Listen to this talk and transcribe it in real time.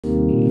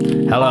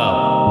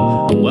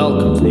Hello, and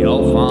welcome to the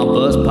Old Farm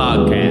Bus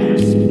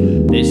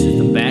Podcast. This is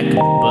the back of the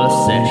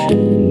bus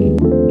session.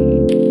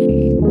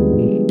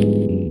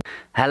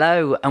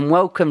 Hello, and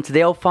welcome to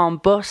the Old Farm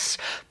Bus,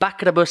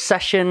 back of the bus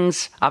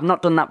sessions. I've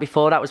not done that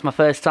before, that was my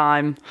first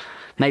time.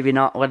 Maybe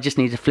not, well, I just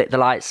need to flick the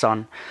lights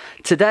on.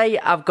 Today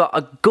I've got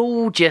a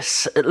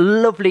gorgeous,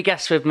 lovely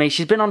guest with me.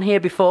 She's been on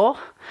here before,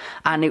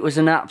 and it was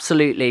an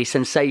absolutely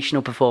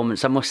sensational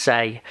performance, I must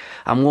say.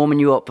 I'm warming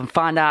you up and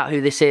find out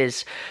who this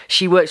is.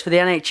 She works for the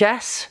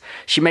NHS,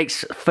 she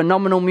makes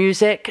phenomenal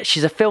music,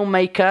 she's a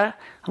filmmaker.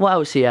 What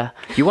else here?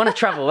 You want to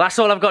travel? That's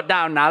all I've got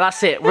down now,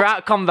 that's it, we're out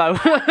of combo.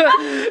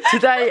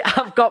 Today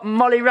I've got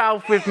Mollie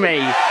Ralph with me.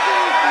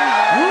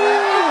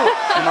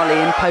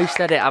 Mollie, in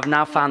post-edit, I've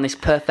now found this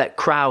perfect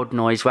crowd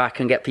noise where I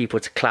can get people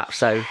to clap,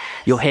 so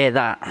you'll hear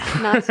that.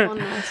 Nice one,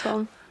 nice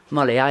one.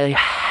 Mollie, how the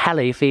hell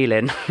are you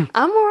feeling?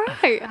 I'm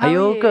alright. Are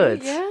you all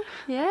good? Yeah.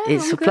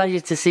 It's I'm a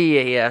pleasure to see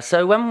you here.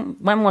 So when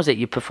was it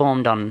you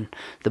performed on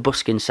the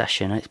busking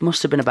session? It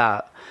must have been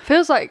about...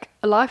 Feels like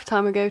a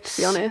lifetime ago,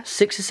 to be honest.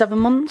 6 or 7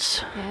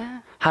 months? Yeah.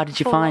 How did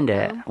you find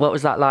it? What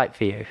was that like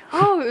for you?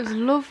 Oh, it was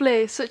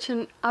lovely.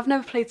 I've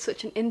never played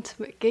such an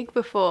intimate gig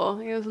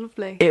before. It was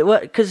lovely. It was,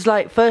 because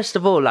like, first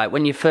of all, like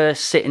when you're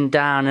first sitting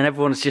down and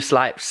everyone's just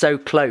like so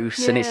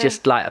close and it's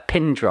just like a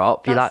pin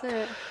drop, you're like,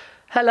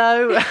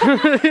 hello.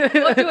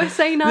 What do I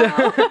say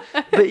now?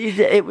 But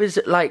it was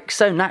like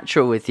so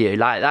natural with you,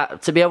 like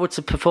that, to be able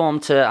to perform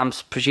to, I'm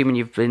presuming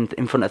you've been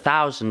in front of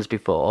thousands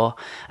before,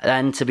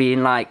 and to be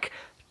in like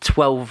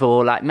 12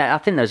 or like, I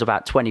think there was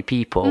about 20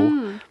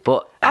 people,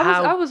 but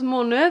I was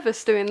more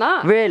nervous doing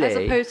that. Really? As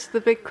opposed to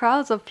the big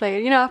crowds I've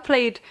played. You know,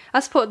 I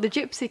supported the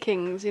Gypsy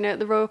Kings, you know, at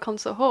the Royal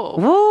Concert Hall.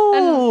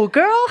 Whoa,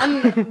 girl!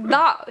 And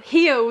that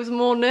here was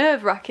more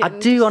nerve-wracking. I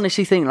do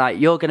honestly think like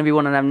you're going to be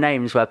one of them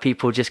names where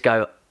people just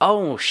go,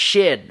 oh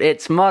shit,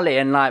 it's Mollie,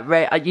 and like,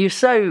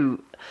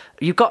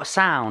 you've got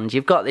sound,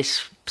 you've got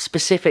this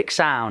specific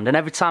sound, and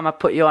every time I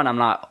put you on, I'm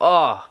like,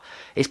 oh,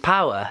 it's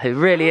power. It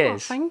really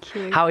is. Thank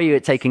you. How are you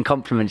at taking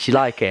compliments? You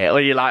like it?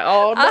 Or you're like,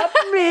 oh, not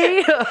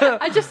me?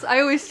 I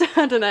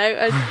don't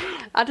know.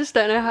 I just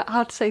don't know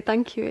how to say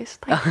thank you. It's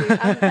thank you.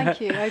 Thank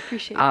you. I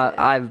appreciate it.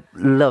 I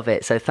love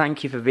it. So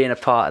thank you for being a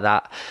part of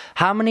that.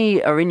 How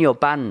many are in your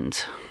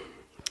band?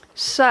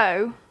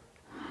 So,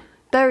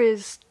 there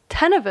is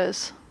 10 of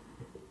us.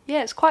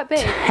 Yeah, it's quite big.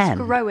 10?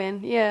 It's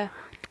growing, yeah.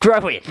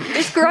 Growing.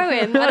 It's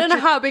growing. I don't know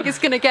how big it's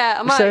going to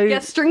get. I might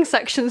get a string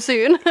section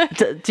soon.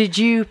 Did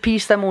you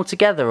piece them all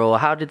together, or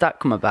how did that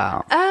come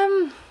about?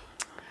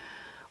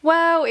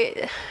 Well,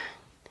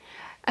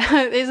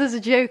 there's a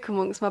joke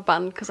amongst my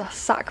band because I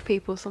sack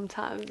people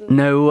sometimes.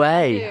 No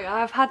way.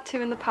 I've had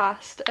to in the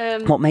past.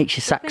 What makes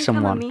you sack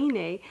someone? I'm a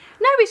meanie.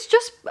 No, it's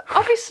just,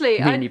 obviously...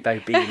 Meanie Bo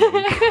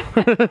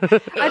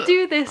Beanie. I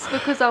do this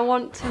because I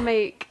want to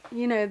make,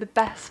 you know, the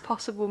best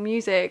possible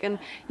music and,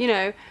 you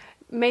know,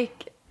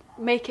 make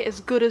it as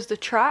good as the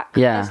track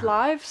as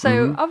live.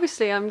 So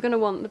obviously I'm going to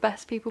want the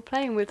best people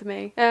playing with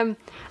me. And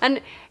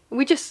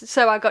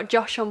I got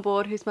Josh on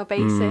board, who's my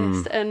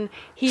bassist, and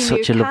he knew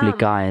such a lovely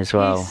guy as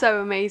well. He's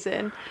so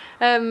amazing.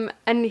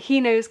 And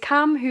he knows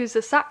Cam, who's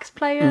a sax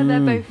player.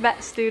 They're both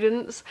vet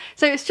students.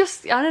 So it's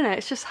just, I don't know,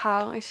 it's just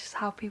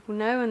how people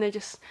know, and they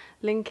just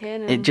link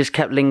in. And... It just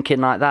kept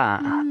linking like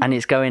that, and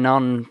it's going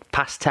on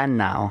past 10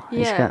 now.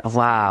 Yeah.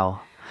 Wow.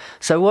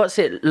 So what's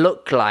it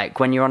look like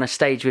when you're on a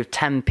stage with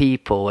 10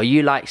 people? Are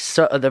you like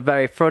at the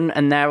very front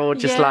and they're all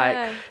just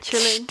like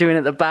chilling, doing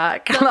at the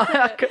back?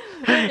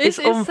 It's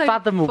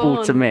unfathomable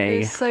so to me.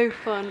 It's so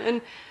fun.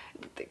 And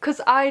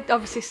because I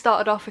obviously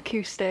started off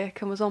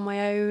acoustic and was on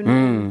my own.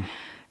 And,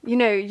 you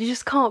know, you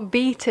just can't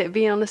beat it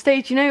being on the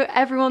stage. You know,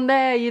 everyone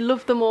there, you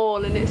love them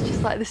all, and it's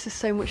just like, this is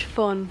so much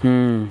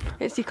fun.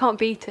 You can't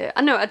beat it.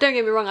 I know, don't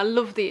get me wrong, I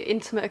love the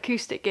intimate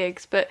acoustic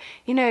gigs, but,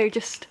 you know,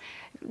 just...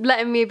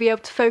 letting me be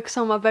able to focus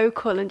on my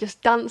vocal and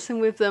just dancing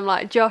with them,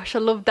 like Josh, I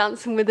love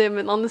dancing with him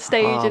and on the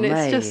stage, and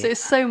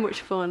it's so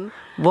much fun.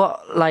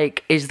 What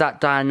like is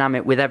that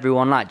dynamic with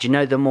everyone like? Do you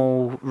know them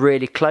all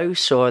really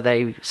close, or are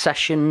they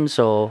sessions,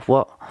 or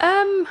what?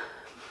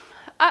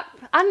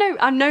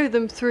 I know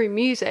them through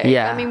music.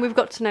 I mean, we've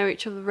got to know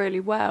each other really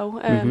well.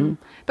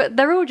 But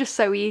they're all just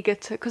so eager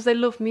to, because they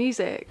love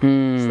music.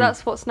 So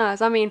that's what's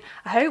nice. I mean,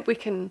 I hope we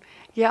can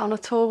get on a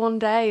tour one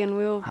day,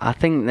 and I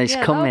think it's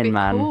coming,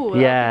 man. Cool.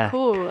 That'd be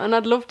cool. And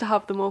I'd love to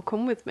have them all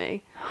come with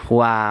me.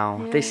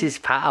 Wow, this is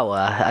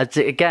power.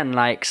 Again,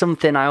 like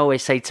something I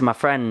always say to my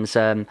friends,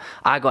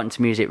 I got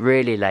into music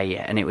really late,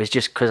 and it was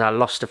just because I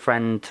lost a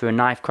friend through a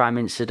knife crime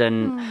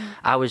incident.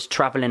 I was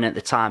travelling at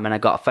the time, and I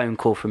got a phone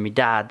call from my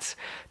dad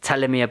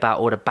telling me about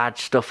all the bad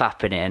stuff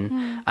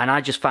happening, and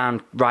I just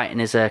found writing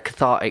as a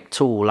cathartic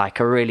tool like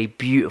a really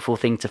beautiful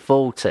thing to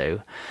fall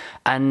to.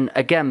 And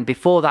again,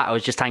 before that, I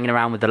was just hanging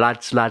around with the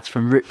lads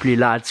from Ripley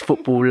lads,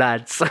 football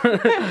lads.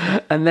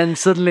 And then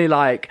suddenly,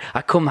 like,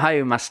 I come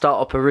home, I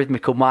start up a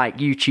Rhythmical Mike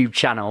YouTube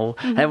channel,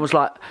 and everyone's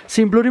like,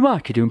 "Seen Bloody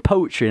Mikey doing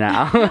poetry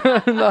now?"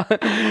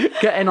 Like,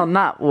 getting on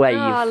that wave. Oh,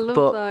 I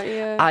love that,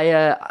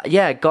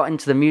 yeah. I got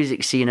into the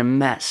music scene and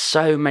met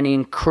so many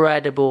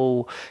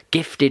incredible,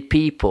 gifted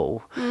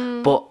people.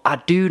 But I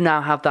do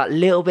now have that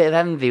little bit of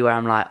envy where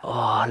I'm like,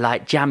 oh,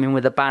 like jamming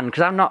with a band,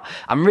 because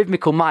I'm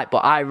Rhythmical Mike,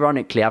 but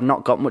ironically I've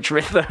not got much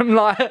rhythm.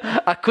 Like,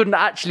 I couldn't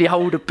actually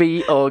hold a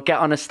beat or get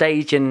on a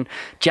stage and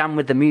jam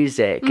with the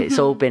music. It's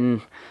all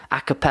been a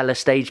cappella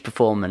stage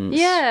performance.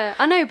 Yeah,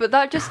 I know, but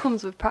that just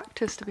comes with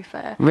practice, to be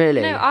fair.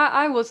 Really? No,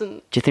 I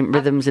wasn't. Do you think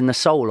rhythm's in the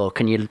soul, or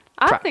can you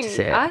practice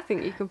it? I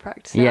think you can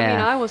practice it. Yeah. I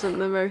mean, I wasn't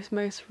the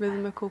most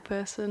rhythmical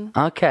person.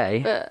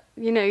 Okay. But,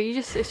 you know,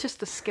 it's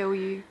just a skill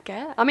you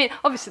get. I mean,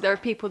 obviously there are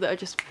people that are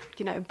just,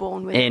 you know,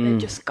 born with it, they've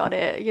just got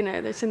it, you know,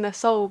 it's in their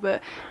soul.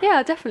 But yeah,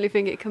 I definitely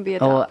think it can be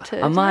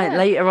adapted. I might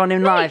later on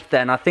in life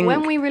then, I think.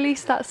 When we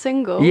release that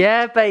single.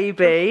 Yeah,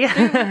 baby.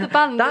 The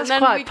band, that's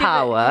quite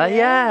power.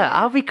 Yeah,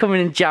 I'll be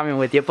coming and jamming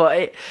with you.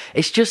 But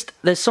it's just,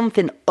 there's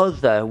something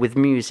other with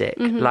music.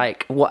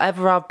 Like,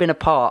 whatever I've been a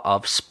part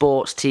of,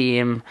 sports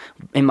team,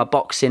 in my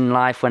boxing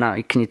life,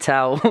 can you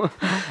tell?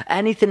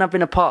 Anything I've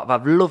been a part of,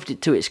 I've loved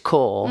it to its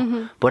core.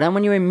 But then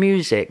when you're in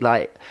music,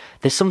 like,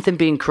 there's something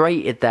being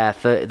created there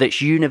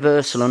that's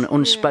universal and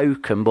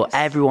unspoken, but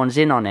everyone's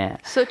in on it.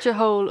 Such a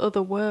whole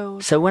other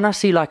world. So when I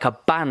see like a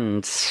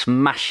band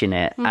smashing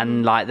it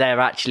and like they're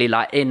actually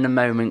like in the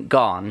moment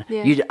gone,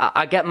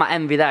 I get my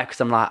envy there,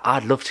 because I'm like,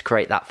 I'd love to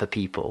create that for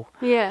people.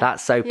 Yeah,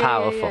 that's so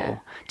powerful. Yeah.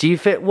 Do you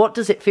feel? What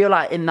does it feel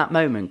like in that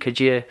moment?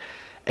 Could you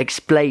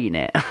explain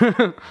it?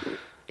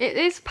 It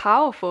is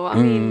powerful. I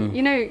mean,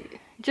 you know,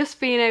 just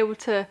being able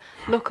to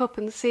look up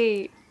and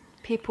see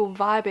people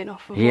vibing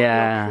off of what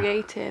you're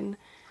creating,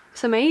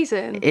 it's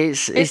amazing.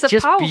 It's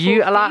just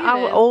beautiful. Like,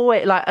 I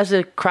always, like, as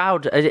a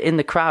crowd, in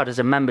the crowd, as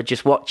a member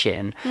just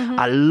watching,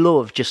 I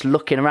love just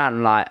looking around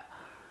and like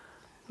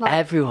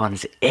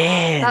everyone's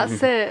in.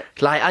 That's it.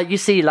 Like, you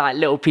see like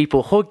little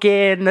people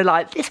hugging, they're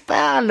like, this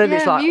band, and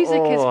it's like,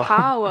 music is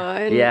power.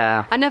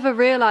 And I never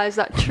realised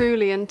that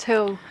truly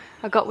until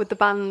I got with the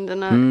band,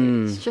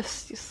 and it's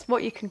just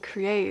what you can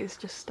create is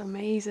just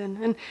amazing.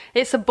 And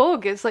it's a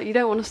bug. It's like you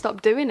don't want to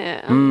stop doing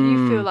it. And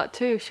you feel that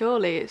too,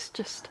 surely. It's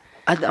just...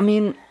 I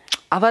mean,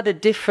 I've had a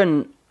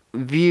different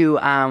view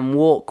and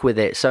walk with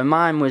it. So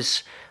mine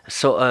was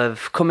sort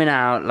of coming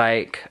out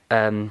like...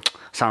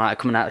 sound like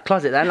coming out of the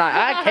closet then, like,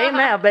 I came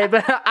out, baby.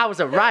 I was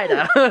a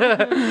writer.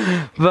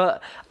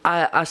 But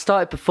I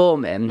started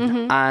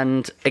performing,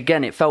 and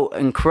again, it felt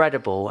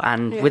incredible.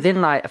 And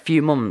within like a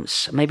few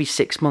months, maybe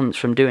 6 months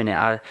from doing it,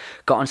 I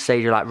got on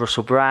stage with like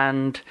Russell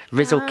Brand,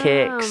 Rizzle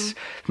Kicks,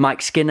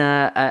 Mike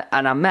Skinner,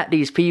 and I met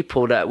these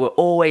people that were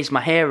always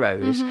my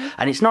heroes.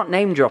 And it's not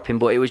name dropping,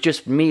 but it was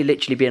just me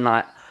literally being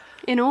like,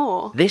 in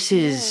awe. This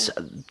is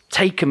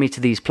taken me to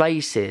these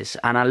places,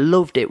 and I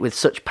loved it with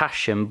such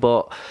passion.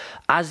 But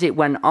as it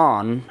went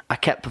on, I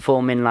kept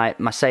performing like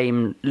my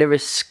same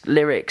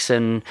lyrics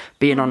and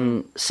being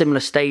on similar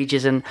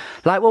stages, and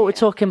like what we're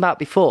talking about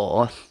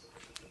before.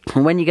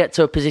 When you get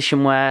to a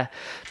position where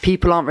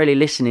people aren't really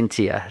listening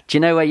to you, do you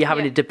know, where you're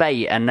having a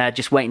debate and they're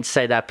just waiting to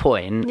say their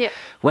point? Yeah.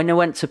 When I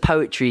went to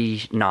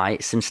poetry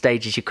nights and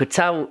stages, you could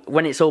tell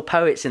when it's all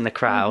poets in the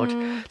crowd,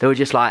 they were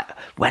just like,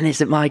 when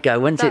is it my go?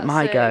 When's it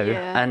my go?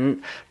 Yeah.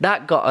 And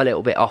that got a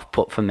little bit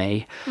off-put for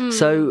me.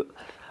 So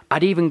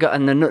I'd even got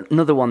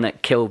another one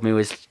that killed me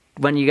was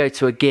when you go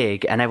to a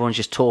gig and everyone's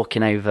just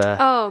talking over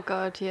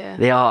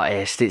the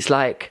artist. It's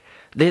like...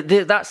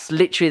 that's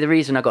literally the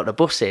reason I got the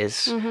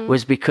buses,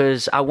 was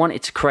because I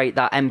wanted to create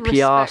that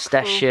NPR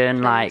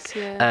session,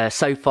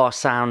 so far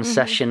sound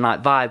session,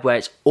 like vibe where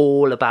it's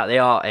all about the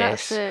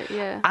artist. That's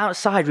it,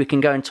 Outside we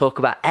can go and talk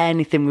about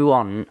anything we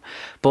want,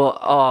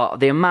 but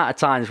the amount of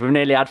times we've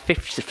nearly had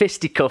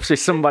fisticuffs with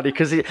somebody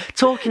because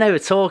talking over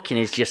talking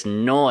is just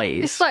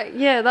noise. It's like,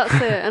 that's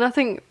it. And I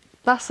think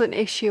that's an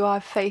issue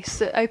I've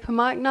faced at open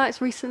mic nights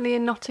recently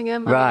in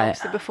Nottingham. I mean,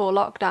 obviously before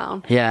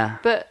lockdown. Yeah.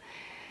 But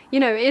you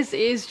know, it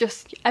is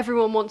just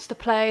everyone wants to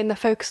play and they're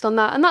focused on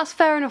that. And that's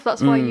fair enough,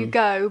 that's why you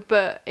go,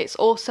 but it's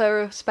also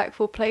a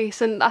respectful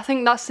place. And I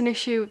think that's an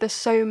issue. There's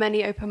so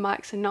many open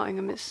mics in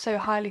Nottingham, it's so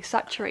highly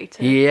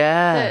saturated.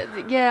 Yeah.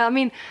 I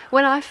mean,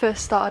 when I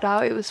first started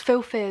out, it was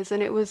Phil Fizz,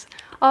 and it was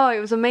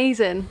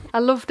amazing. I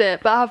loved it,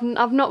 but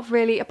I've not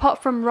really,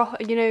 apart from,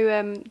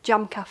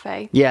 Jam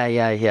Cafe. Yeah.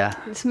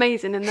 It's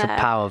amazing in there. It's a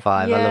power vibe,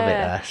 I love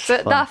it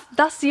there. But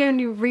that's the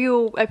only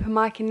real open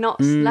mic in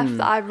Notts left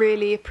that I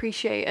really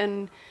appreciate,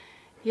 and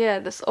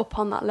that's up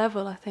on that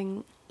level, I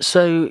think.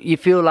 So you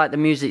feel like the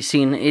music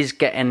scene is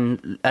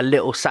getting a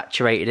little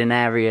saturated in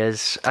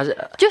areas?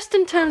 Just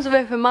in terms of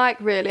open mic,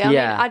 really. I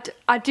mean,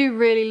 I do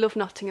really love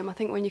Nottingham. I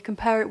think when you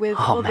compare it with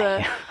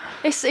other...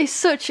 It's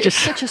such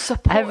a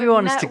support.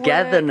 Everyone's network.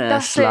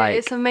 togetherness, like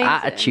it's amazing.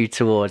 Attitude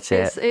towards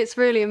it. It's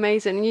really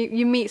amazing.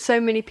 You meet so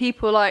many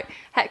people. Like,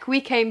 heck, we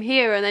came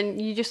here and then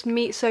you just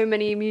meet so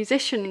many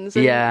musicians.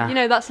 And, you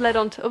know, that's led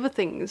on to other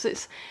things.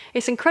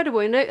 It's incredible.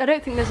 And I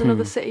don't think there's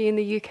another city in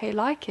the UK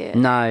like it.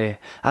 No,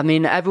 I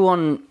mean,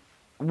 everyone.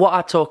 What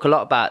I talk a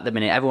lot about at the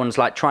minute, everyone's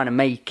like trying to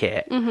make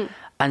it.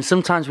 And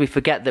sometimes we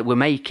forget that we're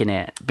making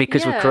it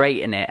because we're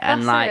creating it.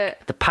 And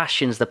like the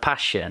passion's the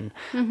passion.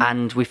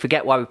 And we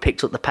forget why we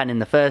picked up the pen in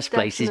the first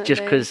place. Is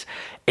just because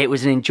it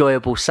was an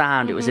enjoyable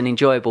sound. It was an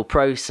enjoyable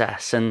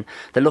process. And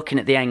they're looking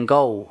at the end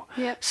goal.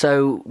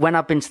 So when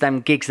I've been to them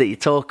gigs that you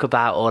talk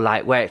about, or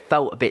like where it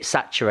felt a bit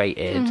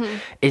saturated,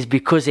 is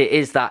because it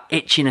is that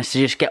itchiness to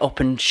just get up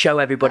and show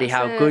everybody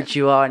how good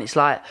you are. And it's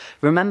like,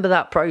 remember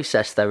that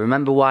process though.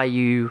 Remember why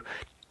you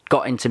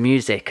got into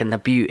music and the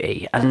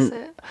beauty. And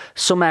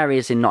some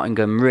areas in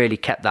Nottingham really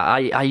kept that.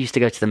 I used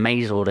to go to the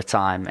Maze all the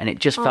time, and it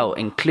just felt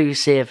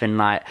inclusive and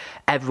like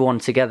everyone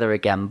together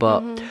again.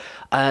 But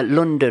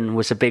London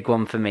was a big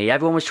one for me.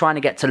 Everyone was trying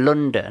to get to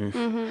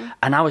London,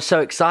 and I was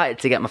so excited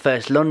to get my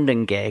first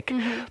London gig,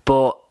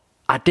 but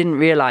I didn't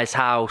realise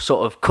how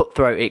sort of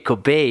cutthroat it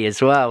could be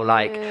as well.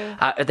 Like,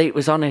 I think it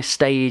was on a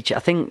stage, I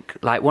think,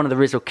 like, one of the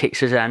Rizzle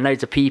Kicks was there and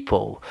loads of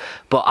people.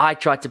 But I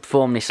tried to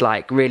perform this,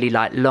 like, really,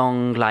 like,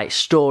 long, like,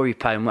 story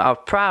poem that I was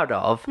proud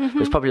of. It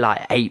was probably,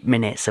 like, 8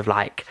 minutes of,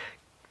 like,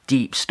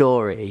 deep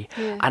story.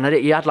 And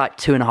you had, like,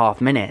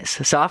 2.5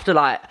 minutes. So after,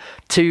 like,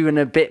 2 and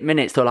a bit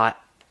minutes, they're like,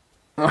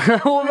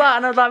 all that,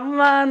 and I was like,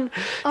 man,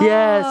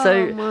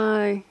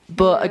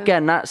 but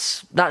again,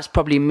 that's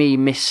probably me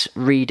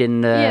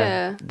misreading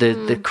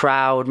the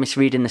crowd,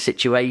 misreading the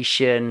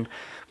situation.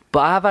 But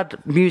I've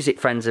had music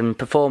friends and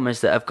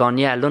performers that have gone,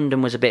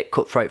 London was a bit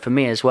cutthroat for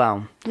me as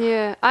well.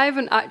 I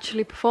haven't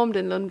actually performed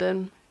in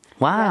London.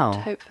 Wow.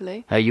 Yet,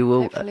 hopefully. Oh, you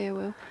will. Hopefully I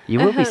will. You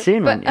will be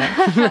soon, won't you?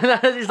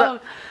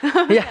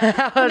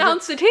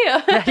 Announced it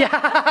here.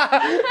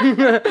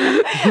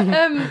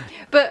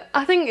 But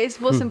I think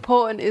what's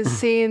important is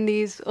seeing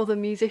these other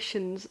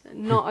musicians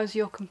not as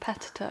your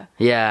competitor.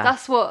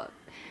 That's what,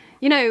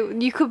 you know,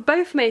 you could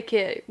both make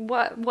it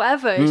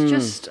whatever. It's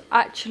just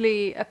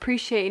actually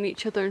appreciating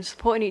each other and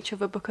supporting each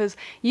other, because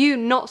you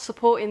not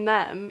supporting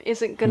them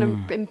isn't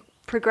going to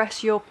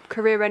progress your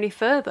career any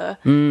further,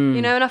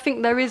 you know. And I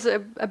think there is a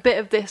bit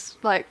of this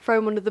like throw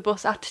 'em under the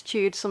bus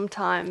attitude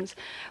sometimes,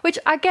 which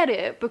I get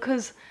it,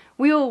 because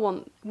we all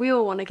want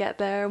to get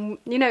there, and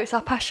you know, it's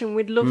our passion.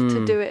 We'd love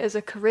to do it as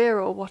a career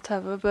or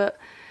whatever, but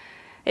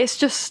it's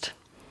just,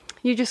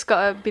 you just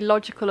gotta be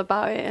logical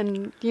about it.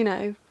 And you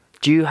know,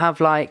 do you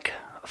have like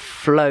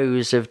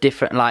flows of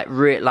different like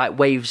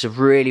waves of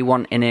really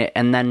wanting it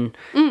and then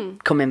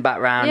coming back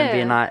round and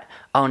being like,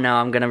 oh no,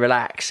 I'm gonna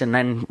relax, and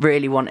then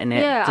really wanting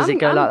it? Does it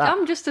go like that?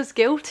 I'm just as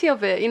guilty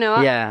of it, you know.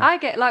 I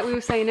get, like we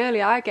were saying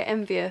earlier, I get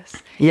envious.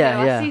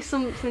 I see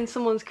something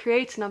someone's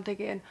creating, I'm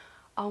thinking,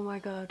 oh my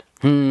god,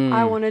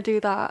 I want to do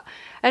that.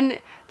 And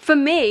for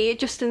me, it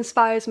just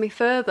inspires me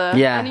further.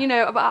 And you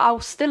know, I'll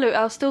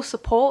still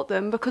support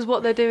them, because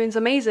what they're doing is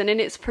amazing and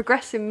it's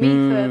progressing me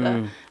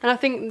further. And I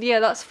think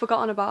that's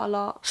forgotten about a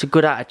lot. It's a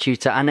good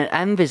attitude and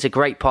envy is a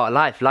great part of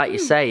life. Like you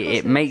say,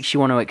 it makes you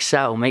want to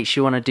excel, makes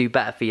you want to do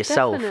better for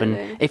yourself.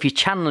 Definitely. And if you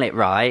channel it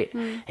right,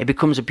 it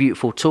becomes a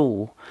beautiful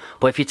tool.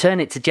 But if you turn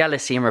it to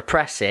jealousy and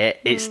repress it,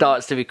 it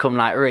starts to become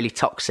like really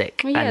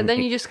toxic. Then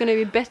you're just going to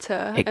be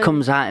bitter. It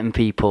comes out in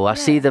people. I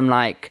see them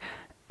like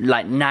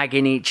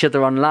nagging each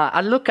other online.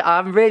 I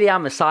really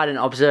am a silent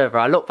observer.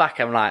 I look back,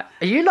 I'm like,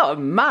 are you lot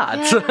mad?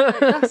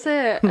 That's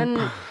it.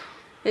 And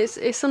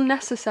it's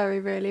unnecessary,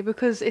 really,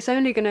 because it's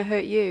only going to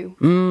hurt you.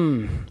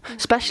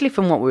 Especially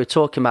from what we were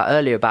talking about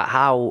earlier about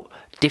how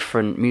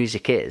different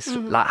music is,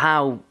 like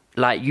how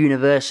like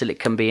universal it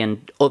can be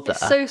and other.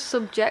 It's so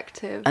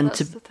subjective. And that's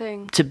the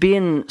thing. To be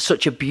in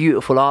such a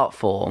beautiful art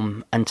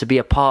form and to be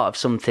a part of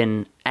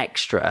something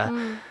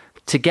extra.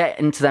 To get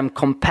into them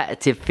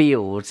competitive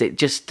fields, it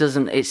just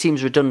doesn't. It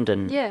seems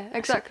redundant. Yeah,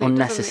 exactly. It's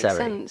unnecessary. It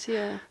doesn't make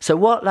sense, So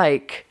what,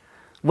 like,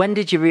 when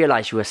did you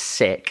realise you were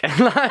sick?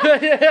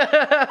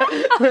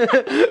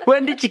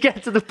 When did you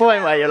get to the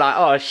point where you're like,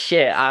 oh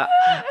shit,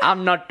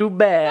 I'm not too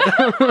bad?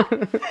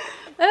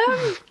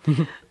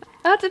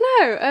 I don't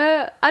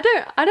know. I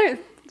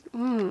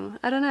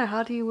don't know.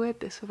 How do you word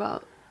this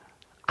without?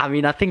 I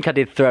mean, I think I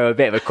did throw a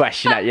bit of a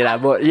question at you there,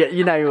 but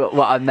you know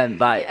what I meant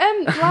by.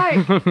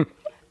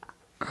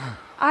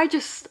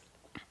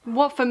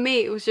 For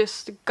me, it was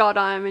just, God,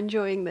 I am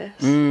enjoying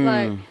this.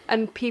 Like,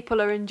 and people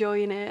are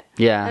enjoying it.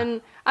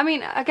 And I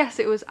mean, I guess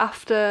it was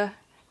after,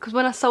 because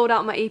when I sold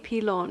out my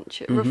EP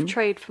launch at Rough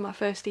Trade for my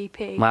first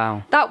EP,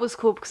 that was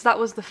cool, because that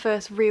was the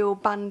first real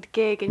band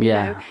gig. And you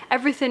know,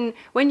 everything,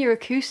 when you're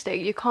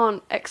acoustic, you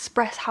can't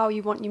express how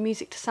you want your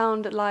music to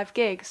sound at live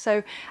gigs.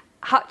 So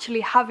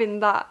actually having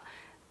that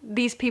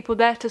these people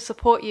there to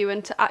support you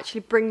and to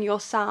actually bring your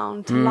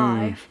sound to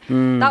life.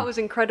 That was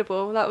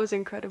incredible.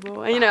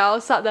 And, you know, I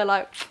was sat there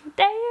like,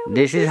 damn,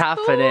 this is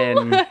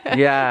happening. Cool.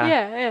 Yeah.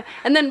 Yeah.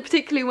 And then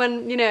particularly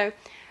when, you know,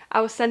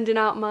 I was sending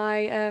out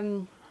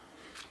my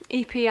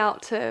EP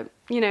out to,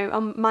 you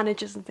know,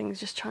 managers and things,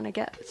 just trying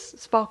to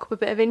spark up a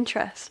bit of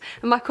interest.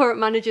 And my current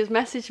managers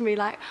messaged me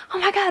like, oh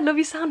my God, I love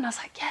your sound. And I was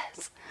like,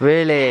 yes.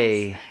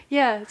 Really? Yes.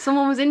 Yeah,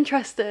 someone was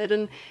interested.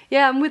 And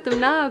yeah, I'm with them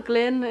now,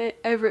 Glyn,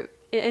 over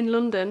in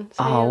London.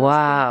 So, oh, yeah,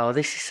 wow. Cool.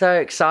 This is so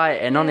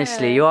exciting.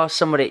 Honestly, you are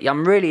somebody,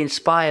 I'm really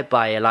inspired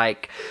by you.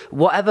 Like,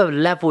 whatever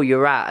level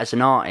you're at as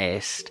an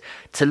artist,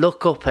 to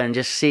look up and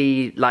just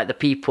see, like, the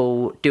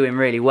people doing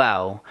really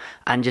well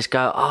and just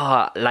go,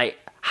 oh, like,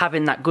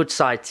 having that good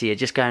side to you,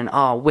 just going,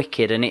 oh,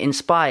 wicked, and it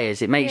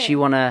inspires. It makes you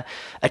want to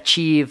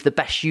achieve the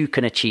best you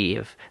can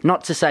achieve.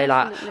 Not to say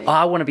like, oh,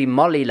 I want to be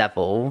Mollie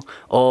level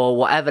or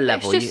whatever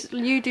level. It's just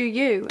you do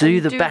you.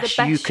 Do the best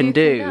you can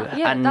do.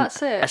 Yeah, and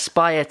that's it.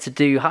 Aspire to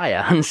do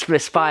higher and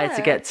aspire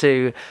to get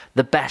to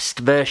the best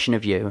version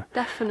of you.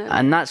 Definitely.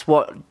 And that's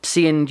what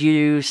seeing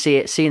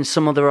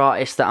some other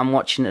artists that I'm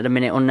watching at the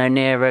minute, Unknown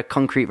Era,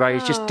 Concrete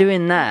Rose, just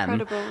doing them.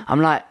 Incredible.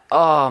 I'm like,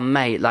 oh,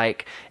 mate,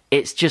 like,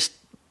 it's just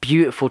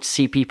beautiful to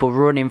see people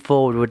running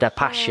forward with their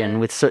passion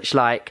with such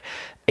like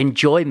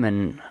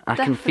enjoyment. I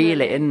can feel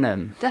it in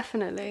them.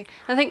 Definitely.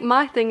 I think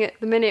my thing at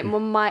the minute,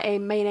 one of my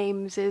main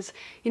aims is,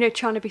 you know,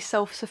 trying to be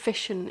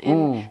self-sufficient.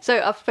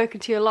 So I've spoken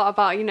to you a lot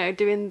about, you know,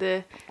 doing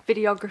the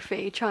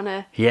videography, trying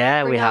to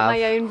bring out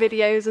my own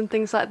videos and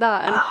things like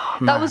that.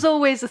 And that was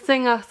always the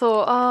thing. I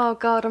thought, oh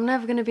God, I'm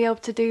never going to be able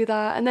to do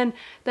that. And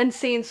then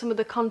seeing some of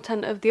the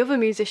content of the other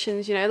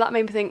musicians, you know, that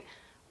made me think,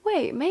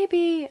 wait,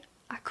 maybe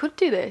I could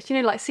do this, you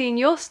know, like seeing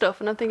your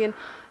stuff, and I'm thinking,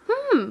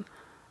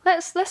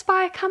 let's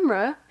buy a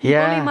camera,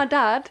 bully my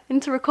dad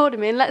into recording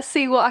me, and let's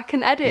see what I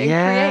can edit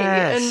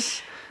and create.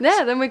 And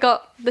yeah, then we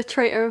got the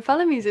Traitor and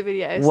Fella music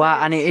videos.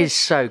 Wow, and it is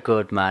so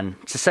good, man.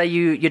 To say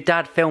your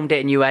dad filmed it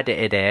and you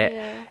edited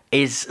it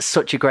is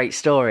such a great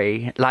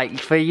story. Like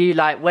for you,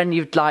 like when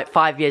you've like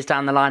 5 years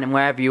down the line and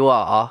wherever you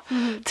are,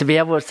 to be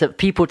able to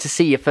people to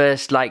see your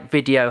first like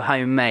video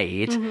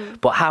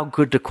homemade, but how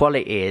good the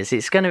quality is,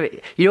 it's gonna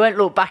be, you won't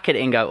look back at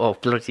it and go, oh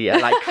bloody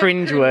hell, like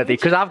cringeworthy,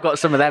 because I've got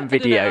some of them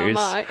videos.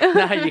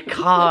 No, you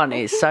can't.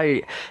 It's so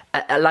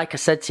like I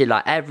said to you,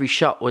 like every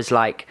shot was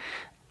like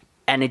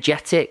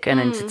energetic and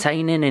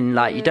entertaining, and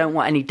like you don't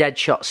want any dead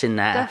shots in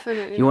there.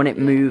 Definitely. You want it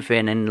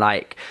moving, and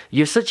like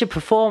you're such a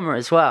performer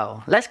as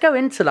well. Let's go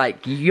into like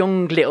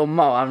young little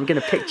Mo. I'm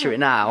gonna picture it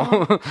now.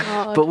 Oh,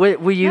 God. But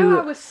were you? No,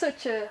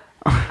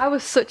 I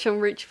was such on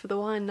reach for the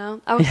wine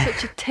now. I was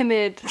such a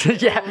timid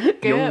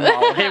young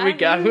Mo. Here we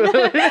go.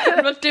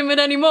 I'm not timid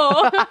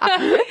anymore.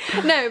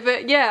 No,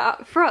 but yeah,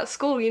 throughout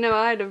school, you know,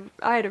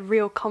 I had a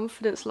real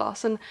confidence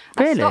loss, and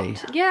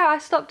I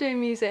stopped doing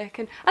music,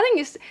 and I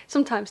think it's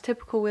sometimes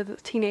typical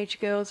with teenage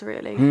girls,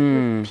 really,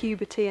 with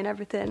puberty and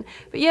everything.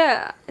 But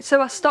yeah, so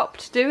I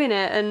stopped doing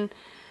it, and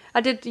I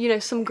did, you know,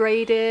 some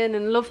grading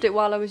and loved it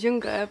while I was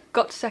younger.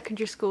 Got to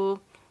secondary school,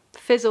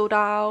 fizzled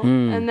out,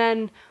 and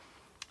then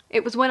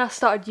it was when I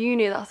started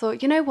uni that I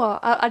thought, you know what,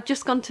 I'd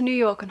just gone to New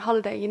York on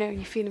holiday, you know,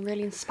 you're feeling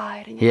really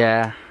inspired, and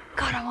you're like,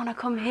 God, I want to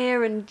come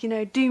here and, you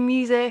know, do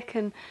music.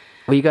 And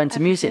were you going to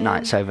music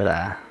nights over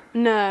there?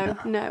 No.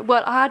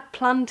 Well, I had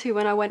planned to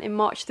when I went in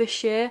March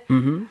this year,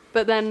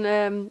 but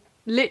then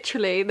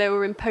literally they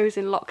were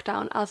imposing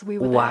lockdown as we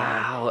were there.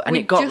 Wow, and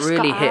it got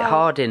really hit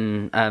hard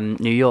in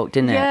New York,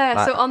 didn't it? Yeah,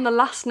 like, so on the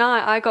last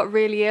night I got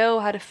really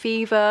ill, I had a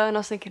fever, and I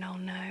was thinking, oh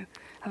no,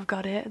 I've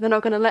got it. They're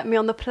not going to let me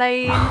on the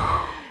plane.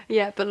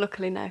 Yeah, but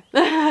luckily no,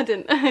 I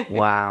didn't.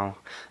 Wow.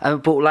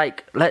 But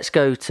like, let's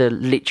go to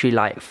literally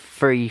like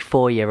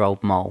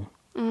 3-4-year-old Mole.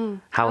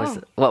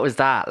 What was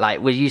that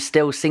like? Were you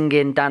still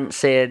singing,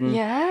 dancing?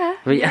 Yeah,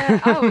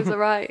 I was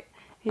alright.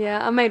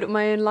 Yeah, I made up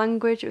my own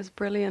language. It was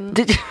brilliant.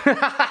 Did you?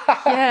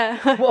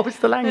 Yeah. What was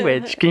the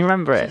language? Can you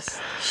remember it?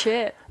 Just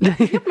shit. Do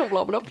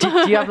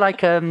you have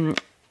like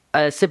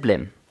a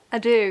sibling? I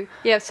do.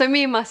 Yeah. So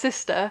me and my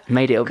sister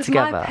made it up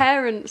together. Because my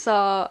parents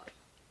are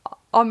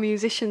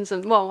musicians,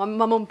 and well,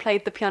 my mum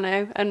played the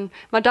piano, and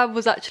my dad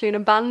was actually in a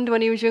band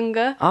when he was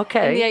younger.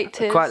 Okay. In the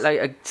 80s. Quite like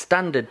a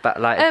standard, but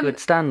like a good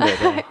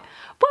standard. Or...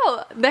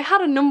 Well, they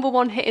had a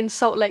 #1 hit in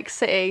Salt Lake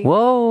City.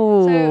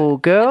 Whoa, so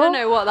girl! I don't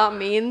know what that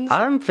means.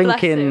 I'm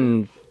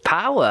thinking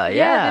power.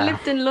 Yeah. They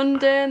lived in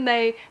London.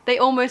 They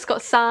almost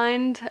got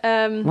signed.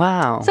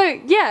 Wow. So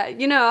yeah,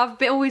 you know,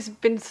 I've always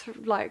been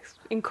like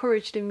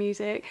encouraged in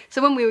music.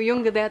 So when we were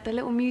younger, they had their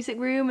little music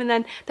room, and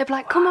then they'd be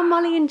like, "Come on,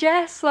 Mollie and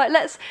Jess, like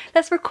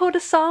let's record a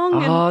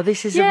song." Oh,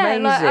 this is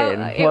amazing!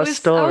 Like, what a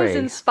story! I was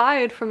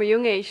inspired from a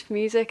young age for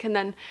music, and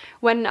then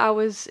when I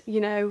was, you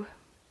know,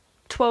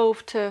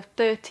 12 to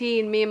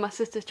 13, me and my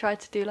sister tried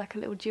to do like a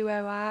little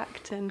duo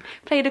act and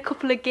played a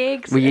couple of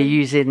gigs. Were you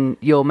using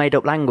your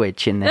made-up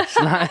language in this?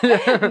 No.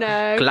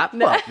 Clap.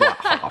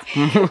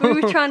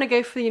 We were trying to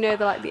go for, the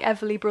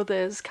Everly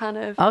Brothers kind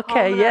of.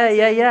 Okay,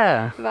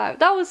 yeah. Right.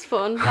 That was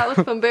fun, but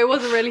it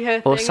wasn't really her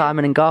thing. Or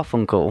Simon and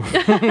Garfunkel.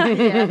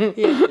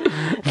 yeah.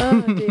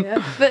 Oh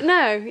dear. But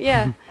no,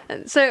 yeah.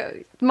 So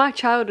my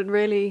childhood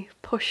really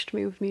pushed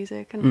me with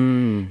music,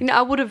 and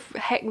I would have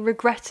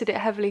regretted it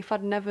heavily if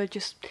I'd never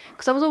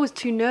because I was always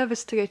too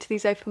nervous to go to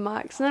these open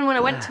mics, and then when I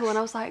went to one,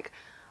 I was like,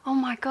 oh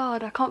my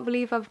god, I can't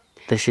believe I've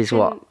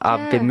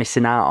been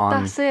missing out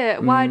on. That's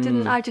it. Why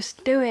didn't I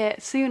just do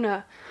it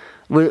sooner?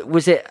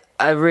 Was it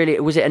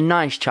a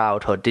nice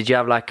childhood? Did you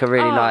have like a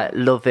really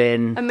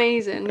loving,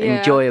 amazing,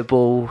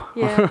 enjoyable?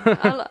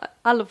 Yeah,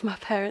 I love my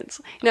parents.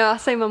 I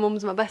say my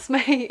mum's my best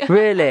mate.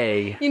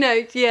 Really?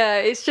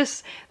 It's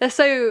just they're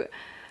so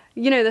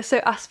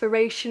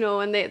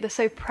aspirational, and they're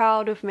so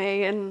proud of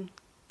me, and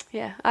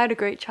I had a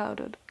great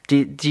childhood.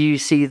 Do you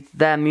see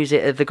their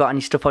music? Have they got any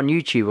stuff on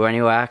YouTube or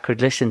anywhere I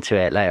could listen to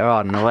it later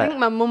on? I think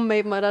my mum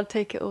made my dad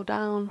take it all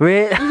down.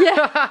 Really?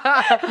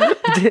 Yeah.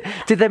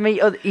 Did they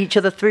meet each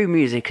other through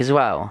music as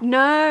well?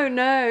 No.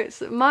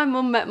 My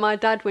mum met my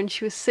dad when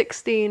she was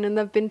 16, and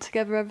they've been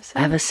together ever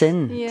since. Ever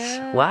since?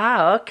 Yeah.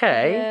 Wow.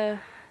 Okay. Yeah.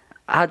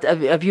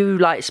 Have you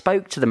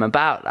spoke to them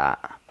about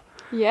that?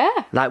 Yeah.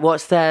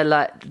 What's their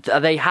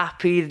are they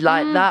happy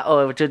that,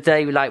 or did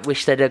they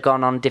wish they'd have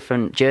gone on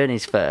different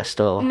journeys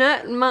first, or?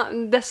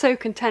 No, they're so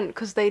content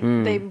because they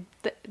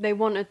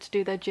wanted to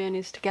do their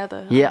journeys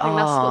together. Yeah. I think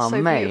that's what's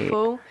so mate.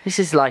 beautiful. This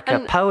is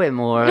a poem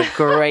or a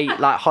great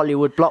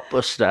Hollywood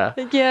blockbuster.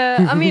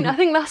 Yeah, I mean, I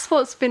think that's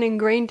what's been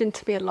ingrained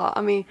into me a lot.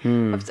 I mean,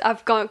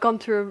 I've gone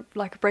through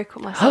a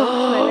breakup myself.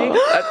 Really.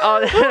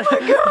 Oh my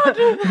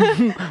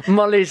god!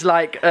 Mollie's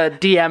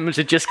DMs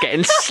are just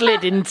getting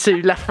slid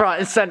into left, right,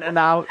 and centre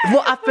now.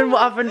 What happened?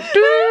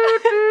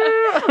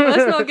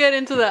 Let's not get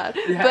into that.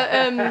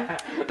 Yeah.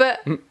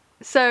 But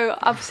so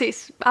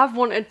obviously I've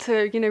wanted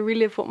to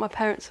relive what my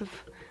parents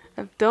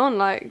have done.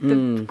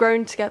 They've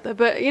grown together,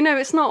 but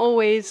it's not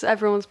always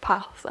everyone's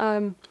path.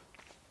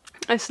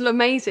 It's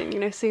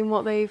amazing, seeing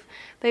what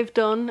they've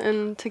done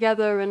and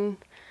together,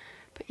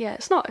 but yeah,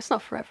 it's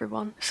not for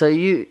everyone. So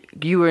you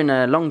were in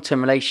a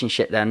long-term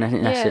relationship then? I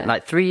think that's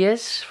it, 3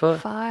 years?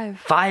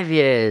 5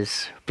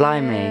 years.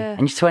 Blimey. Yeah.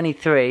 And you're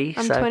 23.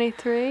 I'm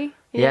 23.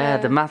 Yeah,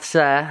 the maths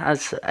there.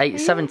 As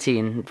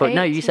 17. But 18.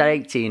 No, you said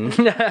 18.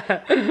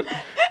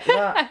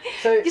 Yeah.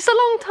 So, it's a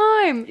long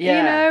time,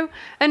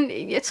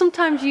 and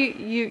sometimes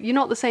you're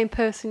not the same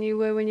person you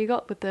were when you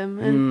got with them,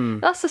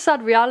 and that's the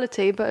sad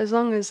reality. But as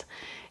long as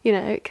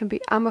it can be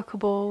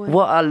amicable.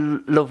 What I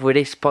love with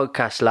this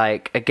podcast,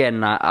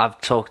 again, I've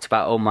talked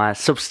about all my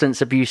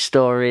substance abuse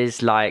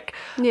stories,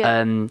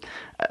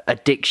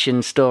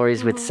 addiction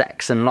stories with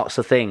sex and lots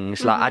of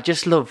things. I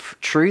just love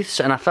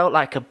truths, and I felt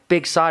like a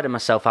big side of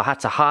myself I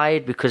had to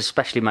hide, because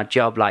especially my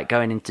job,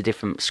 going into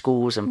different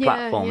schools and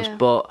platforms.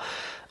 But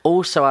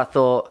also I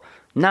thought,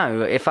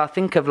 no, if I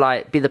think of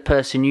be the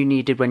person you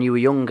needed when you were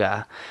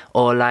younger,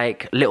 or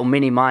little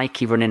mini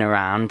Mikey running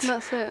around.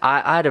 That's it.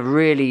 I had a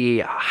really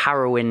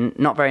harrowing,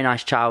 not very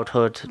nice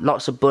childhood,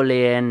 lots of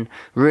bullying,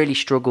 really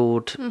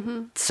struggled,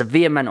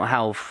 severe mental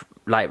health,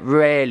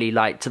 really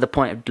to the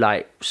point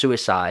of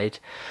suicide.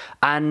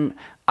 And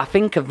I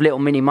think of little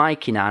mini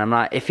Mikey now, and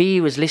I'm if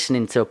he was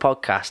listening to a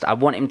podcast, I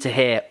want him to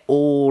hear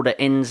all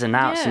the ins and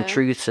outs and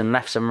truths and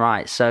lefts and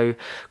rights. So,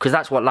 because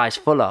that's what life's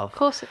full of. Of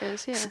course it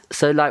is, yeah.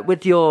 So,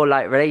 with your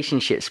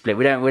relationship split,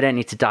 we don't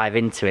need to dive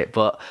into it,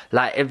 but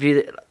have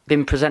you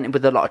been presented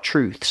with a lot of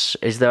truths?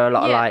 Is there a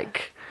lot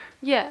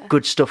of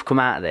good stuff come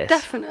out of this?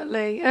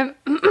 Definitely. Yeah,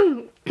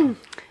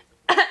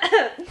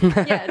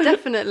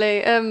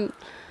 definitely.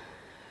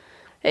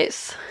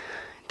 It's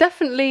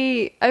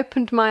definitely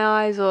opened my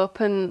eyes up,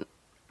 and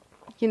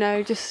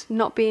just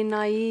not being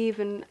naive,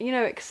 and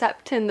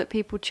accepting that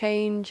people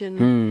change,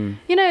 and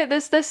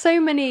there's so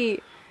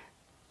many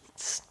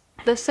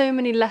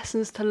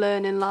lessons to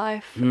learn in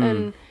life,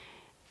 and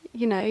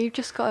you've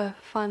just got to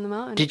find them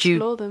out and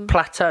explore them. Did you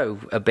plateau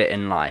a bit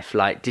in life?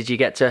 Did you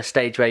get to a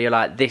stage where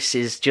you're this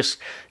is just,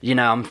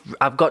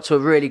 I've got to a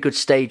really good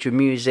stage with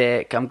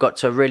music, I've got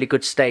to a really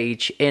good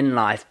stage in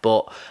life,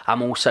 but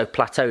I'm also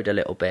plateaued a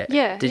little bit?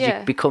 Yeah. Did you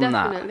become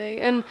definitely.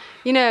 that? And,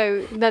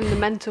 then the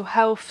mental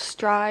health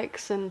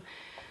strikes, and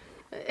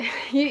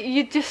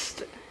you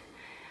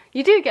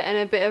do get in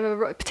a bit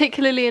of a,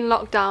 particularly in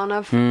lockdown.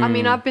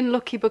 I've been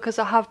lucky because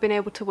I have been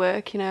able to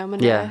work, I'm a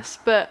nurse,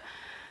 but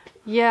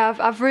yeah,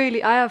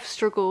 I have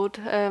struggled.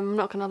 I'm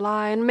not gonna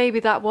lie, and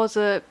maybe that was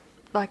a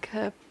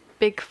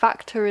big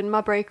factor in my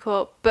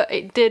breakup. But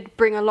it did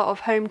bring a lot of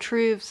home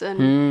truths,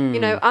 and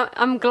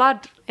I'm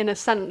glad in a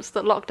sense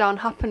that lockdown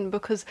happened,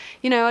 because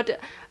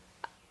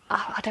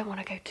I don't want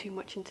to go too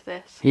much into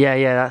this. Yeah,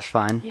 that's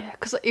fine. Yeah,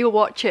 because you'll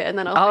watch it and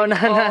then I'll think,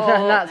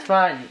 no, that's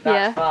fine.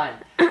 That's fine.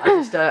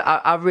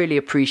 I really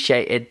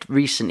appreciated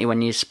recently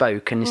when you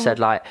spoke and you said,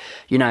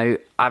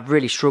 I've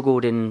really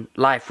struggled in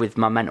life with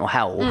my mental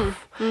health.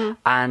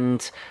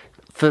 And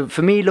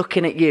for me,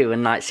 looking at you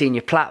and like seeing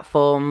your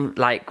platform,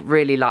 like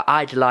really like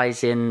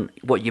idolizing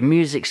what your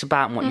music's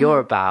about and what you're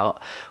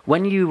about,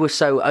 when you were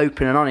so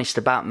open and honest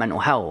about mental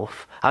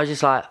health, I was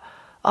just like,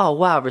 oh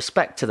wow,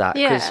 respect to that.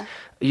 Because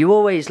you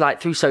always,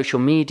 like, through social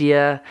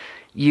media,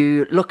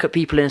 you look at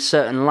people in a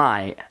certain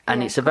light,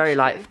 and it's a very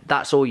like,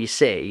 that's all you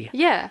see.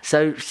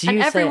 So and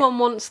everyone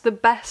wants the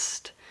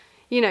best,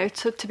 you know,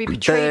 to be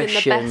portrayed in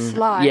the best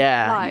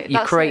light.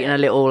 You're creating a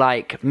little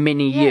like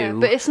mini you,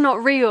 but it's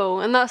not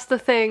real, and that's the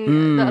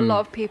thing that a lot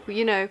of people,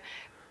 you know,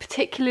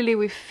 particularly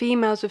with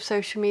females with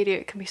social media,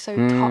 it can be so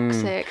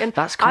toxic. And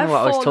that's kind of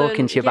what I was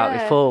talking to you about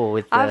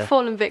before. I've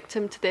fallen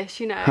victim to this,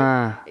 you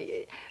know.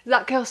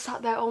 That girl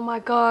sat there, oh my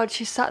god,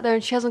 she sat there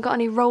and she hasn't got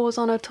any rolls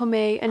on her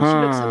tummy, and she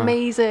looks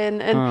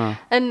amazing,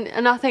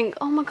 and I think,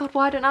 oh my god,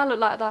 why don't I look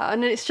like that?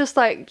 And it's just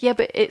like, yeah,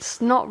 but it's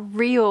not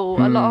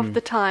real a lot of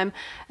the time,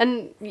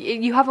 and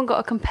you haven't got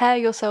to compare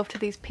yourself to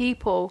these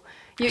people.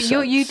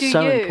 You do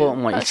so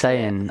important what you're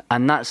saying,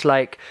 and that's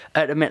like,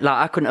 at the minute, like,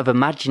 I couldn't have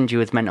imagined you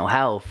with mental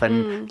health,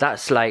 and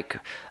that's like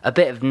a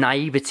bit of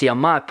naivety on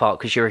my part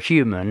because you're a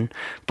human.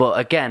 But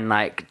again,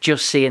 like,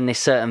 just seeing this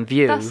certain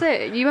view, that's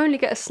it. You only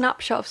get a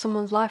snapshot of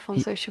someone's life on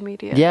social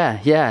media.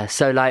 Yeah.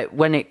 So like,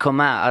 when it come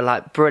out, I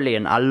like,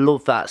 brilliant. I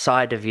love that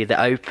side of you, the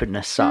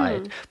openness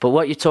side. But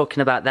what you're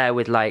talking about there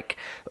with like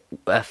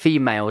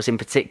females in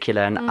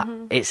particular,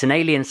 and it's an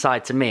alien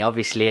side to me,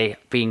 obviously,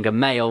 being a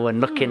male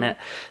and looking at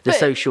the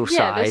social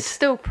side. There's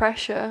still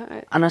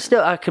pressure, and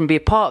I can be a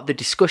part of the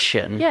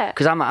discussion,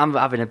 because I'm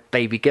having a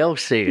baby girl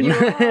soon.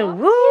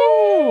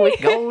 Woo,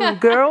 go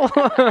girl.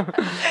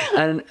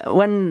 And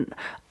when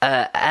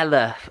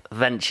Ella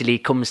eventually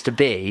comes to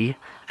be,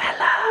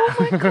 oh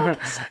my god,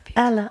 so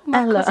Ella.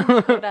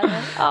 Ella.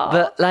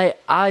 But like,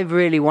 I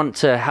really want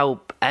to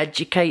help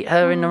educate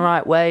her in the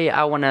right way.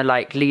 I want to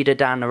like lead her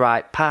down the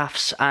right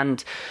paths,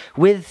 and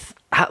with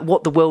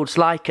what the world's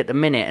like at the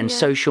minute and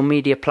social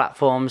media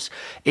platforms,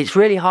 it's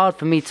really hard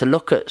for me to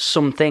look at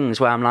some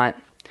things where I'm like,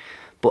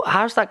 but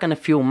how's that going to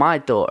fuel my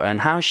daughter, and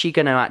how's she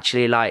going to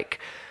actually like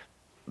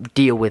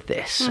deal with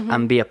this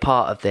and be a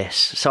part of this?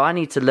 So I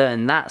need to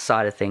learn that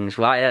side of things,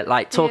 right?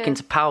 Like talking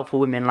to powerful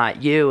women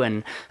like you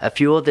and a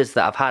few others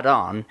that I've had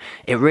on,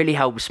 it really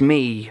helps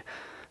me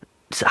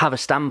have a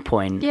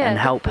standpoint and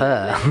help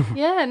her.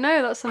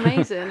 No, that's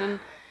amazing.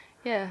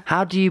 And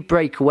how do you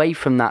break away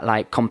from that,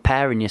 like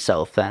comparing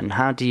yourself then?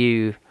 How do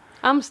you...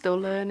 I'm still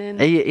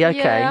learning. Are you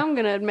okay? Yeah, I'm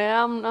gonna admit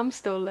I'm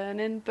still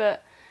learning,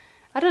 but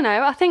I don't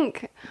know, I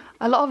think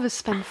a lot of us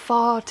spend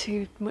far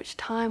too much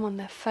time on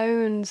their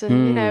phones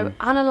and you know,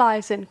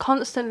 analysing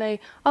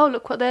constantly. Oh,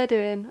 look what they're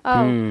doing.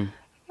 Oh,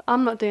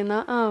 I'm not doing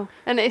that. Oh,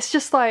 and it's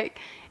just like,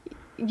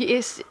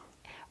 it's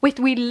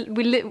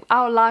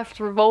our lives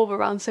revolve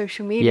around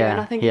social media,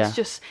 and I think it's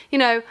just, you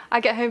know,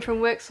 I get home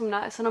from work some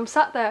nights and I'm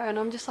sat there and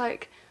I'm just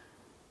like,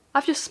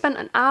 I've just spent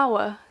an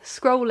hour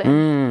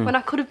scrolling when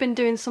I could have been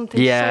doing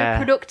something so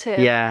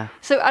productive.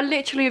 So I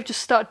literally have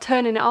just started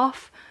turning it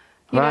off,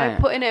 you know,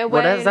 putting it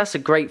away. Well, that's a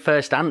great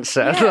first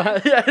answer.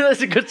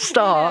 That's a good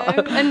start.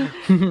 You know,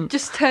 and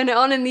just turn it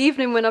on in the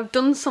evening when I've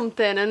done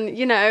something, and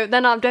you know,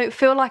 then I don't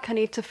feel like I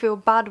need to feel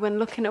bad when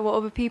looking at what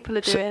other people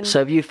are doing. So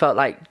have you felt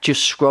like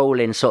just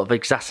scrolling sort of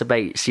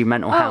exacerbates your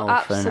mental health?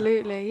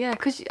 Absolutely, yeah.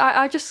 Because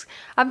I've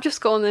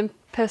just got on them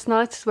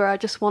personalities where I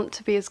just want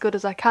to be as good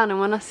as I can, and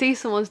when I see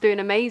someone's doing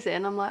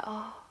amazing, I'm like,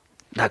 oh,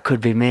 that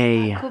could be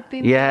me.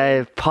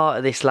 Yeah, part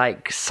of this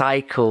like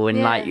cycle,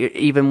 and like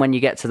even when you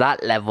get to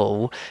that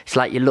level, it's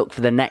like you look for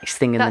the next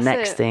thing and the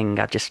next thing.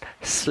 I just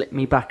slip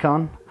me back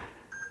on.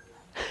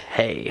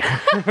 Hey.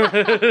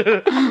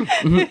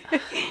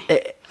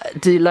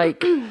 Do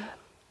like,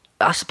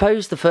 I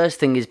suppose the first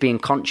thing is being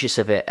conscious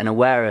of it and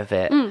aware of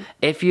it.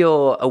 If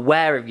you're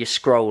aware of your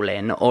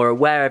scrolling, or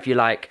aware of you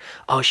like,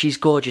 oh, she's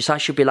gorgeous, I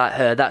should be like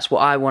her, that's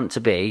what I want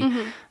to be.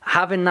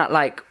 Having that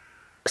like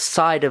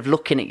side of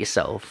looking at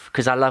yourself,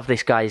 because I love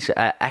this guy's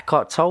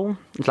Eckhart Tolle.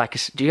 It's like,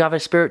 do you have a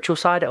spiritual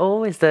side at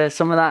all? Is there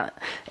some of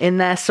that in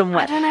there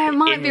somewhere? I don't know, it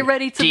might be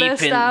ready to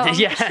burst out.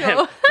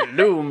 Yeah,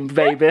 bloom,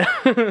 baby.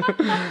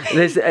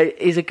 There's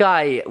a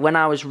guy, when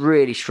I was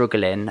really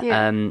struggling,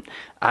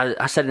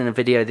 I said in a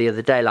video the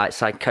other day, like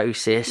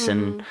psychosis,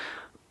 and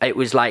it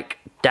was like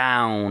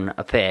down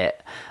a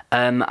bit.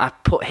 I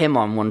put him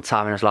on one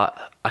time and I was like,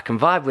 I can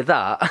vibe with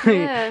that.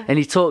 And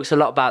he talks a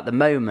lot about the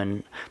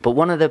moment, but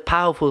one of the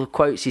powerful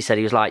quotes he said,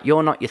 he was like,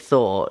 you're not your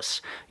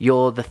thoughts,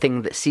 you're the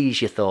thing that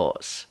sees your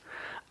thoughts.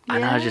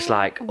 And I was just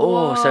like,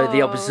 oh, so the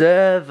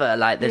observer,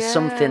 like there's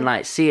something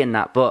like seeing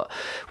that. But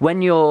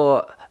when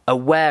you're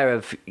aware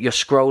of your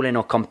scrolling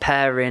or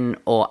comparing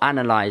or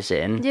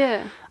analysing,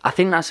 I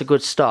think that's a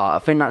good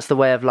start. I think that's the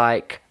way of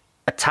like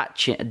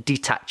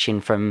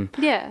detaching from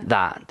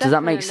that. Does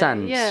that make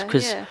sense?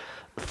 Because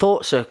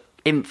thoughts are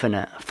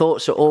infinite.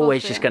 Thoughts are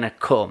always just going to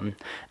come,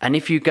 and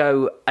if you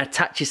go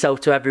attach yourself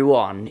to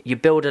everyone, you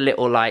build a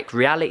little like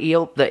reality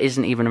up that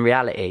isn't even a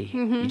reality.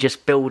 You're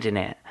just building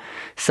it.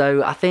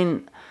 So I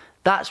think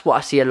that's what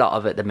I see a lot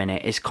of at the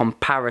minute, is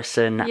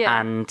comparison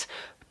and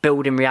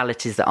building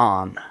realities that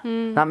aren't.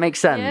 That makes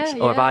sense?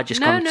 Or have I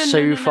just gone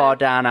too far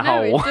down a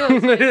hole?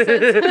 It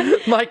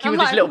does. Mikey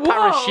with his little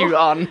parachute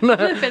on.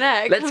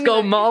 Let's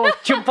go, Moll.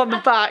 Jump on the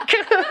back.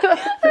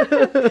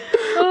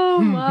 Oh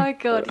my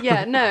God.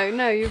 Yeah,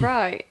 no, you're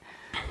right.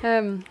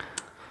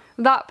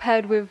 That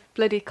paired with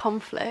bloody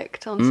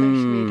conflict on social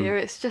media,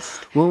 it's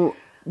just... Well,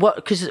 what?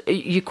 Because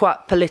you're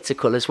quite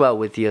political as well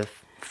with your...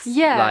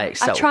 I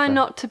try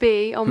not to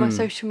be on my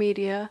social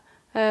media.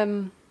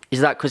 Is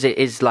that because it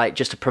is like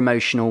just a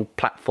promotional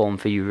platform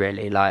for you,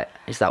 really? Like,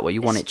 is that what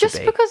you want it to be?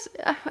 Just because,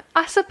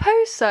 I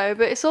suppose so,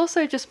 but it's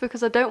also just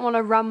because I don't want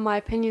to ram my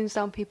opinions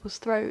down people's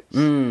throats.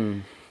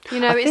 You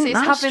know, it's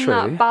having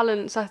that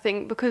balance, I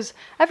think, because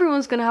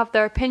everyone's going to have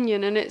their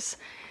opinion, and it's,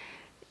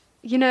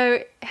 you know,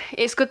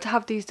 it's good to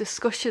have these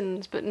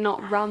discussions, but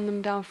not ram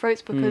them down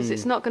throats, because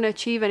it's not going to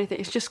achieve anything.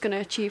 It's just going to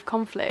achieve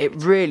conflict. It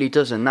really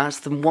doesn't. That's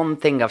the one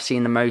thing I've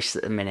seen the most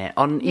at the minute.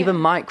 On even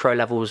micro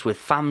levels with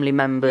family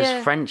members,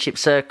 friendship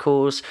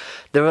circles,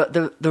 they're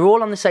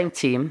all on the same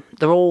team.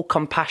 They're all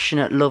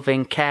compassionate,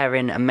 loving,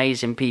 caring,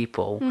 amazing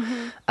people.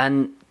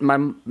 And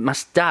my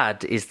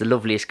dad is the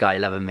loveliest guy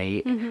you'll ever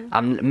meet.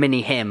 I'm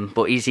mini him,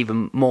 but he's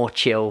even more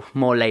chill,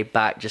 more laid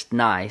back, just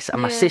nice.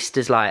 And my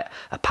sister's like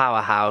a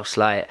powerhouse,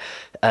 like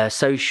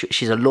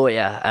she's a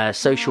lawyer, a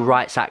social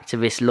rights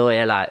activist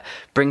lawyer, like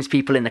brings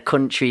people in the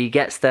country,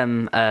 gets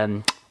them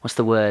what's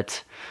the word?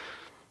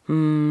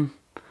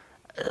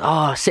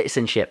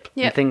 Citizenship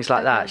and things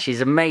like that. She's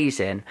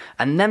amazing,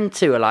 and them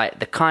two are like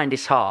the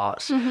kindest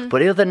hearts. But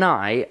the other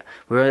night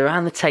we were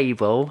around the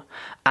table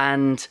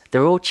and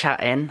they're all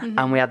chatting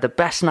and we had the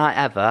best night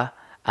ever,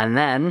 and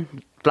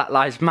then Black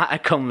Lives Matter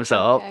comes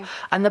up,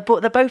 and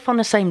they're both on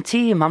the same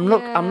team. I'm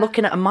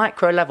looking at a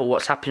micro level,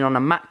 what's happening on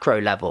a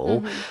macro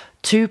level.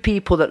 Two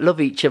people that love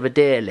each other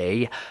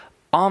dearly,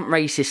 aren't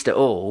racist at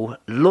all,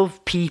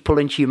 love people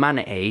and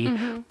humanity,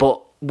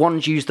 but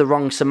one's used the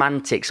wrong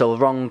semantics or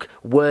wrong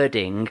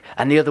wording,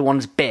 and the other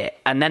one's bit,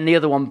 and then the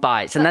other one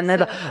bites, and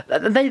then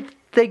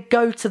they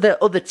go to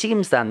the other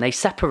teams. Then they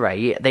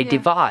separate, they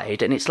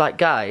divide, and it's like,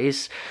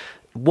 guys,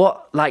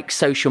 what like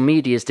social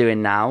media's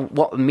doing now,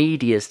 what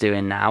media's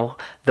doing now,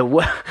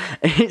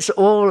 it's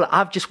all,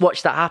 I've just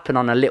watched that happen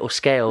on a little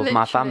scale with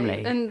my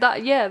family. And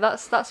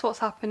that's what's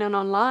happening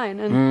online.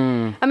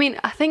 And I mean,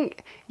 I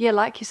think,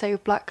 like you say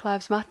with Black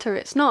Lives Matter,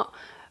 it's not,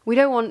 we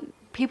don't want,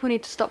 people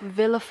need to stop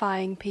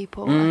vilifying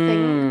people, I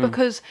think,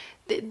 because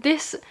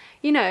this,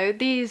 you know,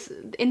 these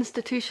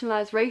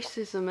institutionalized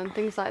racism and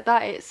things like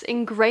that, it's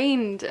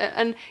ingrained.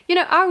 And, you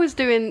know, I was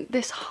doing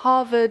this,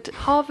 Harvard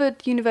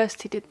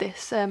University did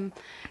this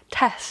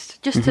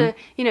test just to,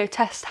 you know,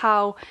 test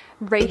how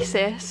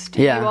racist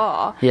you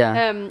are.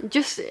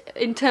 Just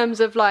in terms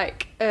of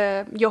like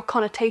your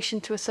connotation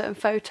to a certain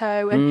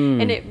photo,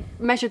 and it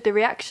measured the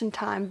reaction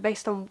time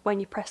based on when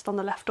you pressed on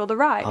the left or the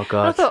right. Oh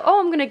God. And I thought,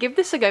 I'm going to give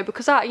this a go,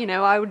 because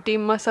I would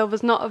deem myself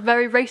as not a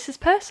very racist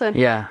person.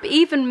 But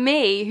even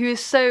me, who is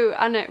so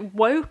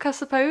woke, I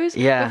suppose,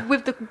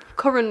 with the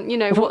current, you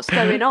know, what's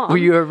going on. Were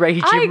you a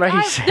raging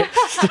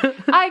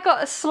racist? I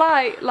got a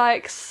slight,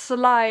 what's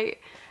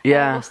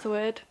the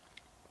word?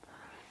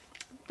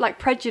 Like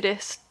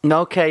prejudiced.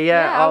 Okay,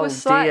 I was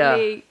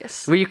slightly.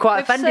 Were you quite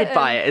offended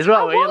by it as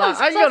well? Were you like,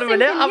 hang on a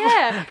minute,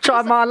 I've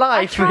tried my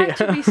life. I tried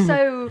to be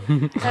so.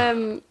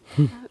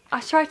 I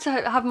tried to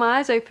have my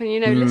eyes open, you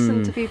know,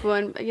 listen to people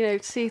and, you know,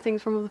 see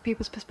things from other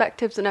people's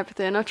perspectives and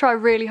everything. I try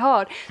really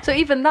hard. So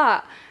even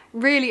that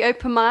really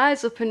opened my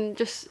eyes up, and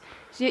just,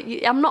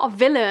 I'm not a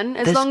villain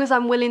as long as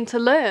I'm willing to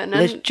learn. And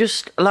there's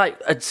just like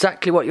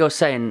exactly what you're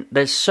saying.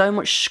 There's so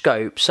much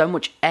scope, so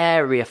much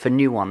area for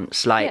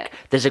nuance. Like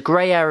there's a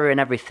grey area in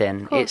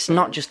everything. It's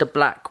not just a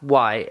black,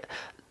 white,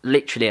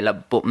 literally,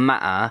 but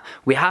matter.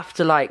 We have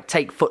to like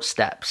take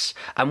footsteps.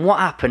 And what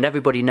happened,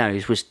 everybody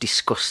knows, was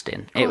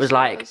disgusting. It was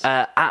like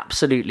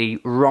absolutely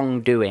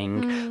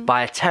wrongdoing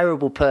by a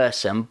terrible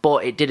person,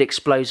 but it did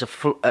expose a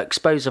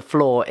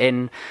flaw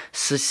in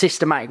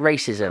systematic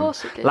racism. Of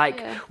course it did,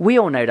 like we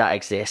all know that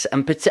exists,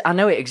 and I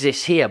know it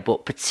exists here,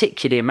 but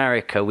particularly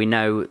America, we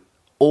know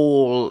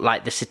all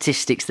like the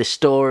statistics, the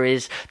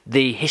stories,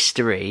 the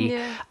history,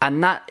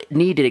 and that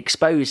needed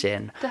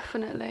exposing.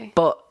 Definitely.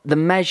 But the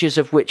measures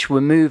of which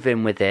we're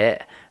moving with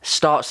it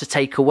starts to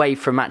take away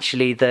from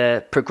actually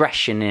the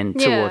progression in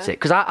towards it.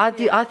 Because I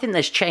think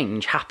there's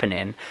change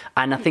happening,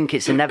 and I think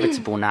it's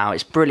inevitable now.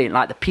 It's brilliant.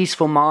 Like the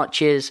peaceful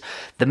marches,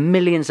 the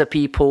millions of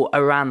people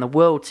around the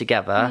world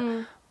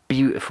together.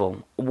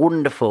 Beautiful,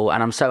 wonderful,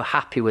 and I'm so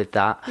happy with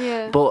that.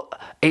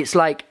 But it's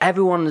like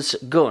everyone's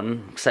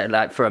gun, say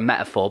like for a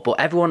metaphor, but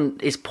everyone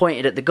is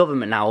pointed at the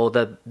government now, or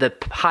the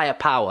higher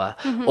power,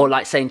 or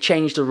like saying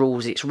change the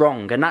rules, it's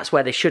wrong, and that's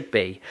where they should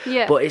be.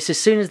 But it's as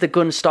soon as the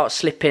guns start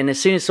slipping, as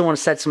soon as someone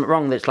said something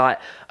wrong that's like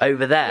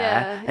over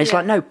there, and it's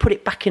like, no, put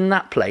it back in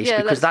that place,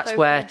 because that's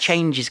where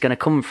change is going to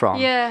come from.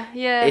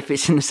 If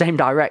it's in the same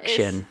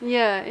direction.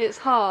 It's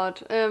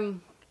hard.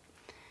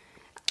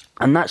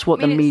 And that's what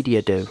the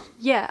media do.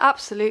 Yeah,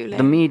 absolutely.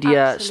 The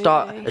media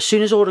start, as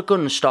soon as all the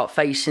guns start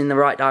facing the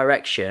right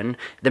direction,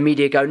 the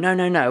media go, no,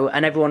 no, no,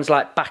 and everyone's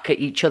like back at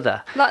each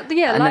other. And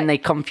then they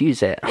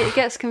confuse it. It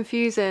gets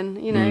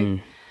confusing,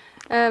 you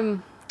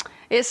know.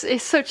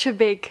 It's such a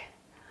big...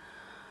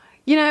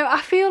 You know, I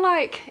feel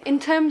like in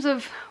terms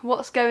of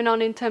what's going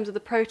on in terms of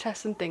the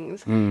protests and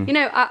things, you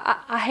know,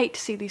 I hate to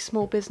see these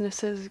small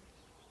businesses,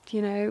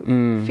 you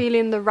know,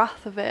 feeling the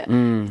wrath of it.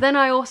 Then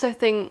I also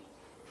think,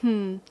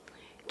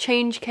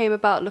 change came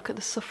about. Look at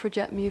the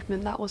suffragette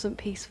movement; that wasn't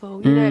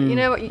peaceful. You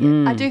know what?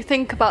 I do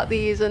think about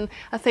these, and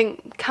I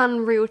think,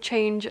 can real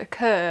change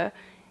occur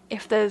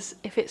if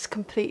it's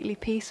completely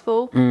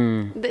peaceful?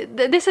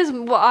 This is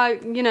what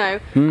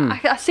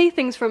I see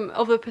things from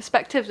other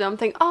perspectives, and I'm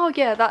thinking, oh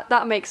yeah,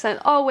 that makes sense.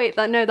 Oh wait,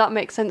 that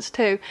makes sense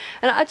too.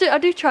 And I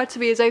do try to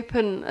be as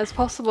open as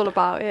possible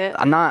about it.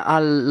 And I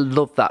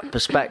love that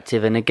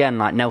perspective. And again,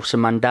 like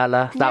Nelson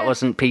Mandela, that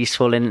wasn't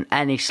peaceful in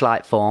any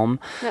slight form.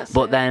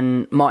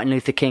 Then Martin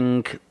Luther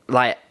King,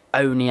 like,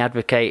 only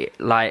advocate,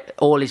 like,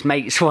 all his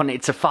mates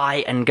wanted to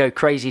fight and go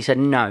crazy. He said,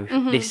 no,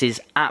 this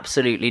is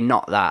absolutely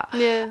not that.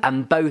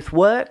 And both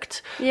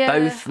worked,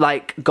 both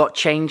like got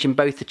change, and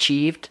both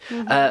achieved.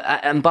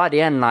 And by the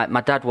end, like,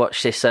 my dad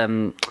watched this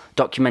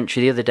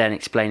documentary the other day and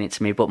explained it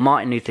to me, but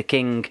Martin Luther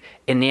King,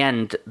 in the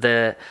end,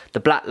 the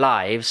black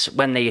lives,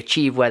 when they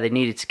achieved where they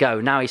needed to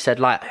go, now he said,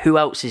 like, who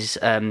else is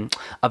of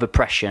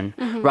oppression?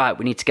 Right,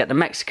 we need to get the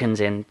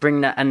Mexicans in, bring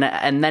that.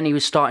 And then he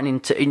was starting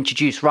to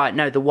introduce, right,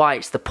 no, the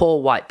whites, the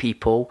poor white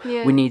people,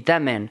 we need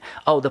them in.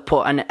 Oh, the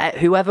poor, and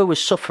whoever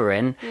was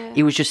suffering,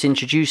 he was just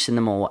introducing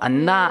them all.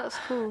 And that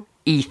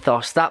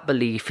ethos, that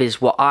belief,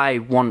 is what I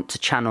want to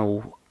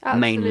channel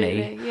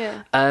mainly.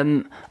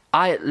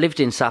 I lived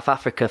in South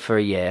Africa for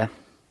a year.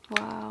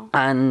 Wow.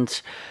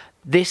 And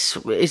this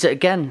is,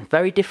 again,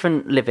 very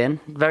different living,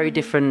 very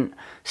different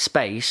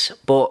space,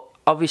 but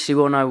obviously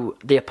we all know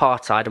the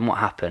apartheid and what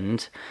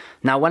happened.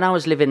 Now, when I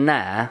was living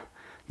there,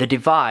 the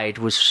divide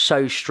was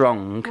so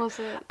strong. Was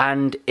it?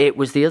 And it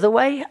was the other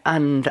way.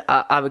 And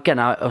I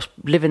was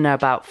living there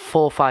about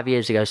 4 or 5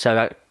 years ago,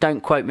 so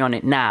don't quote me on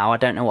it now. I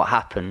don't know what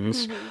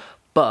happens.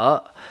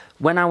 But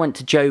when I went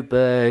to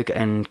Joburg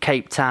and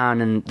Cape Town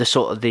and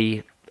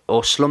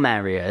or slum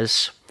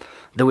areas,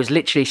 there was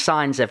literally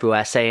signs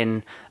everywhere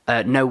saying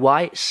no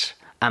whites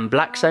and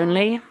blacks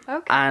only.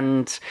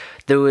 And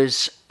there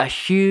was a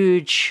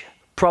huge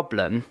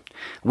problem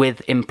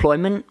with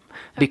employment,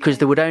 because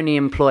they would only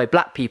employ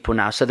black people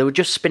now. So they were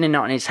just spinning it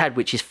on its head,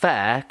 which is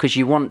fair, because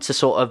you want to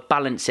sort of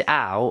balance it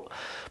out.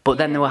 But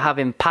then they were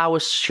having power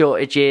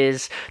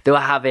shortages. They were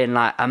having,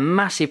 like, a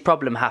massive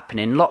problem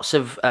happening. Lots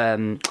of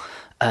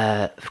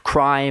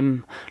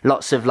crime,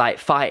 lots of, like,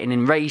 fighting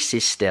in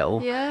races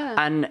still.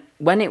 And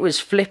when it was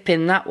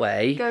flipping that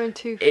way, going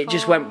too far, it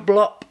just went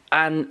blop.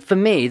 And for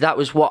me, that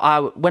was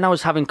when I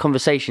was having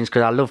conversations,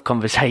 because I love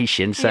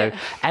conversations, so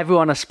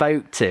everyone I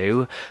spoke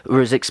to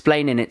was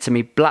explaining it to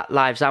me, black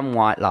lives and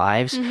white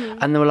lives,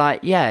 and they were like,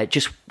 yeah,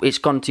 it's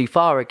gone too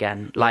far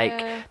again.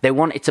 Like, they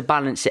wanted to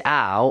balance it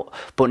out,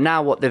 but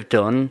now what they've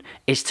done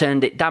is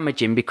turned it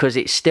damaging, because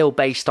it's still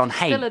based on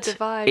hate. Still a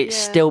divide, it's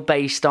still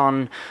based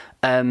on...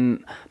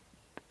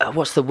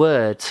 what's the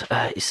word?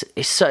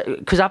 It's so,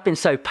 because I've been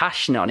so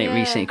passionate on it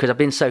recently, because I've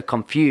been so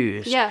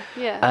confused.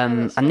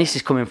 And this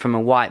is coming from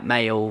a white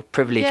male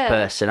privileged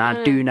person.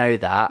 I do know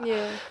that.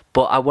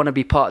 But I want to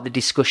be part of the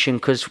discussion,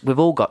 because we've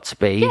all got to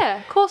be. Yeah,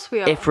 of course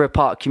we are. If we're a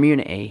part of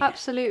community.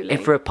 Absolutely.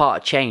 If we're a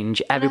part of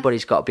change,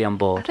 everybody's got to be on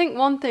board. I think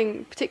one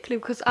thing, particularly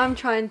because I'm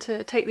trying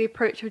to take the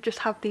approach of just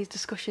have these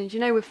discussions,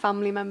 you know, with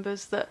family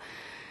members that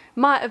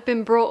might have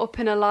been brought up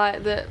in a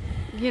light that,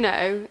 you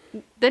know,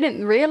 they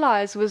didn't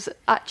realise was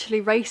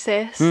actually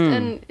racist,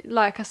 and,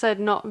 like I said,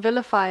 not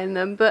vilifying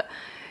them, but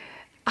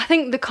I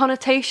think the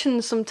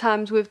connotation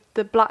sometimes with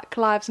the Black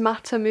Lives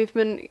Matter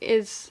movement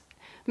is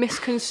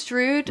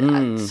misconstrued.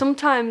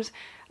 Sometimes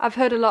I've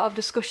heard a lot of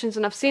discussions,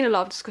 and I've seen a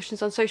lot of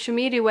discussions on social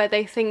media, where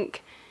they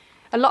think,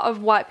 a lot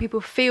of white people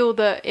feel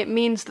that it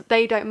means that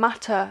they don't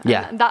matter.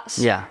 And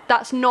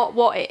that's not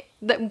what it...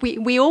 That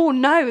we all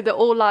know that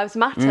all lives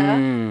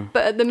matter,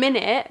 but at the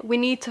minute we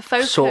need to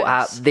sort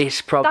out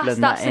this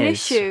problem. That's an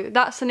issue.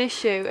 That's an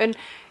issue. And,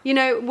 you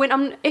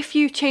know, if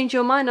you change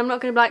your mind, I'm not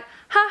going to be like,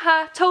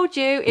 ha, told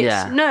you.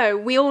 No,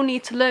 we all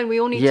need to learn. We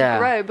all need to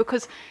grow,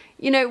 because,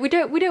 you know, we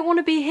don't want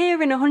to be here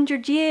in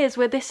 100 years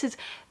where this is...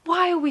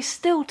 Why are we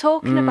still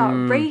talking about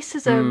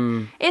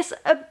racism? It's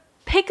a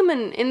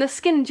pigment in the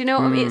skin, do you know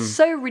what I mean? It's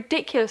so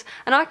ridiculous,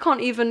 and I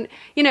can't even,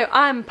 you know,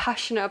 I'm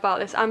passionate about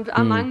this.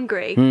 I'm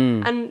angry,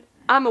 and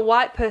I'm a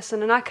white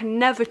person, and I can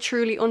never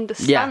truly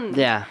understand.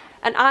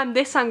 And I'm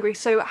this angry,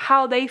 so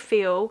how they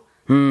feel,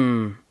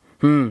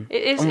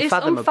 it's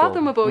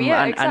unfathomable.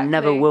 And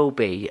never will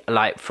be.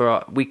 Like,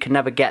 we can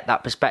never get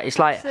that perspective. It's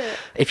like,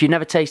 if you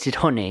never tasted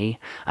honey,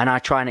 and I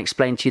try and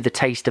explain to you the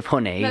taste of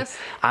honey,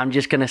 I'm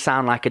just going to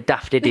sound like a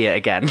daft idiot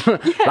again,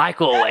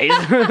 like always.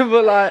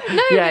 But like,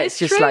 it's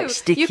just true. Like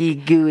sticky,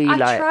 gooey.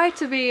 I try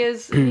to be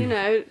as, you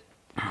know,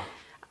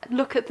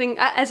 look at things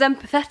as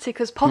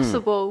empathetic as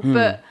possible,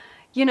 but,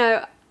 you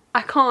know,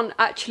 I can't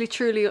actually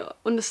truly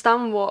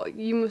understand what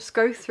you must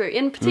go through.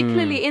 And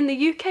particularly in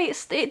the UK,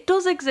 it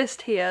does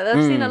exist here.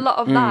 I've seen a lot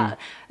of that.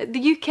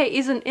 The UK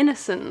isn't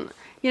innocent.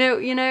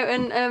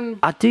 And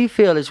I do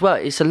feel as well,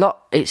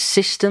 it's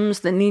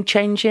systems that need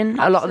changing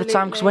a lot of the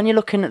time, because when you're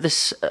looking at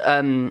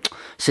the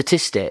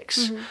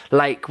statistics,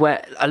 like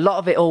where a lot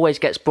of it always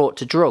gets brought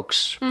to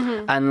drugs,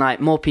 and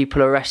like more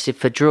people are arrested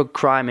for drug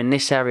crime in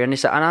this area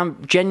and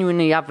I'm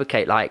genuinely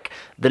advocate like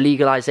the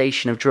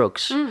legalization of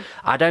drugs.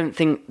 I don't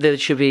think there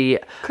should be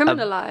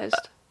criminalized.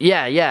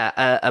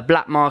 A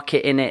black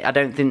market in it. I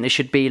don't think there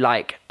should be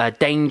like a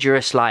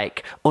dangerous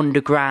like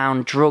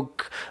underground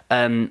drug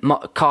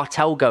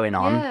cartel going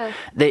on. Yeah.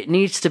 It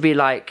needs to be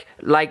like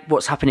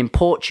what's happened in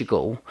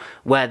Portugal,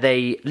 where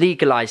they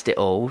legalized it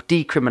all,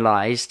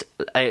 decriminalized,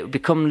 it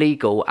become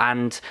legal,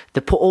 and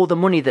they put all the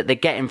money that they're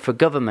getting for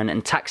government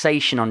and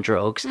taxation on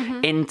drugs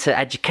into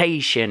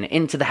education,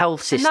 into the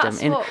health system.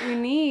 And that's what we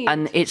need.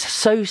 And it's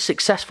so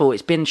successful.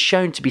 It's been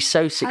shown to be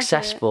so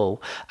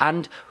successful.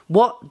 And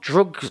what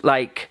drug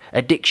like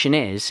addiction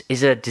is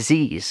a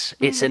disease.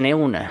 It's an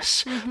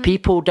illness.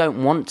 People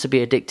don't want to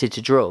be addicted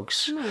to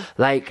drugs.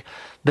 Like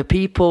the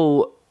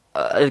people,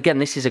 again,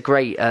 this is a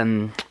great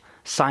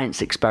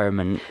science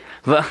experiment.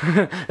 But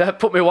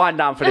put my wine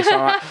down for this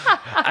one.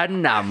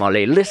 And now,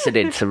 Molly,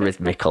 listening to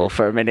Rhythmical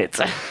for a minute.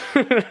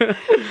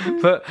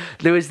 But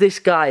there was this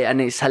guy, and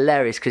it's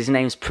hilarious because his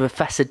name's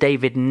Professor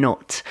David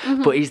Nutt,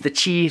 but he's the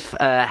chief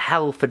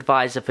health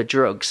advisor for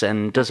drugs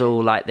and does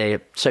all like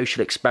the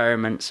social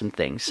experiments and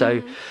things.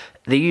 So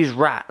they use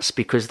rats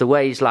because the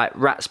ways like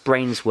rats'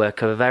 brains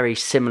work are very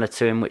similar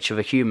to in which of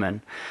a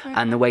human,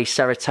 and the way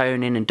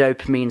serotonin and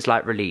dopamine's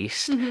like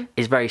released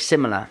is very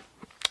similar.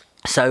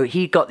 So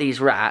he got these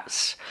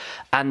rats,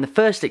 and the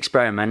first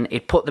experiment,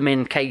 he'd put them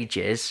in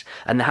cages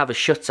and they have a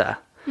shutter.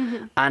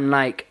 And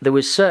like there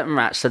was certain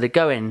rats, so they'd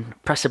go in,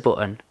 press a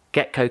button,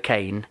 get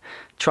cocaine,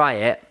 try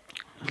it,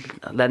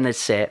 then they'd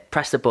sit,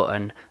 press the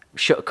button,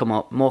 shutter come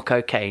up, more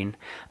cocaine.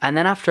 And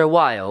then after a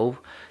while,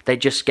 they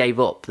just gave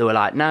up. They were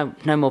like, no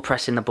more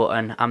pressing the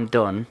button, I'm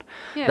done.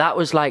 Yeah. That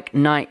was like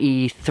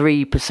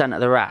 93% of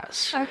the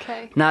rats.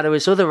 Okay. Now there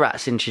was other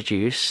rats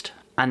introduced,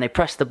 and they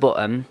pressed the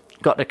button,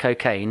 got the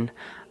cocaine,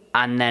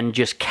 and then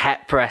just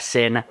kept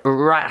pressing,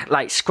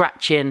 like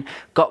scratching,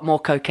 got more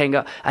cocaine,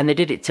 and they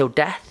did it till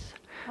death.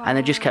 Wow. And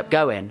they just kept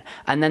going.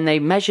 And then they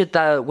measured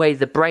the way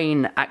the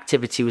brain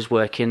activity was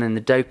working and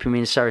the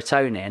dopamine,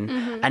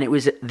 serotonin, and it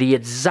was the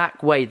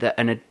exact way that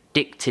an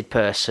addicted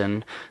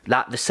person,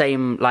 that the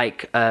same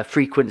like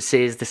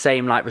frequencies, the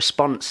same like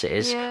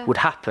responses would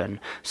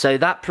happen. So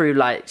that proved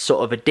like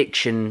sort of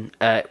addiction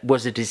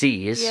was a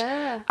disease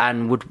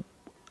and would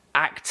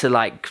act to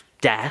like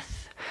death.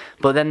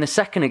 But then the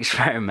second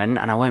experiment,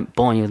 and I won't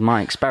bore you with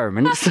my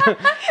experiments,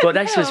 but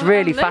this was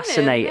really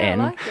fascinating.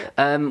 Yeah,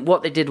 I like it.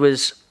 What they did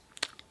was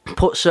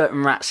put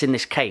certain rats in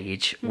this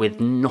cage with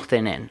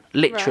nothing in,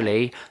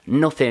 literally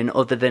nothing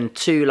other than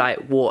two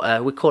like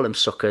water, we call them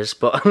suckers,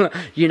 but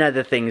you know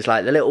the things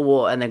like the little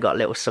water, and they've got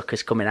little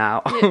suckers coming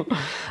out.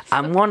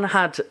 And one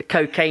had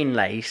cocaine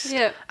laced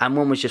and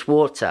one was just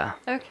water.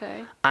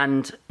 Okay.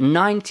 And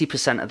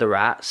 90% of the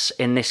rats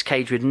in this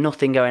cage with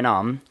nothing going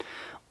on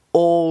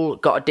all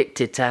got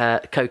addicted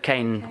to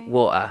cocaine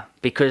water,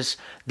 because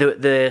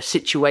the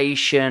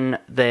situation,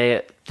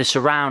 the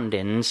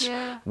surroundings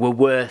were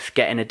worth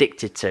getting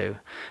addicted to.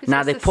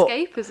 Now they put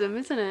escapism,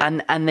 isn't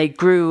it? And they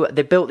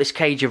built this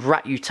cage of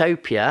rat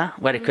utopia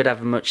where they could have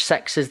as much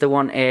sex as they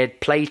wanted,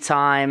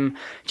 playtime,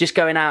 just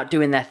going out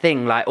doing their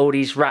thing. Like all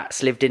these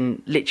rats lived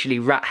in literally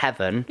rat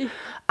heaven,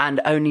 and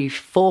only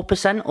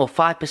 4% or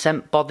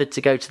 5% bothered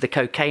to go to the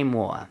cocaine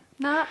water.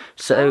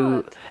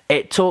 So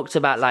it talked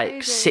about like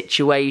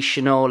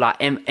situational,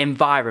 like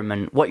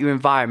environment, what your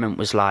environment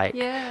was like.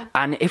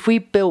 And if we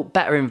built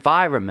better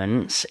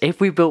environments,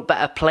 if we built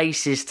better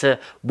places to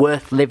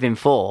worth living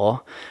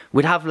for,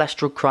 we'd have less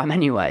drug crime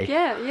anyway.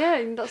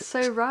 Yeah, that's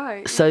so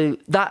right. So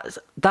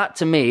that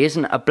to me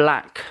isn't a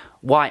black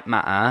white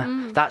matter.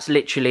 That's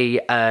literally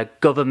a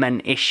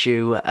government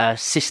issue, a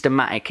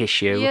systematic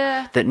issue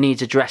that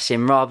needs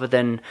addressing, rather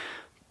than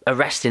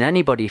arresting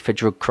anybody for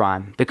drug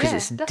crime, because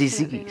it's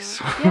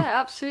disease. Yeah,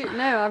 absolutely.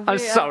 No, I'm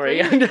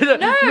sorry.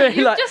 No,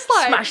 you like, just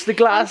like smash the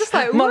glass. Just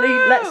like, Molly,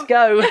 let's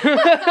go.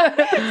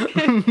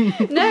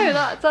 No,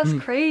 that's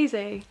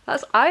crazy.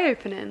 That's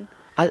eye-opening.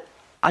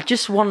 I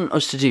just want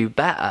us to do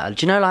better.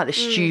 Do you know, like the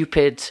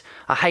stupid?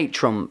 I hate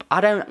Trump.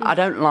 I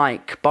don't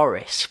like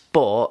Boris,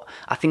 but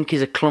I think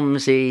he's a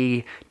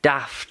clumsy,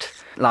 daft.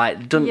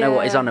 Like, doesn't know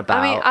what he's on about.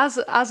 I mean,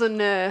 as a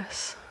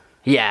nurse.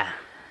 Yeah.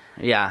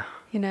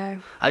 You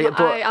know,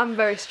 I'm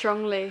very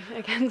strongly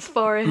against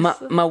Boris.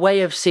 My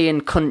way of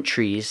seeing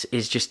countries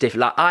is just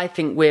different. Like, I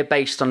think we're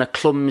based on a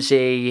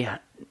clumsy,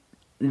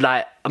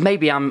 like,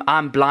 maybe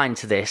I'm blind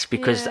to this,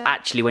 because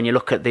actually when you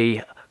look at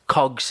the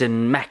cogs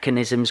and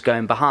mechanisms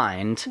going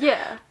behind.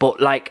 Yeah.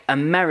 But like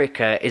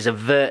America is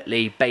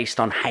overtly based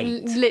on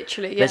hate.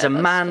 Literally, yeah. There's a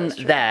man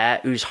there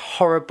who's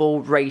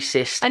horrible,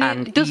 racist,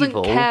 and he doesn't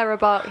evil, care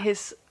about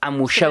his and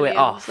will show it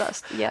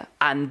off. Yeah.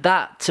 And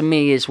that to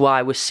me is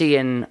why we're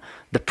seeing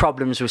the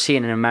problems we're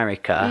seeing in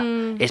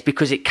America. Is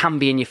because it can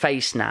be in your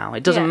face now.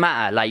 It doesn't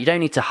matter. Like, you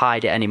don't need to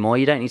hide it anymore.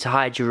 You don't need to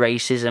hide your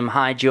racism,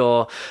 hide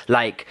your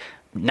like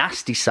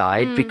nasty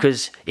side,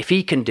 because if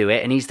he can do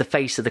it and he's the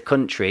face of the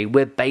country,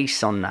 we're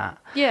based on that.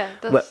 Yeah,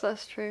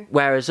 that's true.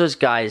 Whereas us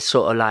guys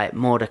sort of like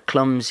more the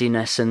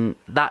clumsiness and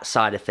that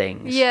side of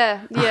things.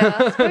 Yeah.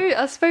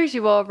 I suppose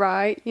you are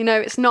right. You know,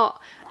 it's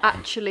not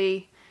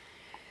actually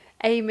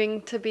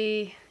aiming to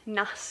be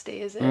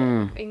nasty, is it?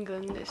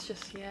 England, it's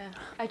just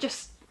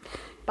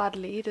bad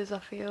leaders, I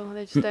feel.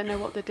 They just don't know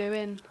what they're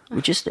doing.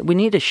 We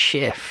need a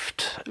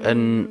shift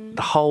in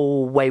the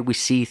whole way we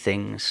see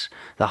things.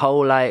 The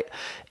whole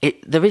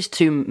there is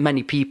too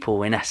many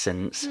people in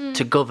essence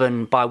to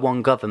govern by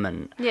one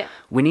government. Yeah.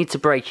 We need to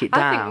break it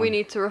down. I think we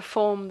need to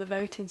reform the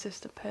voting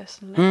system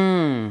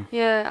personally.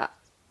 Yeah.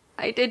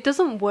 It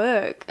doesn't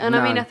work. And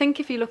I mean, I think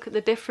if you look at the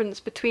difference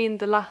between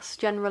the last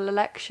general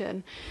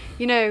election,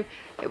 you know,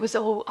 it was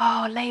all,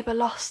 Labour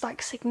lost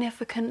like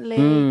significantly,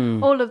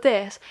 all of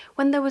this,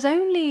 when there was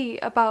only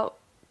about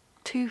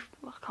I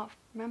can't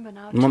remember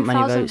now,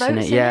 2,000 votes in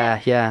it.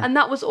 Yeah. And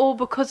that was all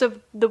because of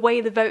the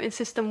way the voting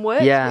system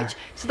works. Yeah.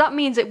 So that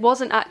means it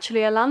wasn't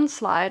actually a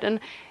landslide.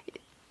 And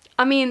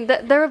I mean,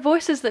 there are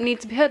voices that need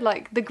to be heard,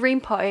 like the Green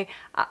Party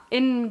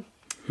in...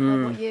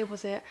 what year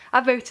was it? I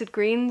voted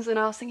Greens, and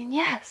I was thinking,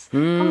 yes,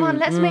 come on,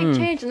 let's make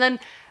change. And then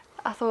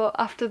I thought,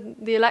 after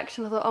the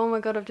election, I thought, oh my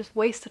God, I've just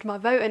wasted my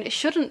vote, and it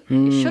shouldn't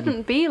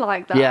be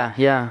like that.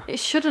 Yeah. It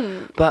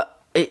shouldn't. But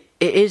it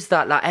is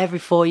that, like, every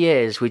 4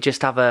 years we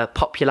just have a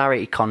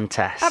popularity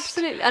contest.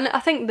 Absolutely. And I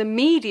think the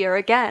media,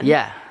 again,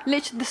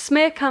 literally the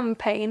smear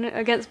campaign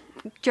against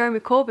Jeremy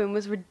Corbyn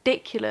was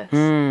ridiculous.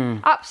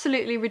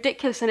 Absolutely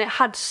ridiculous, and it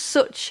had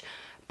such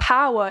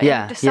power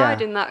in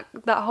deciding that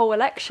whole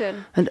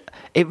election. And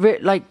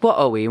what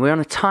are we? We're on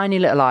a tiny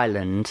little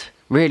island,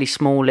 really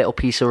small little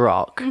piece of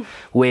rock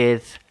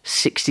with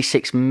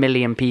 66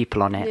 million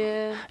people on it.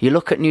 Yeah. You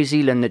look at New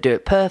Zealand that do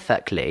it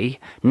perfectly.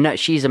 No,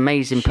 she's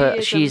amazing.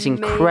 She's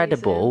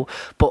incredible.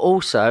 But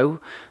also,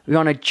 we're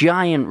on a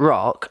giant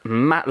rock,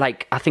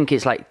 like I think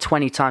it's like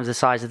 20 times the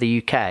size of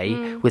the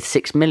UK, with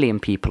 6 million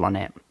people on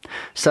it.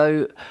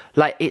 So,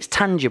 like, it's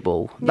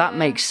tangible. That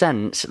makes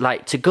sense.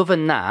 Like, to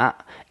govern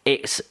that,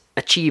 it's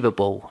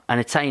achievable and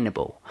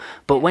attainable.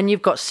 But when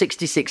you've got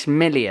 66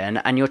 million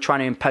and you're trying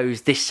to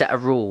impose this set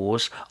of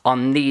rules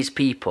on these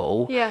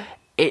people,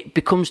 it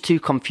becomes too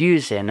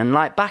confusing. And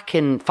like back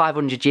in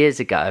 500 years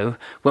ago,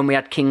 when we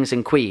had kings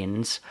and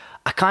queens,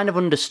 I kind of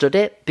understood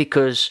it,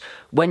 because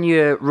when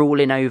you're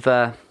ruling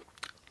over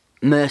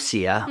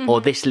Mercia or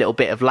this little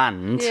bit of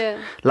land,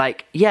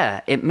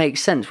 it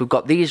makes sense. We've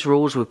got these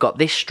rules, we've got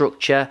this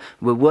structure,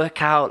 we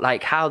work out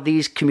like how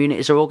these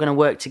communities are all going to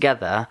work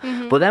together.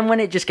 But then when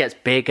it just gets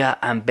bigger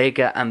and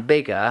bigger and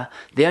bigger,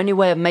 the only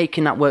way of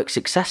making that work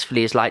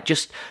successfully is like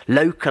just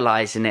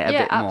localizing it a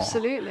bit more.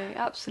 Absolutely.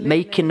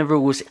 Making the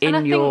rules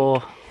in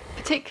your...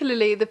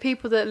 Particularly the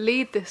people that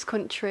lead this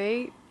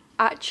country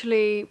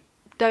actually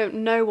don't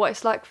know what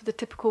it's like for the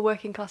typical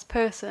working class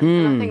person,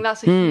 and I think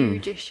that's a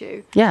huge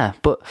issue. Yeah,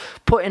 but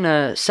putting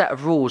a set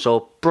of rules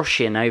or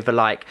brushing over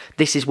like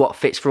this is what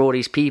fits for all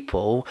these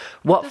people,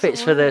 what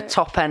fits for the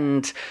top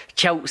end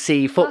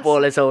Chelsea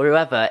footballers or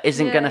whoever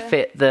isn't going to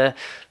fit the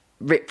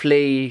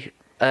Ripley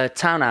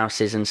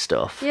townhouses and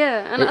stuff.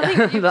 Yeah, and I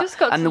think you've just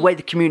got and the way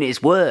the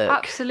communities work.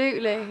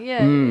 Absolutely,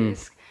 yeah.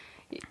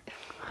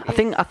 I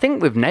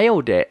think we've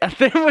nailed it. I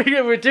think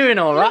we're doing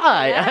all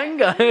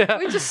right.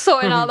 We're just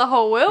sorting out the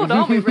whole world,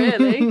 aren't we,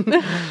 really?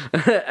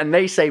 And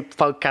they say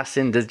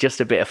podcasting is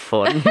just a bit of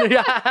fun.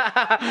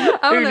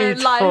 I'm going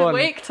to lie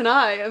awake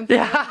tonight.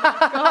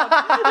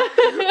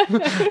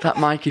 That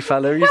Mikey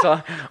fella, he's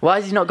like, why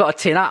has he not got a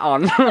tin hat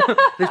on?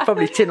 There's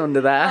probably tin under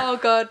there. Oh,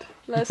 God.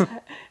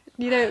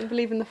 You don't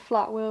believe in the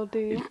flat world, do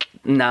you?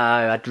 No,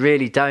 I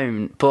really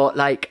don't. But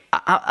like,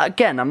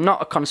 again, I'm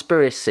not a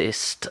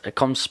conspiracist. A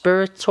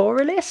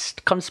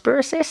conspiratorialist?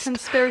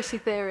 Conspiracy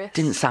theorist.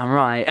 Didn't sound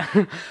right.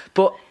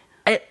 But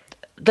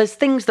there's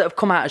things that have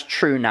come out as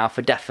true now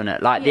for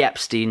definite, like the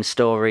Epstein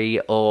story,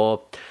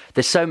 or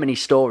there's so many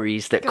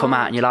stories that come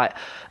out and you're like,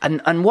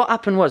 and what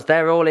happened was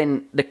they're all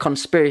in the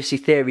conspiracy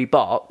theory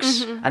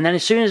box, and then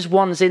as soon as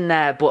one's in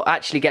there but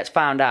actually gets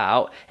found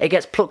out, it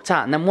gets plucked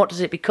out, and then what does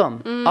it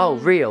become? Oh,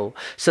 real.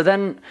 So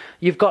then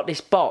you've got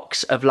this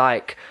box of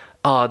like,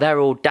 oh, they're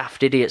all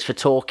daft idiots for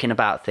talking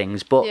about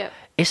things, but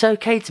it's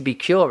okay to be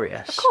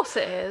curious. Of course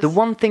it is. The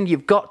one thing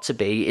you've got to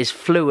be is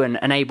fluent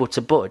and able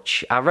to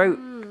budge. I wrote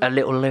a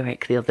little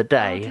lyric the other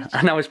day,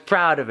 and I was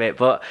proud of it,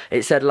 but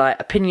it said like,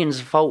 opinions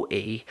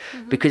faulty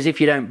because if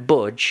you don't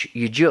budge,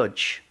 you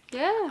judge.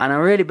 Yeah. And I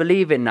really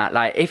believe in that.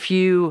 Like, if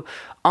you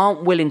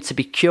aren't willing to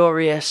be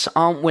curious,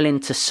 aren't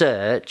willing to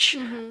search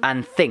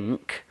and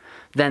think,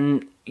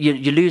 then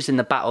you're losing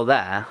the battle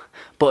there.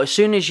 But as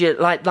soon as you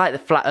like the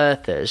flat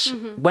earthers,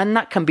 when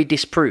that can be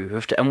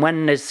disproved, and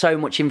when there's so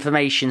much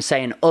information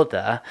saying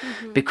other,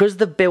 because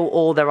they've built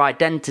all their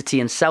identity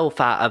and self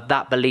out of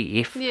that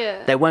belief,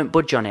 they won't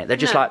budge on it. They're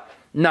just like,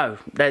 no.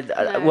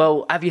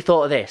 Well, have you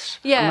thought of this?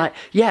 I'm like,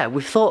 yeah,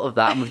 we've thought of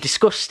that and we've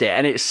discussed it,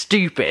 and it's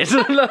stupid.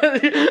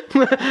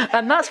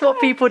 And that's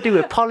what people do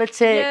with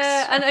politics.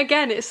 Yeah, and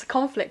again, it's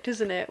conflict,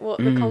 isn't it? What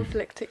the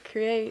conflict it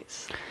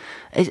creates.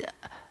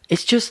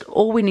 It's just,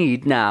 all we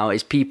need now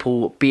is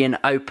people being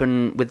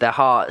open with their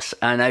hearts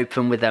and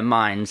open with their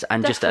minds,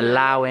 and just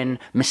allowing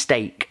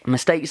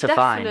mistakes are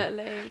fine.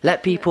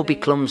 Let people be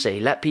clumsy.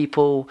 Let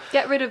people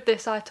get rid of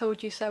this "I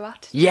told you so"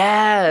 attitude.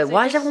 Yeah,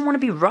 why does everyone want to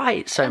be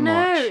right so much?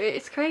 No,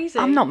 it's crazy.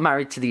 I'm not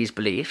married to these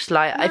beliefs.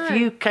 Like, if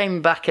you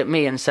came back at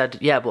me and said,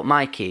 yeah, but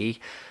Mikey,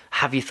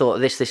 have you thought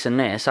of this, this and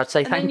this? I'd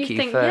say thank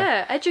you for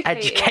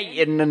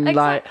educating and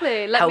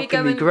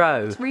helping me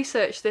grow.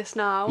 Research this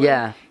now.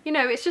 Yeah. And,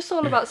 it's just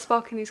all about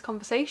sparking these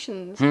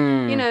conversations.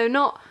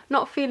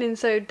 Not feeling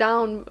so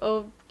down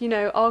or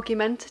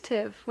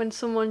argumentative when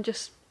someone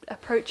just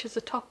approaches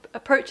a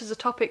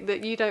topic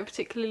that you don't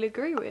particularly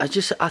agree with.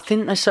 I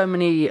think there's so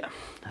many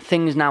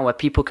things now where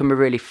people can be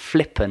really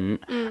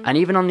flippant, and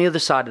even on the other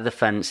side of the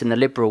fence in the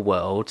liberal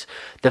world,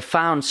 they've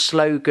found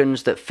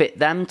slogans that fit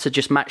them to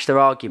just match their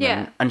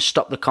argument and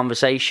stop the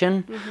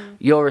conversation.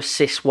 You're a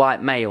cis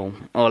white male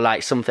or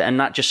like something, and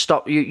that just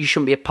stop you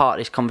shouldn't be a part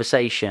of this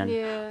conversation.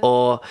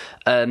 Or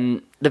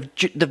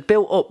they've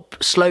built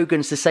up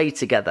slogans to say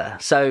together.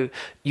 So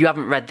you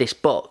haven't read this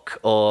book,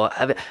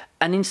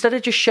 and instead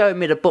of just showing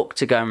me the book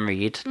to go and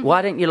read,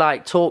 why don't you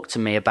talk to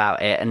me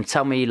about it and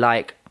tell me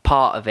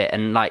part of it,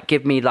 and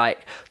give me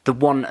the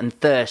want and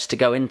thirst to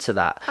go into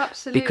that.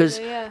 Absolutely. Because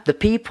the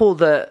people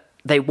that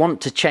they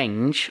want to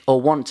change or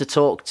want to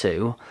talk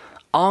to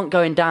aren't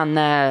going down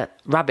their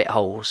rabbit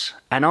holes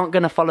and aren't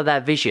going to follow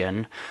their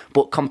vision,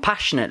 but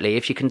compassionately,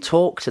 if you can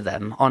talk to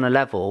them on a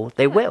level,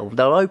 they will.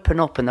 They'll open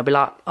up and they'll be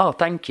like, oh,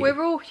 thank you.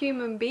 We're all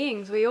human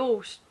beings. We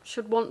all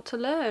should want to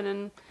learn,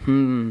 and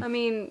I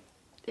mean,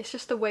 it's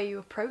just the way you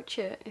approach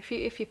it. If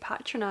you're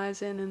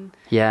patronising and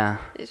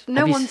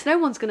no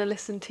one's going to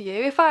listen to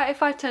you. If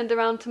I turned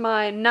around to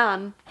my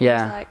nan, and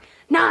was like,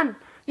 Nan,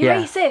 you're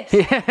racist.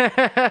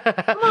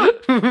 Come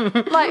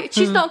on.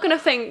 She's not going to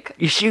think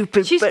you're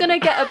stupid. She's going to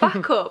get a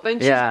backup and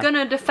she's going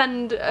to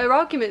defend her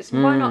arguments.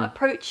 Why not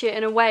approach it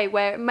in a way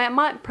where it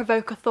might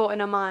provoke a thought in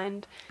her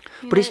mind?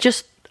 But it's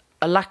just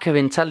a lack of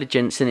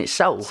intelligence in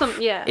itself.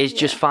 It's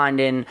just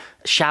finding,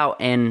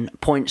 shouting,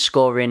 point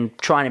scoring,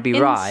 trying to be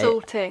right.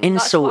 Insulting.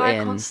 That's what I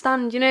can't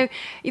stand.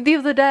 The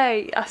other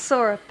day I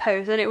saw a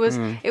post, and it was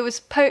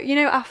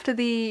after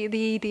the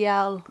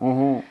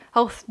EDL,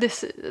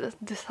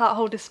 that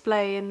whole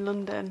display in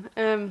London.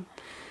 And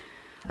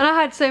I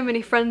had so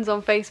many friends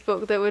on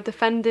Facebook that were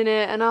defending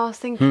it, and I was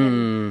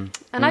thinking,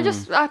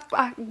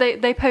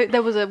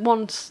 there was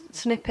one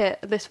snippet,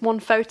 this one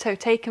photo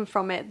taken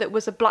from it that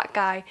was a black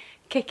guy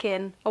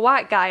kicking a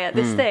white guy at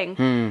this thing,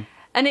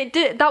 and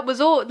that was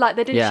all.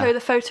 They didn't show the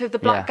photo of the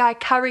black guy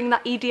carrying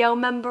that EDL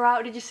member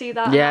out. Did you see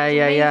that? Yeah.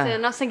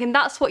 And I was thinking,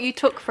 that's what you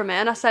took from it.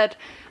 And I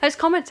just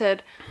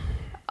commented,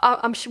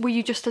 were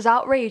you just as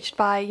outraged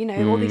by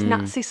all these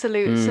Nazi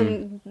salutes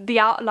and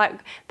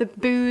the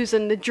booze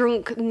and the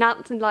drunk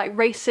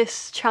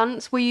racist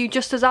chants? Were you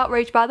just as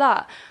outraged by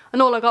that?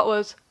 And all I got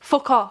was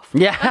fuck off.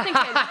 Yeah. I'm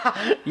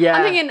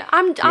thinking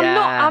I'm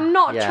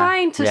not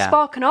trying to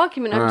spark an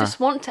argument. I just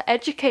want to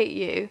educate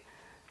you.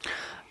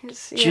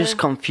 Just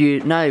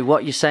confused. No,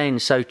 what you're saying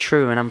is so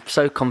true, and I'm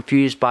so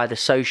confused by the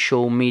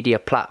social media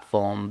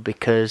platform,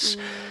 because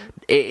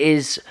it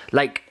is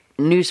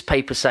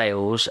newspaper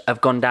sales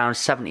have gone down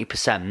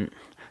 70%.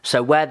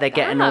 So where they're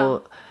getting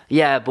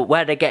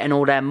where they're getting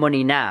all their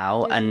money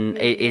now, and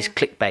it is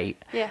clickbait.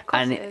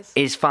 And it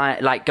is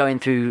fine, going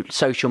through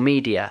social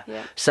media.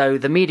 So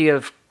the media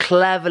have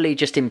cleverly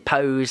just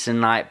imposed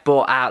and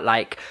brought out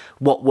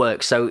what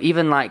works. So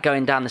even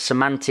going down the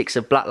semantics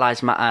of Black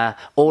Lives Matter,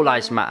 All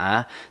Lives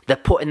Matter, they're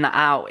putting that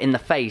out in the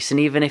face, and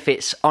even if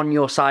it's on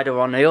your side or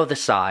on the other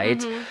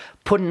side,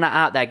 putting that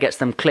out there gets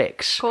them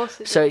clicks. Of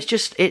course it so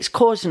does. it's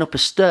causing up a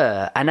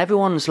stir, and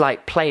everyone's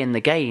playing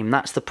the game.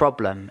 That's the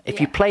problem. If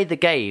you play the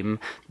game,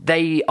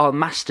 they are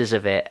masters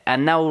of it,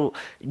 and they'll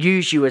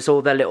use you as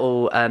all their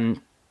little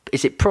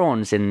is it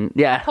prawns in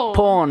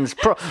pawns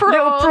little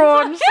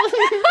prawns.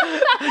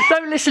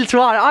 Don't listen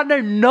to I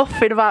know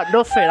nothing about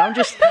nothing. I'm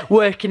just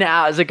working it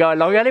out as I go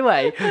along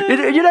anyway.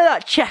 You know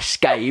that chess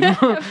game?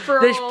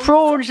 There's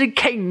prawns and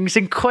kings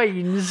and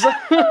queens.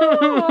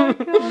 Oh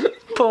my God.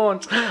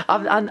 Pawns.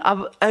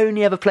 I've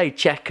only ever played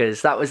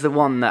checkers. That was the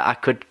one that I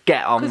could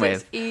get on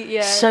with.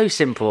 So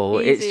simple.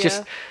 Easier. It's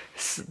just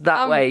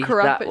that way.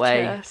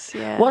 Chess,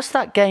 What's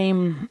that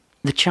game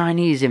the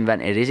Chinese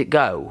invented? Is it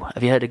Go?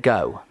 Have you heard of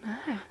Go?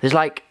 No. There's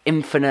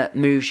infinite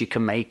moves you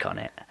can make on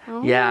it.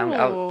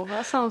 Oh,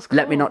 that sounds cool.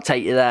 Let me not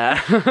take you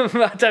there.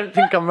 I don't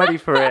think I'm ready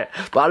for it.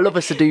 But I love a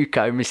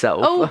Sudoku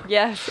myself. Oh,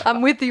 yes.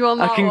 I'm with you on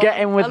that. I can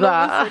get in with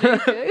that.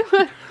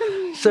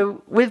 Sudoku.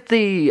 So with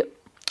the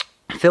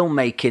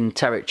filmmaking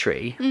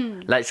territory.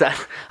 Let's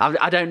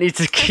I don't need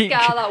to keep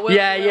get out that word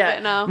a little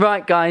bit now.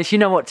 Right, guys, you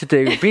know what to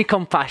do. Be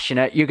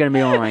compassionate. You're going to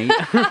be all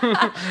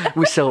right.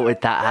 We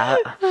sorted that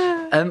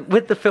out.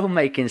 With the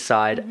filmmaking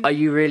side, are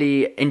you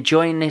really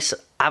enjoying this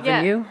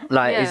avenue?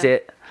 Is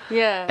it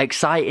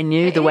exciting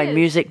you the way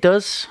music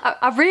does?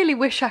 I really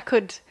wish I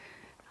could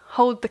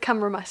hold the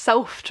camera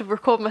myself to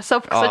record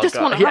myself, because I just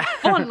want to have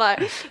fun.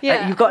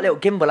 You've got a little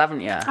gimbal,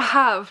 haven't you? I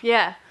have,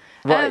 yeah.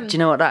 What do you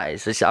know what that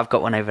is? I've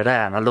got one over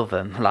there and I love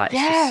them. It's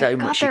just so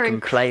much you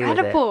can play with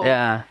it.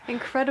 Yeah,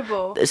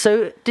 incredible.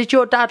 So did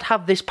your dad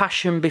have this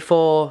passion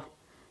before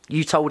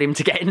you told him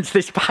to get into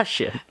this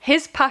passion?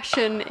 His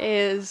passion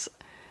is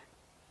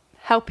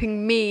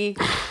helping me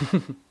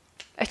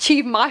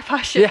achieve my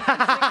passion.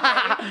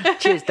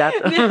 Cheers, Dad.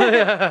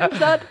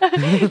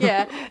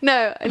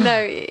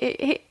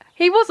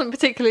 He wasn't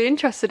particularly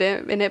interested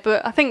in it,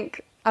 but I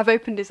think I've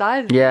opened his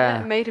eyes.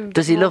 Yeah. It made him.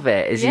 Does he love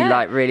it? Is he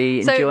really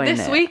enjoying it?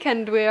 So this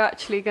weekend we're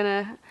actually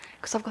gonna,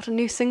 because I've got a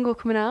new single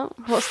coming out.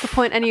 What's the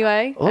point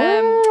anyway?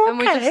 Oh, and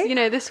we're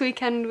just, this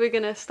weekend we're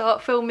gonna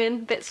start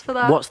filming bits for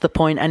that. What's the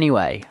point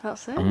anyway?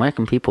 That's it. And where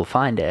can people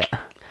find it?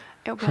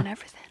 It'll be on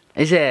everything.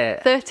 Is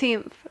it?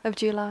 13th of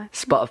July.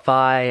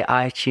 Spotify,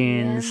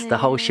 iTunes, the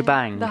whole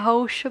shebang. The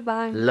whole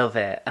shebang. Love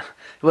it.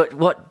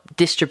 What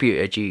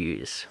distributor do you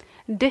use?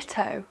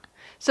 Ditto.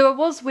 So I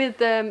was with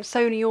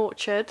Sony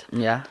Orchard.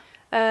 Yeah.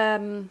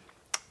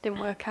 Didn't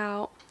work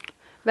out.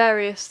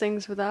 Various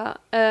things with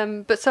that.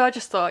 But so I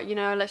just thought,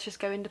 let's just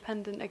go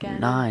independent again.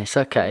 Nice,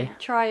 okay.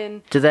 Try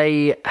and... Do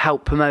they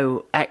help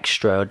promote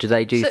extra, or do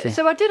they do things?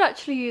 So I did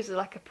actually use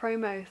a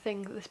promo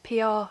thing, this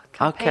PR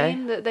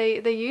campaign that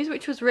they use,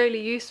 which was really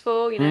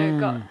useful.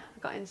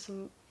 Got in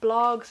some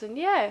blogs, and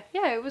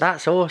it was...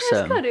 That's awesome.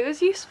 It was good, it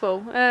was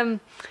useful.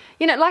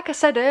 Like I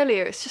said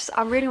earlier, it's just,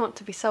 I really want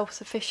to be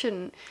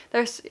self-sufficient.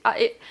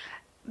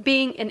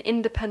 Being an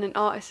independent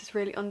artist is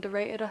really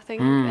underrated, I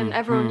think. And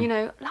everyone,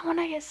 I want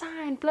to get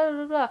signed, blah,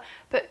 blah, blah.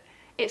 But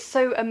it's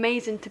so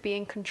amazing to be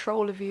in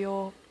control of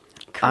your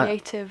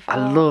creative...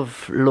 I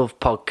love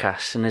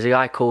podcasts. And there's a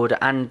guy called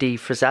Andy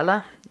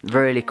Frisella.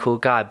 Really cool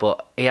guy,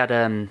 but he had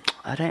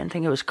I don't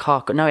think it was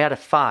he had a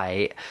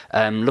fight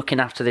looking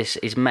after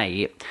his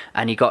mate,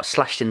 and he got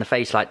slashed in the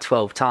face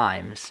 12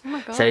 times. Oh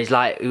my God. So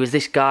he was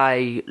this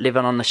guy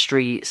living on the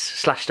streets,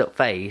 slashed up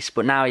face,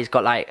 but now he's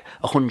got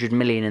 100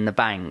 million in the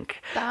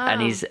bank. Damn.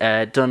 And he's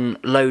done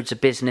loads of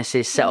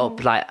businesses, set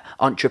up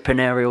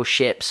entrepreneurial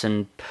ships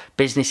and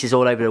businesses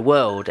all over the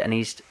world, and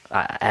he's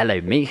hello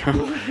me.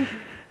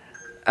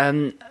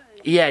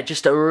 Yeah,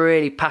 just a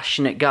really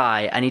passionate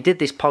guy. And he did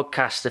this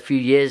podcast a few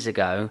years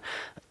ago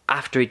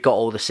after he'd got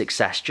all the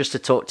success, just to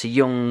talk to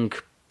young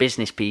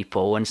business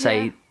people and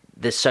say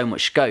there's so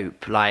much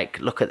scope.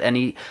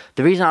 The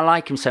reason I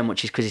like him so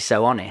much is because he's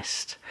so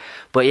honest.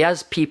 But he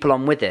has people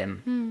on with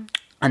him.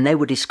 And they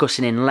were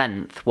discussing in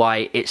length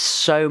why it's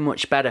so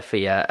much better for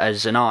you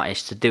as an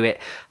artist to do it,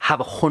 have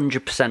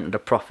 100% of the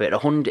profit.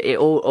 It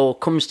all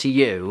comes to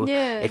you.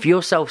 Yeah. If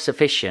you're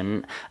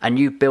self-sufficient and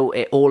you built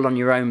it all on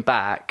your own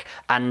back,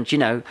 and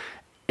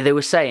they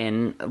were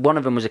saying, one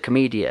of them was a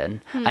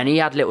comedian, and he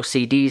had little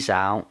CDs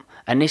out,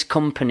 and this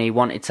company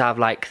wanted to have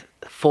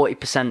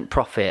 40%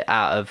 profit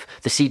out of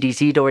the CDs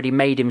he'd already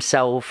made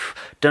himself,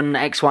 done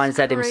X, Y, and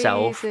Z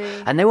himself,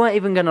 and they weren't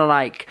even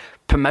gonna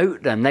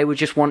promote them. They were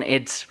just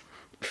wanted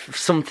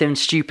something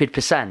stupid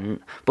percent,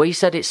 but he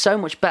said it's so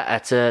much better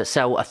to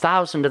sell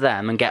 1,000 of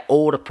them and get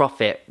all the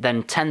profit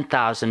than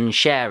 10,000 and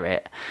share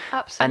it.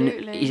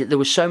 Absolutely. And there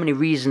was so many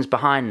reasons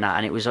behind that,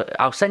 and it was,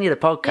 I'll send you the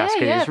podcast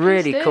because it's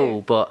really cool,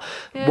 but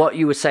what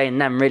you were saying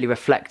then really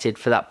reflected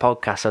for that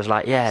podcast. I was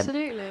like,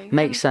 absolutely,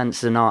 makes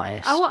sense as an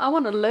artist. I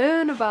want to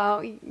learn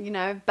about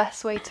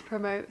best way to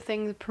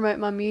promote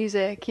my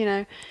music,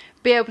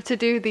 be able to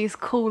do these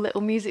cool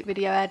little music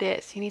video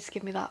edits. You need to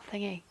give me that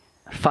thingy.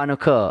 Final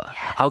Cut.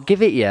 Yes. I'll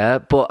give it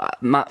you,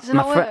 but my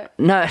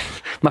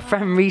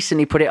friend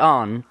recently put it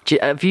on.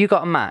 Have you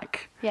got a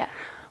Mac? Yeah.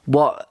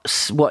 What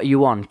are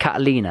you on?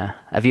 Catalina?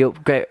 Have you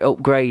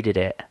upgraded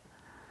it?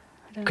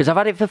 Because I've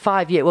had it for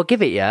 5 years. Well,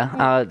 give it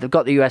you. They've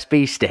got the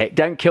USB stick.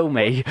 Don't kill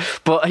me.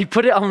 But he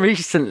put it on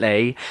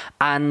recently,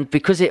 and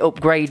because it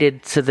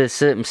upgraded to the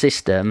certain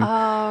system,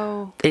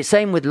 it's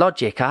same with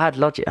Logic. I had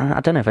Logic.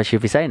 I don't know if I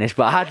should be saying this,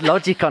 but I had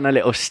Logic on a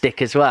little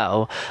stick as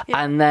well.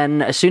 Yeah. And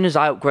then as soon as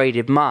I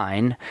upgraded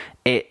mine,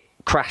 it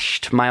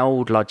crashed my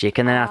old Logic,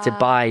 and then I had to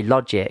buy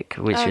Logic,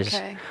 which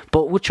was.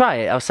 But we'll try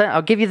it.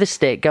 I'll give you the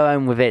stick. Go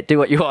home with it. Do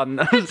what you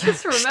want.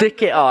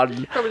 Stick it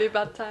on. Probably a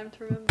bad time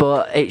to remember.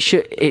 But it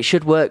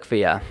should work for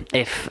you.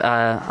 If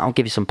I'll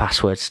give you some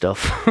password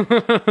stuff.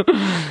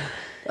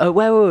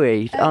 Where were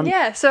we?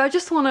 So I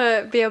just want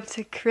to be able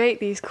to create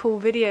these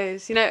cool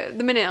videos. At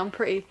the minute I'm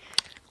pretty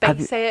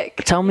basic.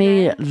 Tell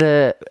me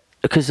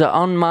because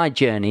on my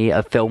journey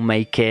of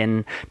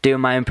filmmaking,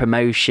 doing my own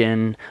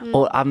promotion,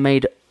 I've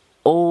made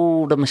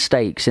all the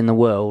mistakes in the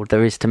world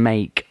there is to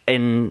make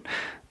in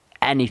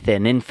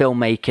anything, in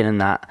filmmaking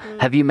and that.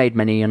 Have you made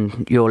many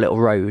on your little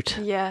road?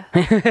 Yeah.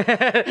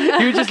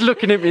 You were just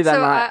looking at me then.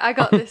 So I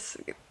got this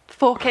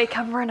 4K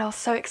camera, and I was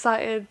so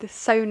excited, this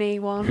Sony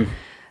one.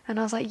 And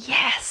I was like,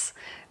 yes!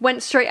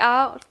 Went straight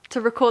out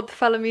to record the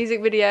fella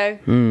music video.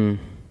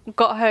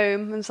 Got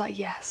home and was like,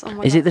 yes. Oh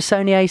my Is God. it the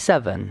Sony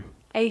A7?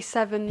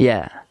 A7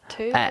 Yeah.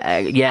 II?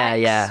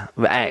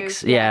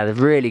 X. Yeah, they're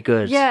really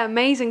good. Yeah,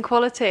 amazing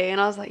quality.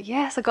 And I was like,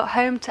 yes, I got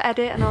home to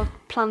edit, and I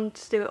planned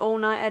to do it all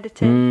night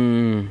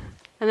editing.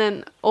 And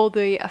then all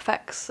the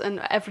effects and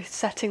every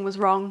setting was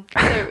wrong.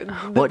 So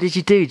What did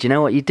you do? Do you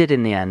know what you did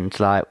in the end?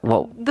 Like,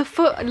 what?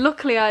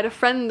 Luckily, I had a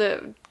friend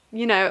that,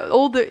 you know,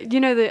 all the, you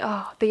know,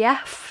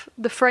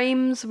 the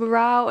frames were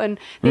out, and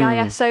the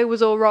ISO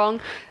was all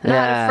wrong. And I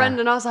had a friend,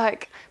 and I was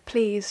like,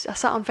 please, I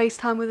sat on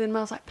FaceTime with him, and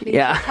I was like, please,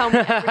 just tell me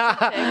every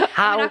setting.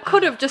 I mean, I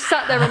could have just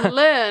sat there and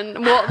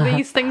learned what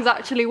these things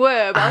actually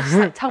were, but I was just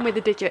like, tell me the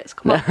digits,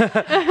 come on.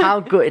 How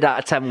gutted out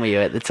of 10 were you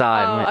at the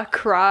time? Oh, I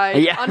cried.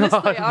 Yeah.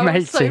 Honestly, I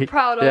was so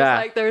proud. I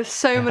was like, there are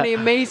so many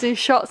amazing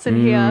shots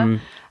in here.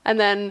 And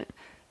then,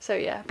 so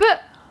yeah.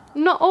 But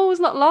not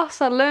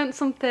lost. I learned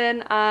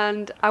something,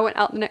 and I went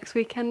out the next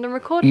weekend and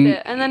recorded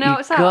it, and then now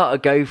it's out. You gotta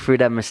go through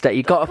them mistakes.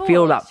 You gotta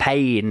feel that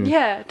pain.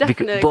 Yeah,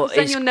 definitely. But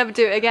then you'll never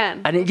do it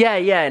again. And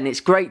and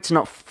it's great to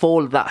not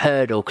fall that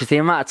hurdle, because the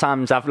amount of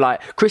times I've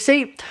like,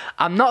 Chrissy,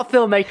 I'm not a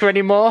filmmaker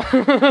anymore.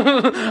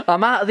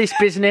 I'm out of this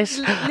business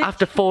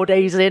after 4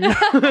 days in.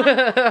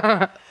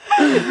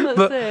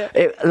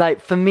 But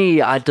like for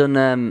me, I done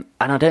and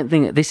I don't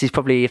think this is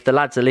probably, if the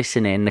lads are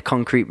listening, the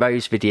Concrete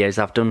Rose videos,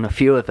 I've done a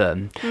few of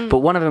them, but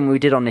one of them we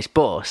did on this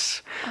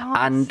bus,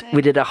 and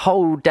we did a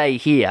whole day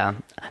here.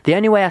 The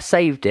only way I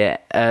saved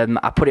it,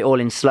 I put it all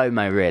in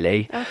slow-mo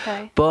really,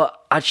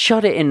 but I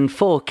shot it in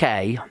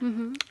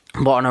 4K,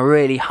 but on a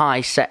really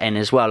high setting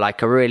as well,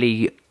 like a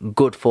really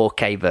good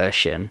 4K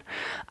version,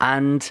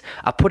 and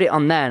I put it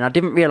on there, and I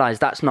didn't realise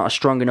that's not a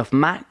strong enough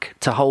Mac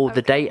to hold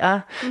the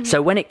data,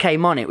 so when it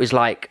came on, it was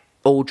like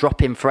all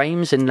dropping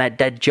frames and they're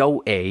dead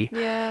jolty,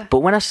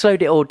 but when I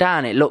slowed it all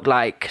down, it looked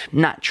like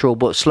natural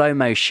but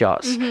slow-mo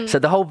shots, so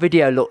the whole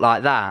video looked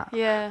like that,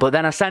 but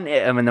then I sent it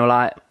to them, and they were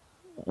like,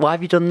 why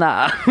have you done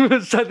that?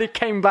 So they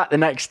came back the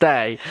next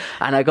day,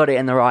 and I got it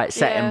in the right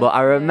setting, but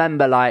I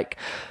remember like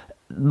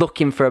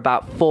looking for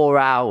about 5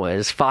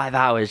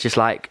 hours, just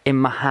like in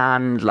my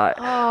hand, like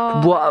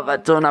what have I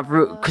done?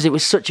 Because it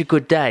was such a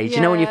good day. Do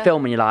you know when you're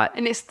filming, you're like,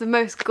 and it's the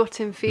most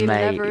gutting feeling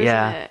ever, isn't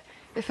it?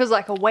 It feels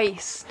like a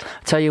waste.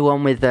 I'll tell you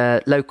one with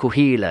local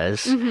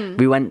healers.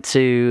 We went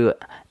to,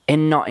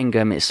 in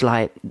Nottingham, it's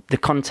like the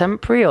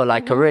Contemporary, or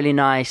like a really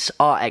nice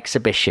art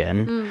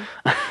exhibition.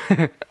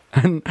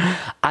 And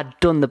I'd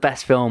done the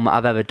best film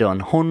I've ever done,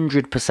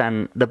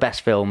 100% the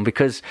best film,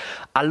 because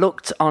I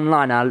looked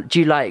online. Do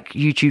you like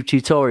YouTube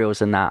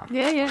tutorials and that?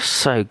 Yeah.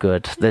 So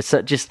good.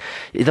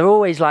 They're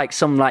always like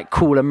some like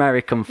cool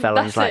American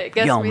fella. He's like,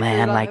 yo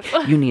man, like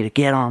you need to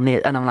get on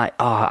it. And I'm like,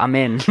 oh, I'm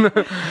in.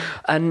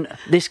 And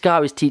this guy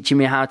was teaching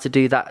me how to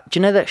do that. Do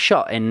you know that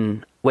shot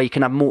in where you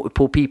can have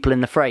multiple people in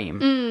the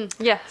frame?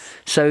 Yes.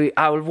 So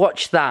I would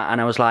watch that,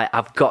 and I was like,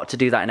 I've got to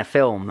do that in a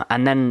film.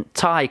 And then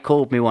Ty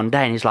called me one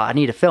day, and he's like, I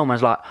need a film. I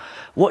was like,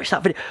 watch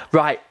that video.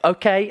 Right,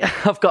 okay,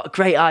 I've got a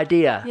great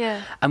idea.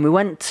 Yeah. And we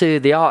went to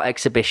the art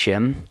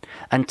exhibition,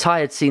 and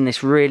Ty had seen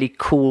this really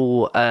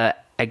cool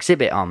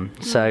exhibit on.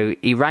 So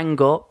he rang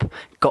up,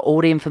 got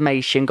all the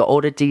information, got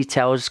all the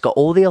details, got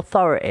all the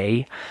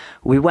authority.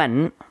 We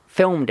went,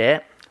 filmed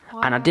it.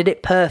 And I did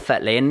it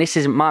perfectly, and this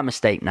isn't my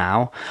mistake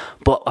now,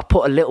 but I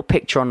put a little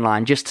picture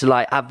online just to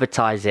like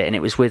advertise it, and it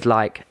was with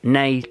like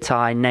nay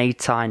tie,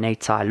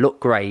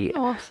 look great,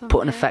 put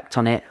an effect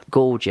on it,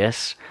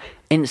 gorgeous.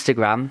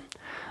 Instagram.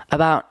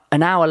 About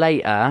an hour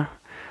later,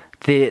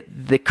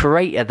 the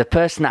creator, the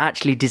person that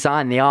actually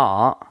designed the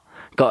art,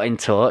 got in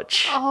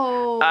touch.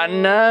 I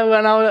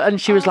know, and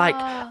she was like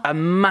a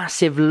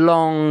massive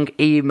long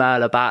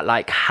email about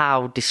like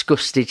how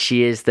disgusted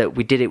she is that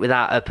we did it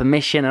without her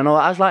permission and all.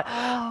 I was like,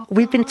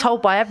 we've been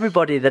told by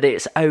everybody that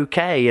it's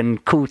okay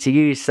and cool to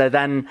use. So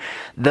then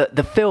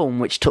the film,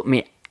 which took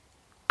me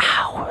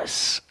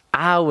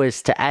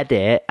hours to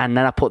edit, and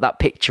then I put that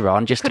picture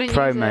on just to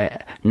promote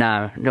it.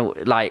 No,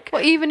 like,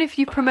 well, even if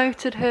you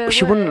promoted her,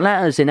 she wouldn't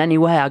let us in any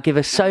way. I give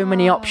her so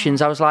many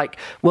options. I was like,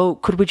 well,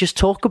 could we just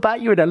talk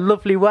about you in a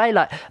lovely way?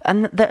 Like,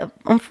 and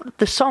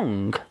the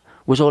song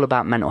was all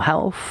about mental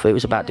health. It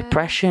was about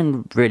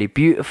depression, really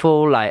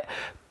beautiful, like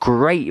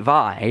great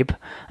vibe.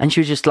 And she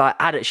was just like,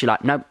 she's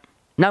like, nope,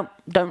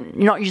 don't,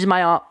 you're not using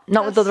my art,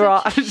 not with other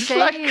art. I was just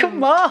like,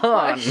 come on.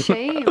 What a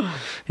shame.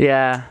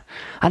 Yeah.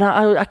 And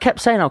I kept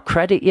saying, I'll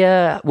credit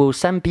you, we'll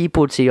send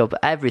people to you,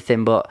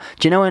 everything. But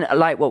do you know,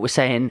 like what we're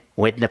saying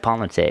with the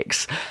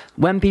politics,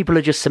 when people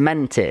are just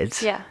cemented,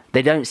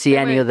 they don't see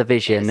any other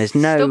vision. There's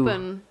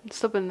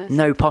stubbornness.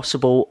 No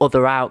possible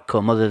other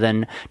outcome other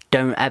than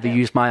don't ever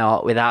use my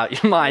art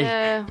without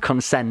my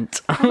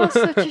consent. Oh, that's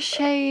such a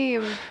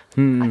shame.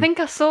 I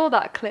think I saw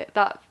that clip,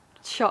 that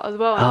shot as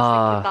well, and I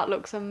was thinking, that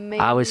looks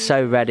amazing. I was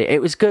so ready.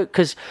 It was good,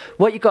 because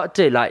what you got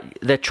to do, like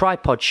the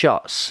tripod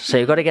shots, so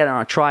you've got to get it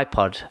on a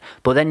tripod,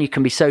 but then you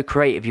can be so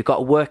creative. You've got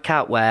to work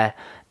out where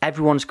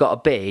everyone's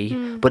got to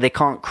be, but they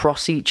can't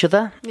cross each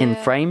other in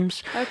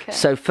frames. Okay.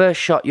 So first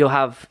shot, you'll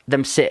have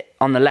them sit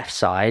on the left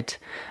side,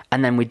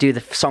 and then we do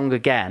the song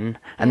again,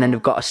 and then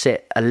they've got to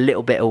sit a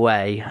little bit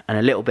away and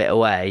a little bit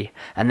away,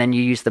 and then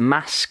you use the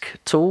mask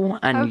tool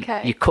and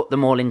you cut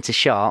them all into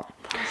shot.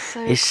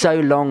 It's so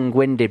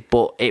long-winded,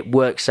 but it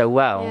works so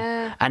well.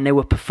 Yeah. And they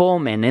were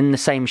performing in the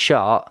same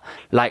shot,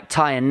 like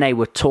Ty and Nay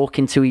were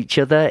talking to each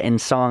other in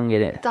song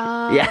in it.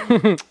 Damn.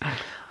 Yeah.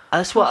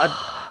 That's what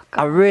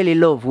I really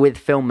love with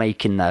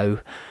filmmaking, though.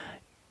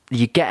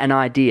 You get an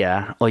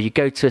idea, or you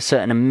go to a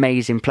certain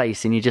amazing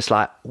place, and you're just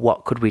like,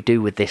 what could we do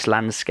with this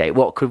landscape?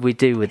 What could we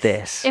do with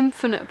this?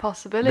 Infinite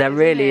possibilities. There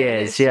really isn't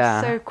it? is, it's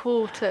yeah. Just so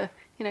cool to,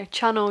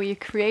 channel your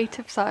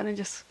creative side and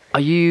just... Are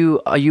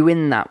you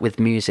in that with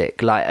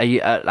music? Like, are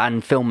you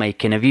and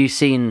filmmaking? Have you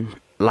seen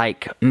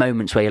like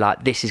moments where you're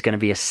like, this is going to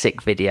be a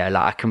sick video?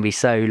 Like, I can be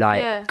so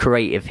like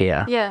creative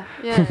here. Yeah.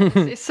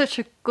 It's such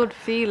a good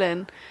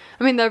feeling.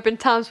 I mean, there have been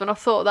times when I've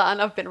thought that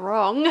and I've been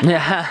wrong.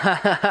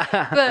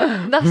 Yeah.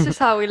 But that's just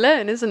how we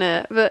learn, isn't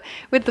it? But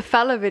with the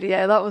fella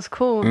video, that was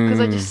cool because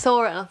I just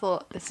saw it and I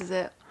thought, this is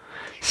it.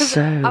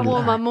 So I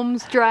wore my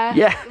mum's dress.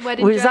 Yeah.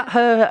 Wedding Was dress. that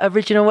her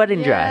original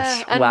wedding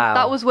dress? And wow.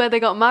 that was where they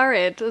got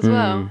married as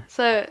well.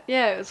 So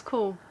yeah, it was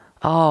cool.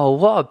 Oh,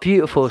 what a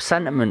beautiful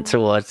sentiment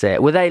towards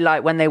it. Were they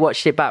like, when they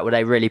watched it back, were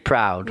they really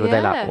proud? Were they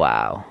like,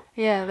 wow?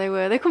 Yeah, they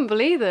were. They couldn't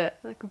believe it.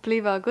 They couldn't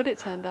believe how good it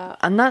turned out.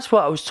 And that's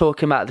what I was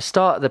talking about at the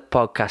start of the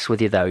podcast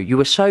with you, though. You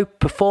were so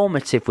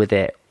performative with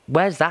it.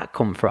 Where's that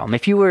come from?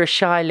 If you were a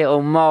shy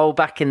little mole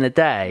back in the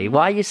day,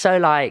 why are you so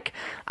like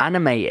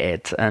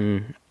animated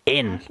and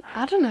in?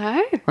 I don't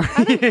know.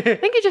 I think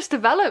it just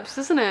develops,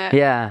 doesn't it?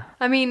 Yeah.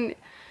 I mean,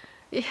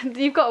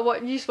 you've got to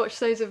watch. You just watch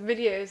those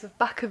videos of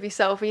back of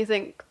yourself, and you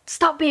think,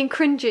 stop being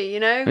cringy.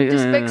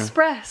 Just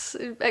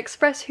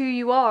express who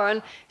you are,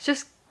 and it's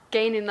just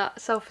gaining that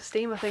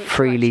self-esteem. I think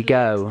freely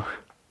go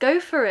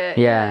for it.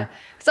 Yeah.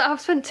 Because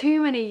I've spent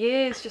too many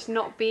years just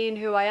not being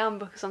who I am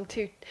because I'm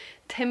too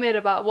timid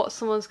about what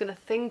someone's going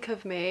to think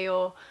of me,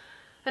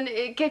 and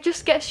it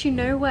just gets you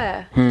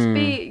nowhere. Just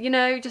be,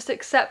 just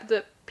accept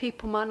that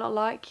people might not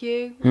like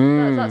you.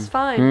 That's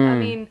fine. I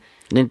mean,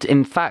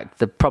 in fact,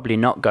 they're probably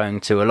not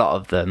going to, a lot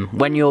of them.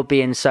 When you're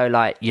being so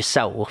like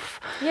yourself,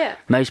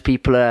 most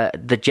people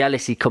the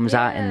jealousy comes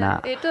out in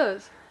that. It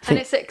does. And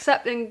it's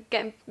accepting,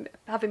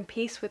 having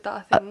peace with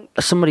that, I think.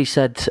 Somebody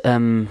said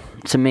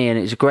to me, and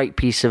it's a great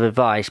piece of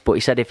advice, but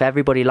he said, if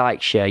everybody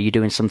likes you, you're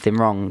doing something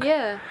wrong.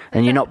 Yeah.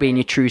 And you're not being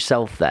your true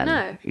self then.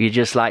 No. You're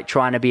just like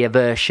trying to be a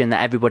version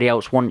that everybody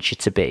else wants you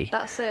to be.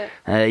 That's it.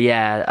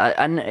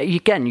 And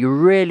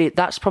again,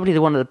 that's probably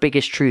one of the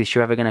biggest truths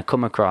you're ever going to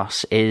come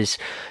across is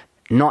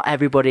not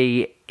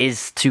everybody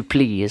is to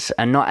please,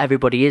 and not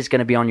everybody is going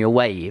to be on your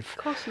wave.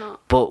 Of course not.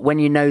 But when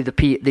you know that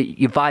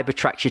your vibe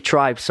attracts your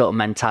tribe sort of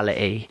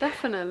mentality.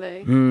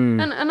 Definitely.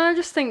 And I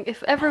just think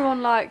if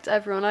everyone liked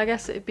everyone, I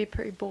guess it'd be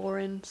pretty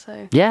boring.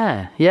 So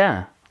yeah.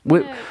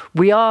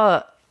 We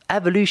are,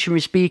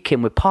 evolutionary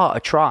speaking, we're part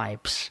of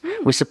tribes.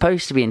 We're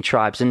supposed to be in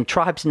tribes, and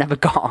tribes never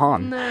got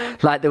on. No.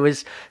 Like, there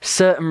was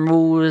certain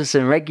rules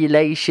and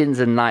regulations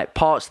and like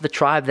parts of the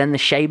tribe, then the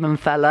shaman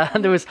fella,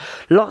 and there was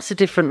lots of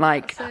different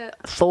like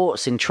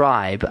thoughts in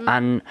tribe,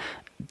 and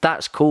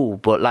that's cool.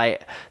 But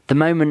like the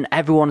moment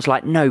everyone's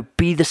like, no,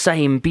 be the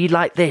same, be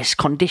like this,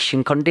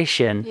 condition,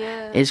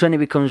 is when it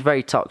becomes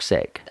very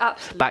toxic.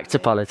 Absolutely. Back to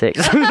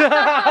politics.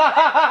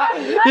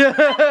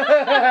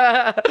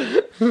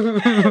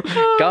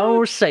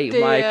 Go see,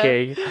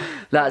 Mikey.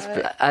 That's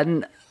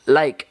and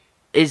like,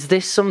 is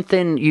this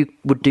something you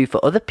would do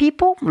for other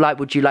people? Like,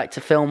 would you like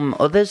to film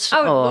others?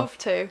 I would love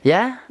to.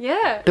 Yeah?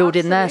 Yeah.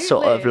 Building their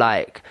sort of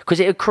like,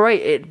 because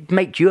it'd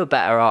make you a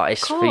better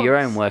artist for your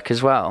own work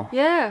as well.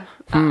 Yeah.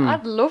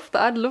 I'd love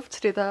that. I'd love to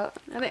do that.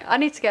 I think I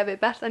need to get a bit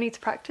better. I need to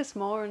practice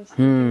more and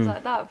things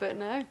like that. But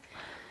no.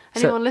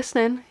 Anyone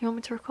listening? You want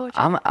me to record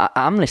you?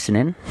 I'm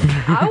listening.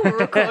 I will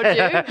record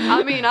you.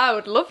 I mean, I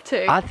would love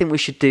to. I think we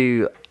should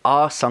do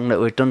our song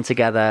that we've done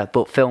together,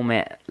 but film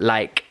it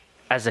like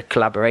as a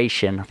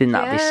collaboration. I think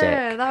that'd be sick.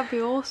 Yeah, that'd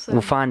be awesome.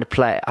 We'll find a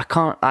play.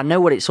 I know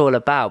what it's all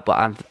about,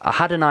 but I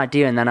had an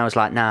idea, and then I was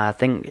like, nah, I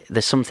think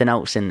there's something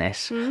else in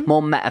this.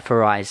 More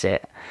metaphorize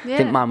it. I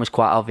think mine was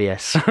quite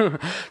obvious.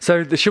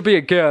 So there should be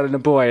a girl and a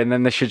boy, and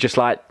then they should just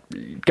like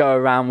go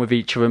around with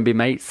each other and be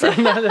mates.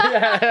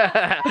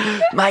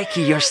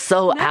 Mikey, you're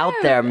so out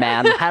there,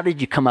 man. How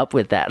did you come up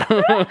with that?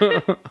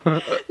 No,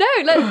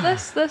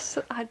 let's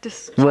I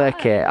just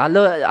work it.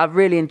 I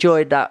really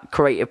enjoyed that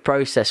creative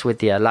process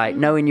with you, like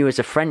knowing you as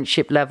a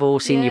friendship level,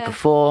 seeing you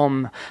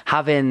perform,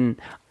 having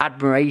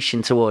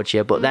admiration towards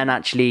you, but then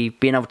actually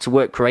being able to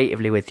work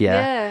creatively with you.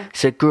 Yeah.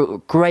 It's a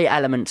great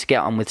element to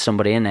get on with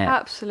somebody, isn't it?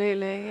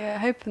 Absolutely.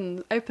 Yeah,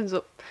 opens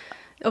up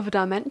other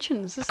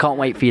dimensions. I can't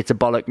wait for you to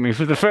bollock me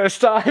for the first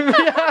time.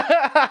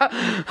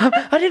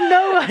 I didn't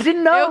know.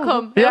 It'll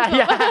come.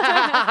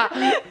 Yeah.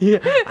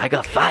 I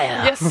got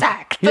fired. You're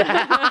sacked.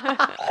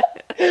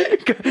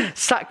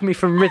 Sack me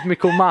from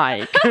Rhythmical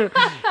Mike.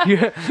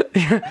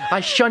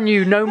 I shun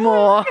you no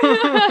more.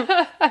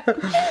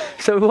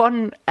 So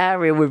one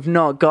area we've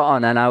not got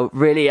on, and I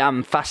really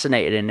am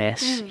fascinated in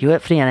this, you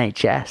work for the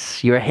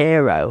NHS. You're a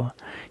hero.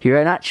 You're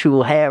an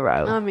actual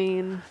hero. I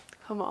mean,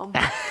 come on.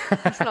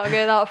 Let's not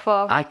go that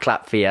far. I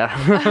clap for you.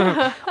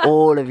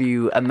 All of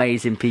you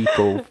amazing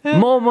people.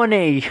 More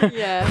money.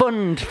 Yeah.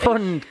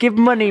 Fund. Give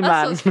money, man.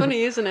 That's what's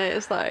funny, isn't it?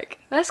 It's like,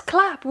 let's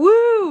clap,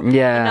 woo!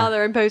 Yeah. And now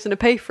they're imposing a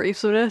pay freeze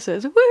for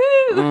nurses, woo!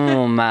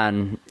 Oh,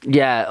 man.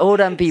 Yeah, all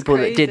them people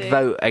that did crazy.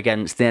 vote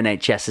against the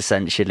NHS,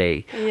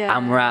 essentially, Yeah.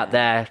 and were out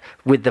there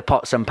with the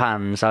pots and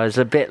pans. I was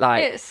a bit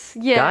like,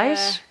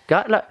 guys,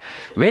 look,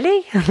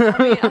 really? I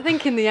mean, I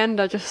think in the end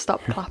I just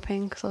stopped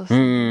clapping because I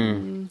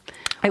was...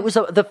 It was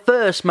the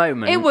first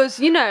moment. It was,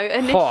 you know,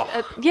 Oh.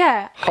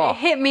 it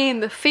hit me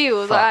in the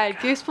feels. Like, I had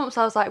goosebumps.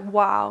 I was like,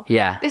 wow,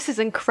 Yeah. this is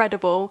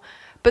incredible.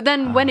 But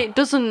then when it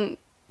doesn't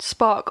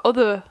spark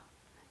other,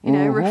 you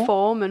know,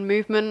 reform and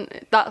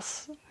movement,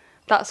 that's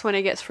when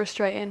it gets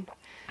frustrating.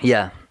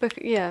 Yeah.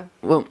 But, yeah.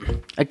 Well,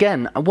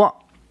 again, what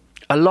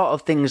a lot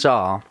of things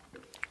are,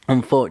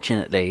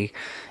 unfortunately,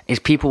 is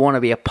people want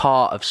to be a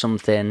part of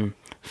something,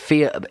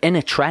 feel in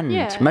a trend.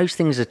 Yeah. Most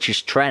things are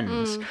just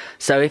trends.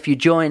 So if you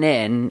join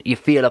in, you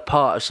feel a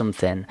part of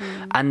something,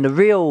 and the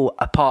real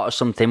a part of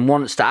something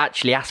wants to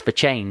actually ask for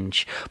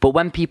change. But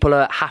when people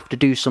have to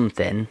do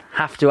something,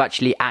 have to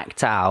actually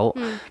act out,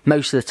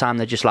 most of the time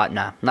they're just like,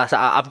 no,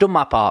 I've done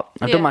my part.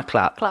 I've done my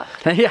clap.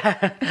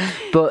 Yeah.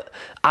 But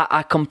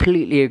I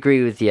completely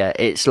agree with you.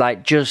 It's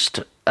like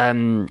just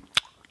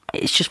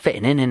it's just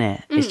fitting in,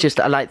 innit? It's just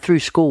like through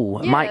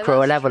school, micro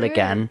that's level true.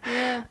 again.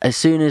 Yeah. As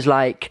soon as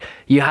like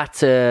you had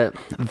to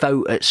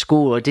vote at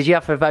school, or did you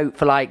have to vote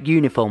for like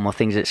uniform or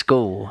things at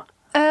school?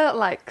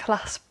 Like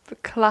class,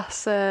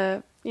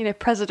 you know,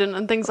 president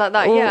and things like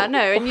that. Yeah, no,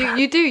 and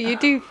you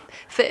do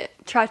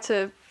try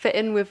to fit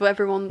in with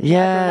everyone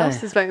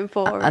else is voting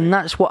for. And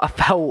that's what I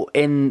felt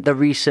in the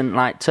recent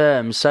like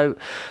terms. So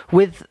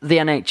with the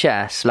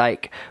NHS,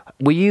 like,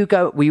 were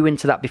you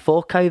into that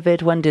before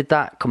COVID? When did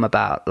that come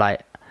about?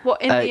 Like,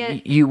 what in the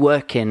end? You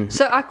working?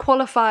 So I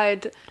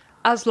qualified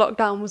as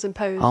lockdown was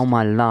imposed. Oh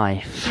my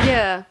life!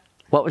 Yeah.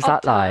 What was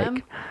that Time.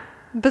 like?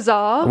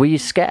 Bizarre. Were you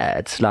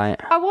scared?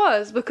 Like, I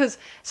was, because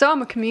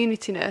I'm a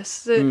community nurse.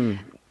 So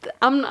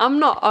I'm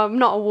not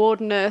a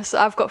ward nurse.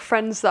 I've got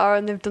friends that are,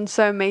 and they've done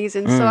so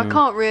amazing. So I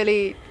can't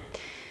really.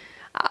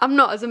 I'm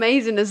not as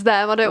amazing as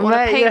them. I don't want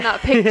to paint that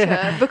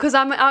picture because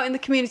I'm out in the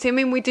community. I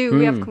mean, we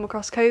have come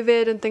across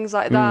COVID and things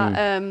like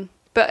that.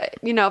 But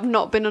you know, I've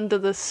not been under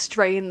the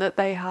strain that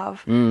they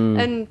have.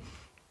 And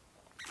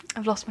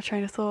I've lost my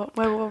train of thought.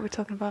 What were we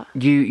talking about?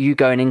 You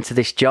going into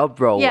this job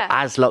role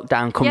as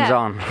lockdown comes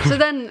on. So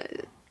then,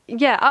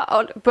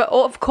 but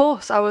of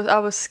course I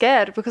was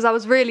scared because I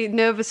was really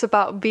nervous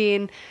about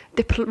being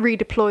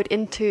redeployed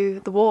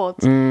into the wards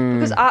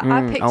because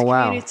I picked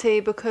community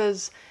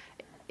because,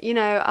 you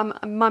know,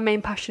 my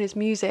main passion is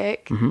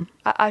music.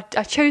 I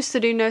chose to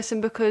do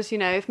nursing because, you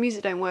know, if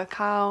music don't work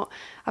out,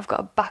 I've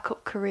got a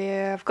backup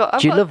career.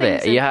 Do you love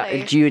it?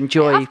 Do you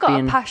enjoy I've got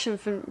being... a passion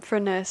for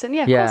nursing.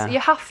 Yeah, of course, you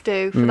have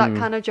to for that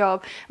kind of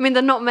job. I mean,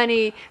 there are not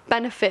many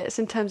benefits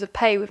in terms of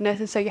pay with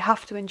nursing, so you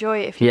have to enjoy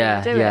it if you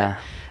want to do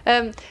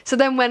it. So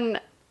then when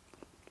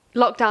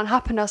lockdown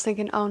happened, I was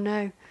thinking, oh no,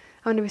 I'm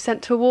going to be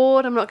sent to a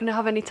ward. I'm not going to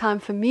have any time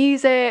for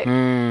music.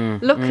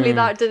 Luckily,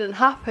 that didn't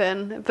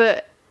happen,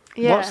 but...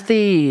 Yeah. What's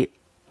the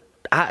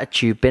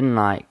attitude been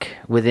like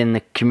within the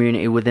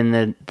community, within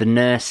the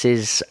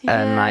nurses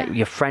and like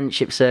your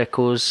friendship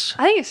circles?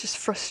 I think it's just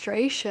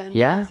frustration.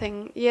 Yeah? I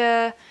think,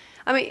 I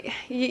mean,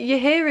 you're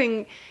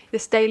hearing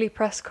this daily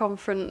press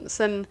conference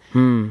and,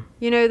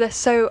 you know, they're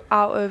so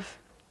out of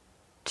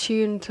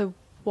tune to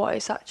what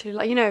it's actually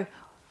like. You know,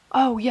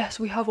 oh,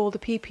 yes, we have all the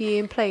PPE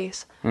in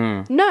place.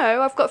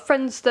 No, I've got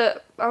friends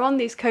that are on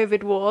these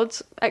COVID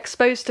wards,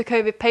 exposed to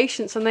COVID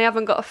patients, and they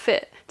haven't got a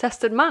fit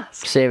tested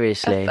mask.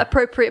 Seriously?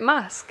 Appropriate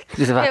mask.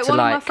 One of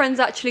my friends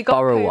actually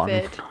got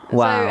COVID.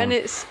 Wow. So, and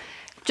it's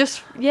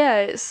just,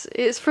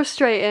 it's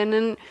frustrating,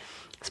 and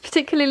it's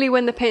particularly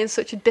when they're painting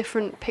such a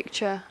different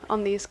picture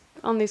on these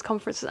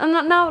conferences. And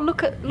now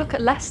look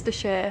at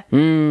Leicestershire.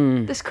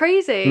 It's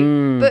crazy.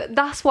 But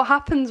that's what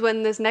happens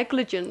when there's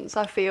negligence,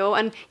 I feel,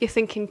 and you're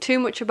thinking too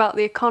much about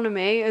the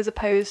economy as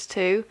opposed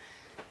to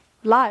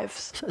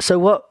lives. So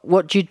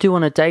what do you do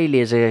on a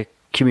daily as a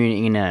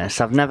community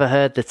nurse? I've never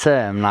heard the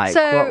term. Like,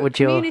 so what would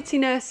your... community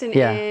nursing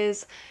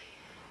is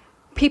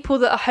people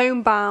that are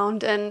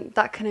homebound, and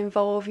that can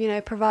involve, you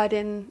know,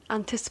 providing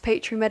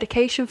anticipatory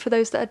medication for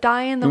those that are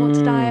dying, that want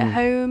to die at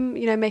home,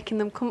 you know, making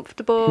them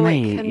comfortable.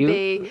 Mate, it can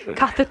be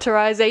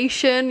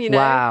catheterization, you know.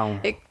 Wow.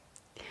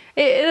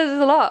 There's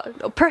a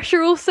lot.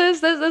 Pressure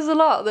ulcers, there's a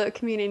lot that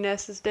community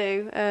nurses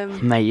do.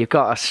 Mate, you've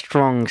got a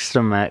strong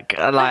stomach.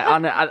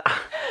 Like,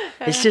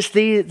 it's just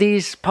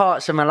these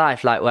parts of my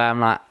life, like, where I'm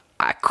like,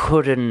 I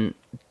couldn't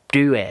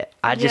do it.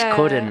 I just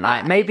couldn't.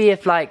 Like, maybe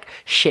if like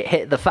shit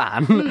hit the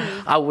fan,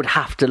 I would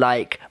have to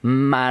like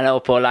man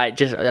up, or like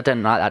just, I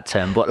don't like that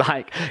term, but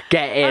like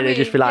get in and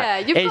just be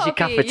like, here's your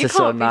catheter,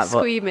 son. You can't be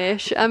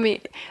squeamish. I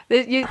mean,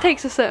 it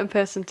takes a certain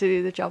person to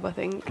do the job, I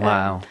think.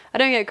 Wow. I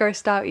don't get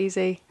grossed out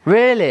easy.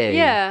 Really?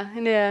 Yeah,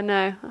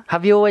 no.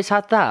 Have you always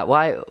had that?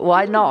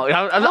 Why not?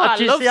 I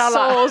love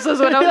Saws as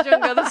when I was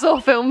younger, the Saw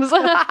films.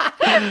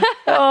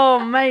 Oh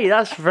mate,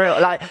 that's real.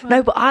 Like,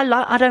 no, but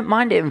I don't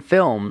mind it in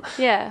film.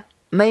 Yeah.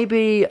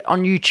 Maybe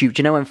on YouTube,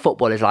 do you know when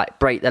footballers like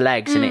break their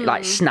legs and it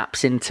like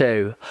snaps in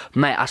two?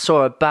 Mate, I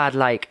saw a bad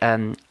like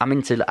I'm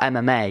into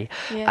MMA,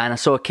 and I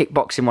saw a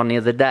kickboxing one the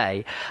other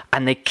day,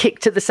 and they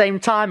kicked at the same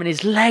time and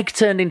his leg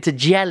turned into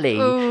jelly.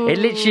 Ooh. It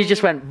literally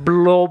just went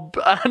blob,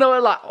 and I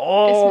was like,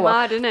 oh, it's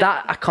mad, isn't it?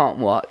 That I can't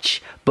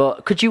watch.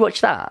 But could you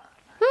watch that?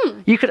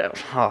 You could. I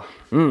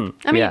mean,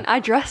 I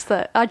dress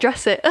it.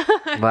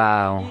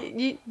 Wow.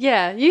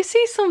 You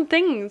see some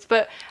things,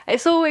 but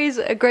it's always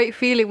a great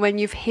feeling when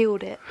you've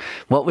healed it.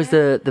 What was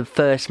the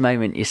first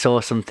moment you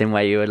saw something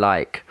where you were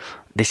like,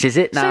 this is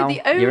it now? So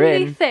the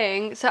only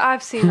thing, so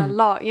I've seen a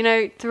lot, you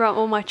know, throughout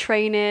all my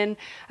training.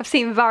 I've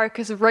seen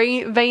varicose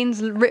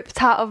veins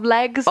ripped out of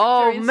legs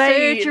during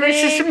surgery.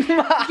 This is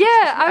mad.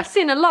 Yeah, I've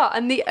seen a lot,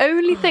 and the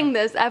only thing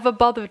that's ever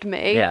bothered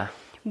me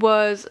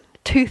was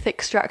tooth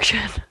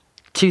extraction.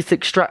 Tooth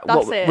extract.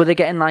 What it. were they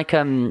getting, like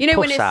you know, pus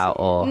when it's out,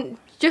 or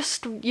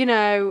just, you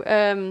know,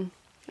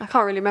 I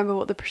can't really remember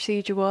what the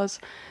procedure was,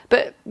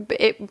 but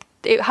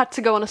it had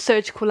to go on a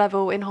surgical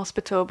level in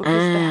hospital because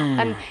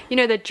and you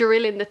know, they're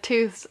drilling the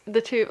tooth.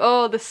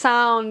 Oh, the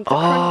sound, the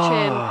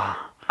crunching.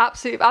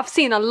 Absolutely, I've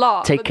seen a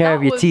lot. Take care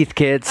of your teeth,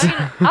 kids. I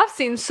mean, I've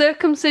seen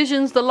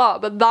circumcisions a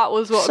lot, but that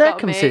was what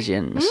got me.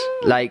 Circumcisions,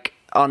 like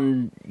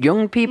on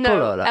young people,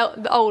 or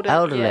like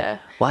elderly. Yeah.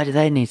 Why do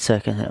they need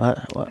circumcision?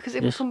 Because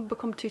it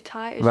become too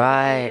tight.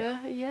 Right.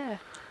 Yeah.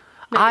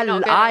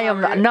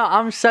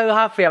 I'm so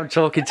happy I'm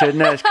talking to a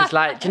nurse, because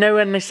like, do you know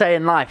when they say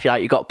in life,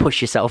 you got to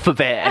push yourself a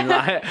bit and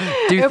like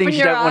do things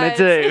you don't want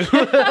to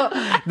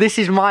do? This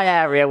is my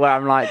area where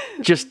I'm like,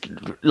 just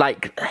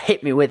like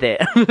hit me with it.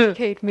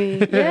 Educate me.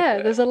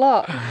 Yeah, there's a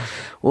lot.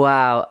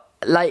 Wow.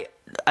 Like,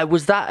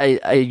 was that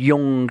a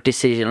young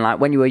decision? Like,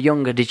 when you were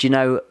younger, did you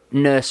know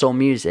nurse or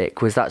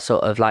music? Was that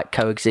sort of like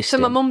coexisting?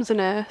 So my mum's a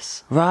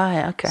nurse.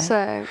 Right, okay.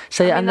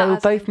 So and they were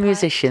both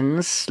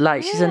musicians.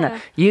 Like, she's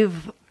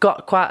you've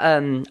got quite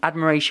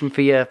admiration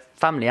for your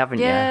family, haven't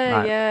you?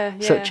 Like, yeah.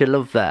 Such a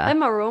love there. They're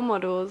my role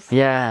models.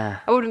 Yeah.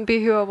 I wouldn't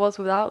be who I was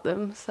without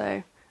them,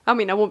 so... I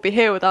mean, I wouldn't be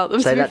here without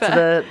them, Say to be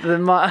fair. To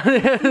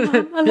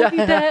I love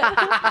you,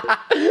 Dad.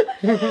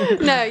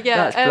 No,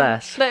 yeah. That's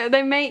blessed.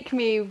 They make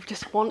me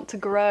just want to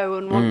grow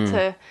and want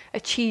to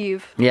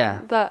achieve.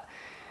 Yeah. That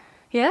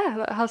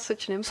has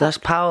such an impact. So that's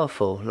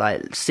powerful,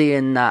 like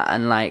seeing that,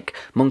 and like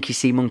monkey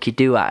see, monkey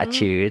do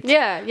attitude.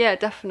 Yeah,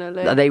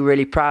 definitely. Are they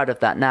really proud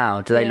of that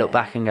now? Do they look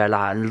back and go, like,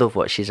 I love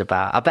what she's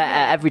about? I bet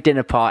at every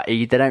dinner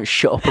party they don't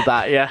shut up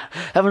about you.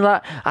 Everyone's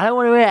like, I don't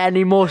want to hear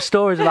any more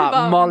stories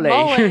about Mollie.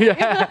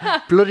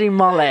 Yeah. Bloody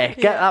Mollie.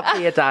 Get that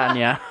beer down,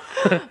 yeah.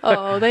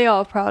 Oh, they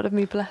are proud of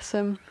me, bless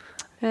them.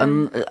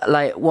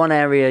 Like, one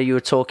area you were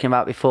talking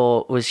about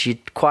before was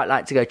you'd quite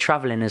like to go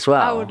travelling as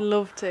well. I would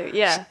love to,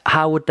 yeah.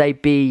 How would they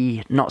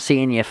be not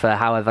seeing you for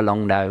however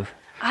long though?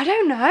 I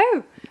don't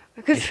know.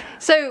 Because,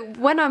 so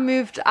when I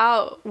moved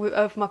out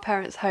of my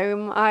parents'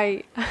 home,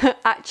 I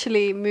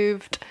actually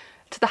moved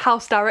to the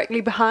house directly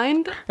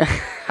behind.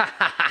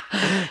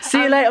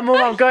 See you later, Mum,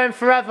 I'm going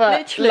forever.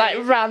 Literally. Like,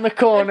 round the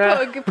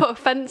corner. Put a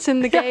fence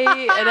in the gate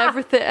and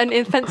everything, and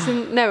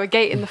a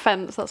gate in the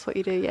fence. That's what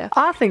you do, yeah.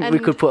 I think we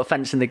could put a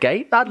fence in the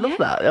gate. I'd love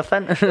that. A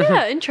fence.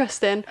 Yeah,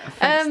 interesting.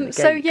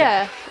 So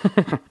yeah,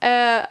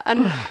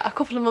 and a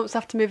couple of months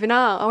after moving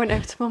out, I went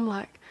over to Mum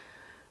like,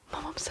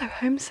 Mum, I'm so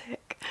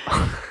homesick.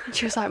 And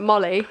she was like,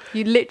 Mollie,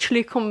 you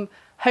literally come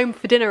home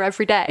for dinner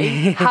every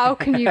day. How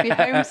can you be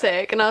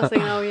homesick? And I was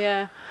thinking, oh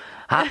yeah.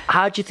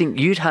 How do you think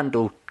you'd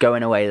handle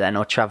going away then,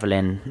 or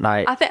travelling?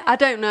 Like, I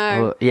don't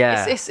know. Well,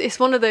 yeah, it's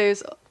one of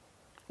those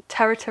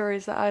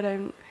territories that I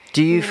don't.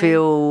 Do you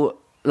feel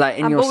like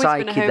in your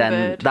psyche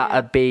then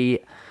that'd be?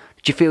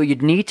 Do you feel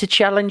you'd need to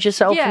challenge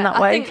yourself in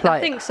that way? I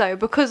think so,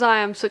 because I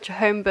am such a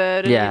home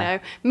bird, and you know,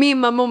 me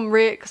and my mum,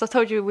 because I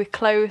told you we're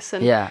close,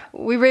 and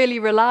we really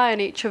rely on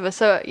each other.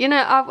 So you know,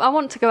 I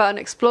want to go out and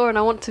explore, and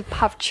I want to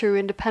have true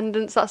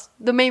independence. That's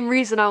the main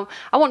reason I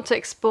want to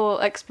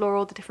explore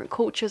all the different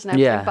cultures and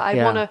everything. But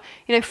I want to,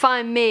 you know,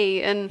 find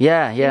me and you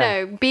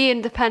know, be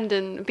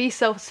independent, be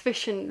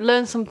self-sufficient,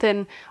 learn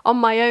something on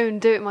my own,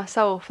 do it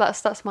myself.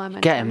 That's my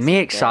mentality. Getting me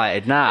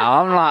excited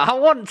now. I'm like, I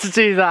want to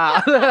do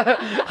that.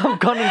 I'm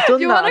gonna.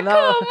 You want to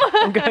come?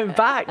 I'm going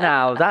back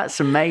now. That's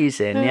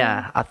amazing.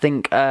 Yeah, I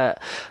think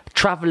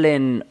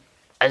traveling,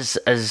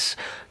 as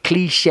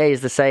cliche as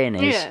the saying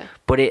is,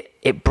 but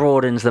it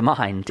broadens the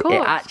mind. Of course,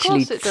 it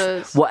actually, it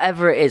does.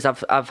 Whatever it is,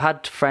 I've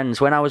had friends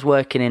when I was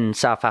working in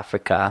South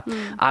Africa.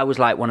 I was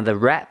like one of the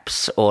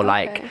reps or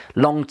like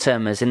long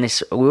termers in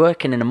this. We were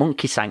working in a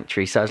monkey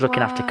sanctuary, so I was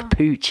looking after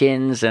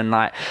capuchins and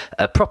like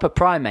proper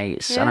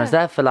primates, and I was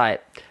there for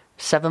like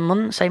 7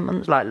 months, 8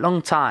 months, like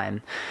long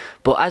time.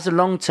 But as a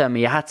long termer,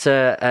 you had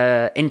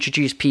to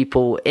introduce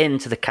people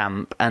into the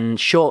camp, and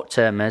short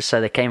termers,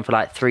 so they came for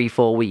like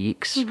 3-4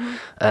 weeks,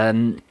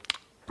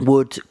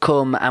 would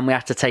come, and we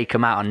had to take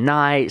them out on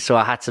nights. So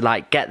I had to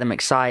like get them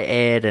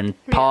excited, and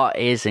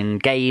parties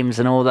and games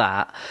and all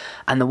that.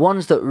 And the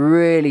ones that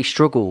really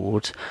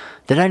struggled,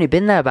 they'd only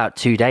been there about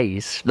 2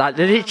 days. Like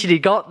they literally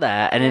got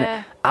there,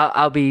 and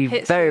I'll be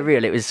very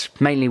real, it was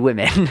mainly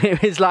women.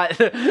 It was like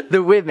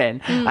the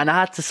women, and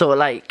I had to sort of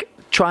like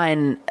try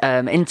and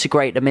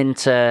integrate them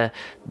into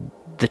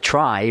the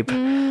tribe,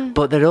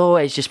 but they'd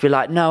always just be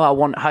like, no, I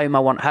want home.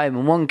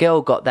 And one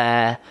girl got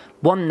there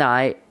one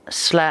night,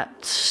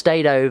 slept,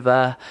 stayed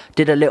over,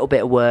 did a little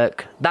bit of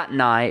work that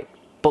night,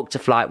 booked a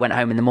flight, went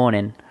home in the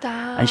morning.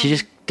 Damn. And she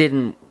just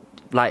didn't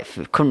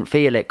couldn't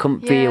feel it,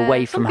 couldn't be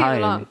away from home. Some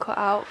people aren't cut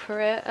out for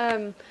it,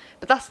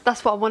 but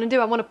that's what I want to do.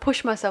 I want to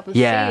push myself and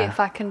see if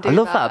I can do that. I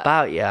love that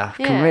about you. I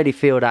can really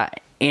feel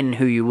that in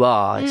who you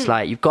are. It's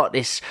like you've got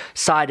this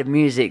side of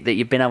music that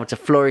you've been able to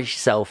flourish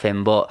yourself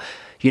in, but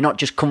you're not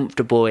just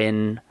comfortable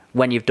in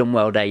when you've done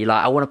well there. You're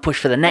like, I want to push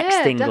for the next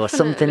thing, definitely. Or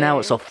something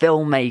else, or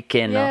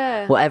filmmaking,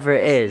 or whatever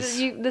it is.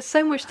 There's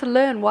so much to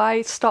learn.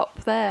 Why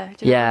stop there?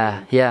 Do you know what I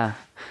mean? Yeah.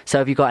 So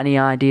have you got any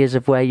ideas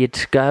of where you'd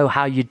go,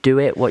 how you'd do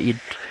it, what you'd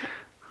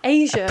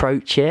Asia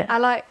approach it? I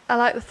like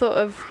the thought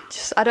of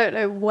just, I don't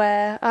know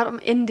where.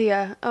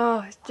 India.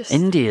 Oh, it's just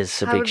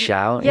India's a big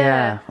shout.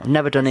 Yeah. I've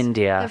never done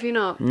India. Have you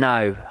not?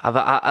 No.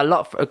 A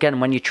lot again,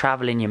 when you're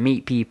traveling, you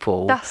meet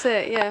people. That's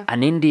it. Yeah.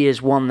 And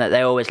India's one that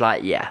they always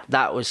like. Yeah,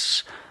 that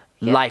was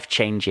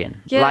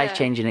life-changing.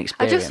 Life-changing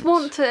experience. I just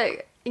want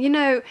to,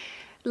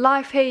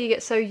 life here, you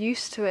get so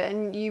used to it,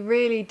 and you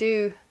really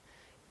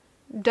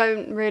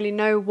don't really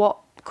know what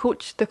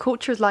the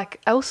culture is like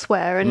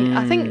elsewhere, and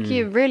I think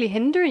you're really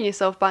hindering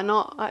yourself by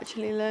not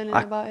actually learning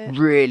about it. I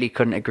really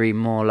couldn't agree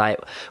more. Like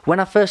when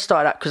I first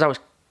started out, because I was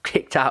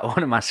kicked out of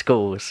one of my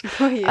schools,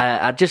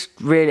 I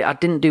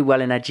didn't do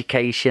well in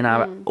education.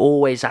 I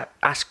always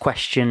asked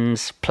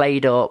questions,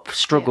 played up,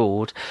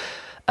 struggled,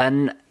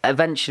 and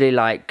eventually,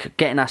 like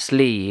getting asked to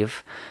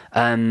leave,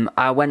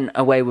 I went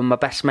away with my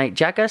best mate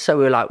Jagger. So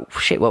we were like,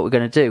 shit, what we're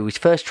going to do? We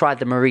first tried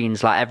the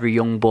Marines, like every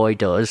young boy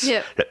does.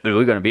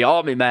 We're going to be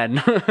army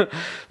men.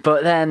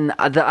 But then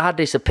I had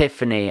this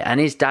epiphany, and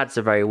his dad's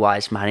a very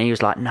wise man. He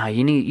was like, no,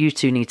 you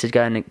two need to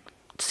go and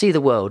see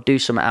the world, do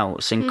something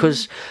else. And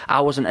because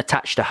I wasn't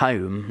attached to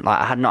home, like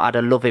I had not had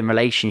a loving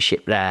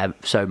relationship there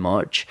so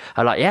much,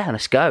 I was like, yeah,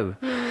 let's go.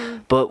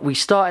 But we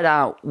started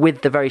out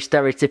with the very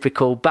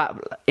stereotypical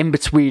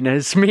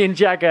in-betweeners, me and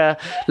Jagger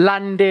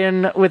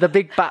landing with a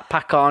big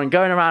backpack on,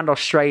 going around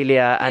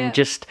Australia and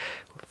just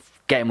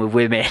getting with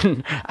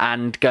women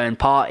and going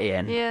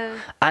partying.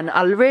 And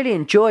I really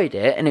enjoyed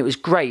it, and it was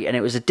great, and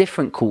it was a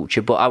different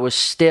culture, but I was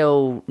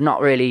still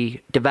not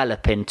really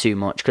developing too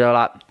much, because I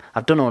was like,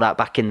 I've done all that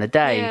back in the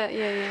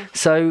day.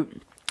 So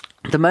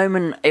the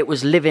moment it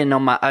was living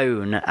on my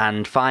own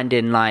and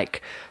finding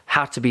like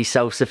how to be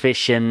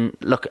self-sufficient,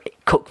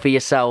 cook for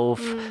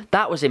yourself,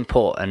 that was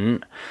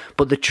important.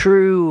 But the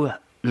true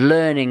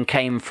learning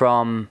came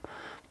from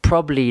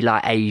probably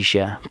like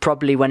Asia,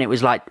 probably when it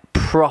was like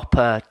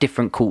proper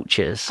different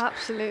cultures.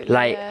 Absolutely.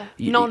 Like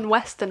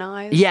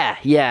non-westernized.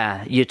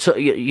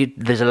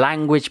 There's a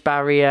language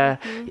barrier.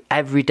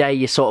 Every day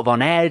you're sort of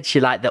on edge.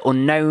 You're like the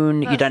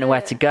unknown. You don't know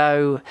where to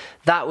go.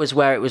 That was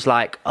where it was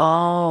like,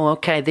 oh,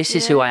 okay, this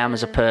is who I am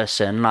as a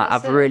person. Like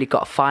I've really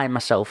got to find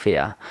myself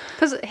here.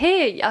 Because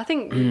here, I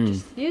think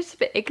you're just a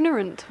bit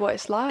ignorant to what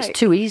it's like. It's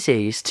too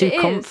easy. It's too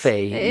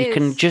comfy. You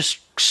can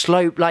just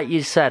slope, like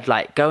you said,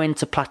 like go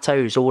into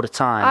plateaus all the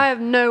time. I have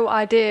no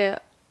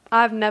idea.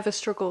 I've never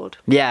struggled.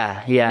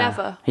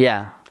 Never.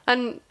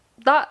 And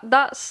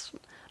that's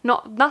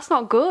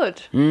not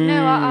good.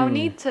 No, I'll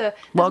need to.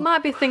 There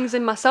might be things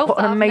in myself. What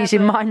an amazing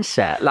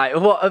mindset! Like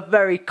what a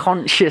very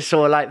conscious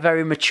or like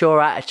very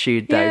mature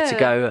attitude, though, to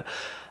go.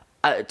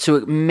 To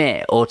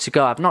admit or to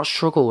go, I've not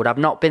struggled. I've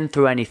not been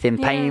through anything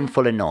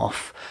painful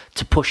enough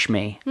to push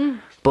me.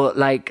 But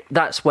like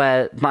that's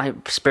where my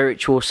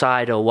spiritual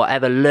side or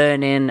whatever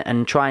learning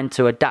and trying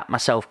to adapt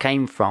myself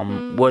came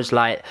from. Was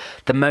like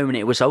the moment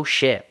it was, oh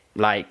shit,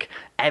 like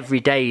every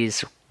day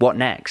is what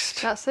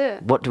next? That's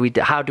it. What do we do?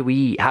 How do we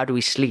eat? How do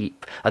we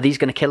sleep? Are these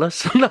going to kill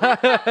us? Unknown.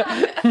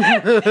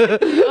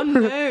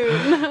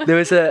 There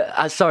was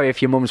sorry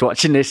if your mum's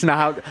watching this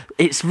now.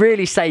 It's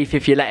really safe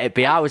if you let it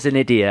be. I was an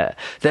idiot.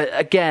 That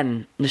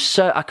again,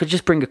 I could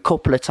just bring a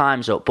couple of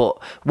times up, but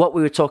what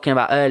we were talking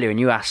about earlier, and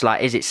you asked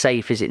like, is it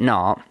safe? Is it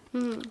not?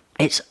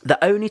 It's the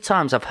only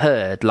times I've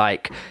heard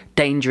like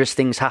dangerous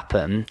things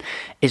happen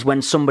is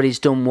when somebody's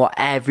done what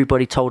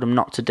everybody told them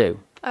not to do.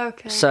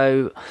 Okay.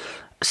 So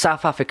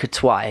South Africa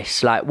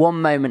twice. Like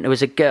one moment there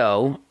was a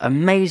girl,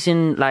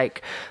 amazing,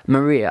 like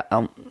Maria.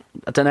 I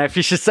don't know if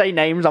you should say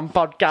names on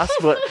podcasts,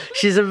 but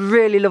she's a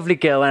really lovely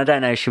girl, and I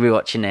don't know if she'll be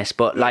watching this,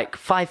 but like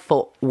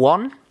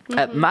 5'1"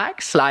 at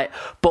max, like.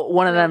 But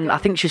one of them, I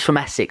think she's from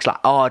Essex, like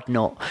hard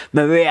nut.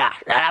 Maria,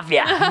 I love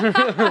ya.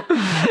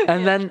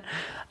 And then,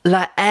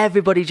 like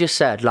everybody just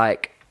said,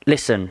 like,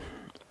 listen,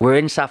 we're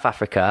in South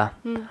Africa.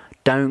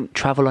 Don't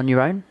travel on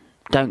your own.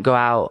 Don't go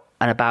out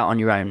and about on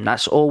your own.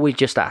 That's all we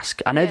just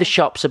ask. I know the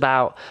shop's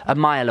about a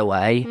mile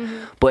away,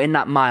 but in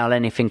that mile,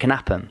 anything can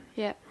happen.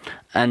 Yeah.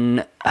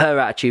 And her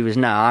attitude was,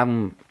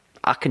 no,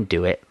 I can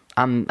do it.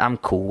 I'm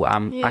cool.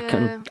 I'm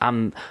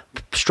a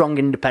strong,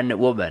 independent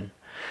woman.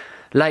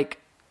 Like,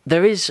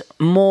 there is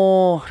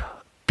more.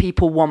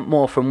 People want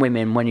more from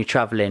women when you're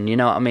traveling. You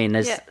know what I mean?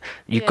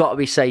 You've got to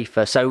be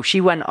safer. So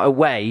she went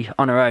away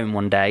on her own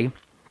one day,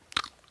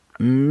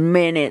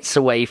 minutes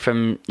away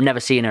from never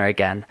seeing her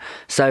again.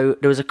 So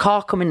there was a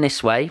car coming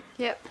this way.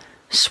 Yep.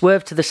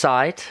 Swerved to the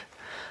side.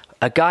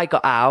 A guy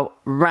got out,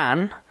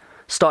 ran,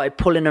 started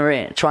pulling her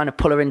in, trying to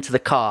pull her into the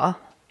car.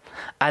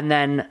 And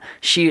then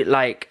she,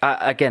 like,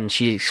 again,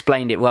 she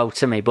explained it well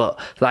to me, but,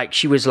 like,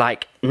 she was,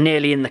 like,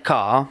 nearly in the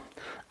car.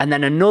 And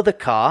then another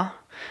car,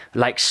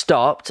 like,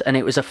 stopped, and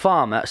it was a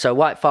farmer, so a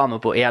white farmer,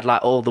 but he had,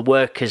 like, all the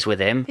workers with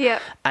him. Yeah.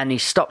 And he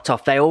stopped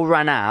off. They all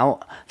ran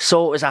out,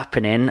 saw what was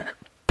happening,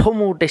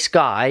 pummeled this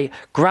guy,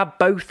 grabbed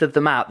both of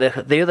them out.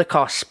 The other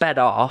car sped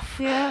off.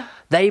 Yeah.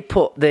 They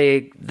put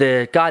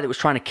the guy that was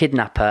trying to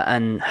kidnap her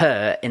and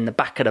her in the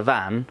back of the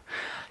van,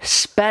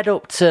 sped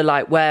up to,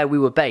 like, where we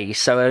were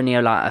based, so only,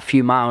 like,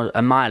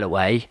 a mile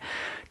away,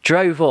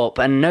 drove up,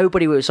 and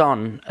nobody was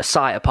on a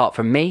site apart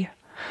from me.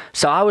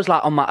 So I was,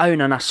 like, on my own,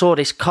 and I saw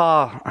this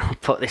car, I'll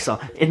put this on,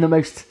 in the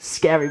most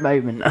scary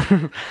moment,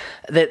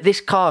 that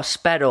this car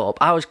sped up.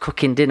 I was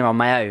cooking dinner on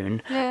my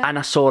own, and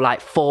I saw, like,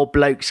 4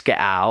 blokes get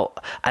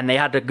out, and they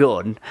had a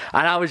gun,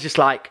 and I was just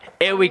like,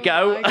 here we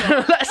go,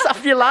 let's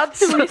have your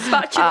lads.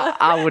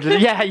 I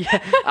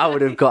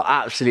would have got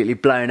absolutely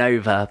blown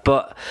over,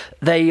 but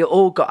they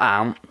all got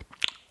out,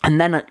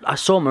 and then I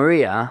saw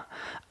Maria,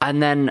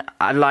 and then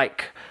I,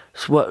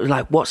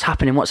 what's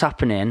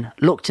happening,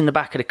 looked in the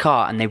back of the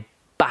car, and they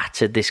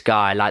battered this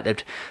guy,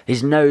 like,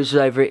 his nose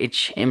was over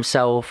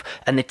himself,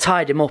 and they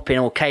tied him up in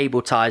all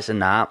cable ties and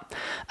that.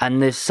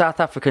 And the South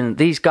African,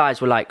 these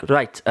guys were like,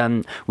 right,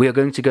 we are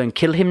going to go and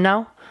kill him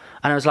now.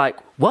 And I was like,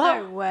 what?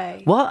 No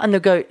way. What? And they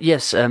go,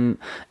 yes, I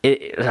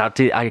got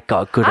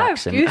a good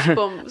accent. I have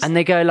goosebumps. And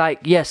they go like,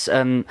 yes,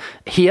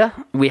 here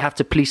we have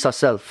to police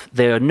ourselves.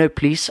 There are no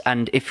police,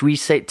 and if we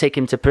take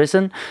him to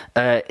prison,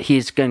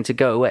 he's going to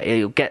go away.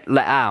 He'll get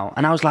let out.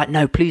 And I was like,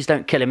 no, please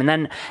don't kill him. And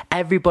then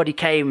everybody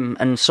came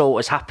and saw what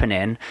was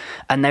happening,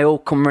 and they all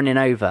come running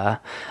over.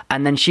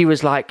 And then she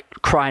was like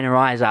crying her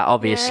eyes out,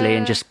 obviously,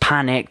 and just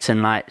panicked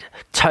and like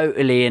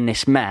totally in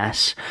this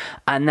mess.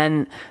 And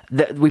then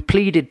we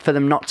pleaded for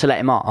them not to let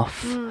him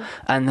off.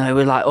 And they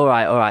were like, all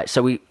right.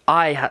 So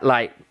I had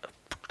like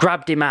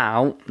grabbed him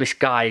out, this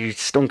guy who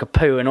stunk of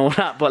poo and all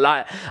that, but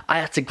like I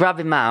had to grab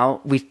him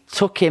out. We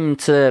took him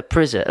to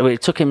prison. We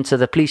took him to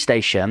the police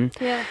station.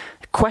 Yeah.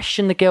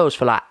 Questioned the girls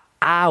for like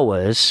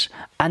hours,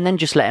 and then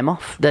just let him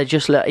off. They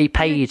just he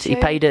paid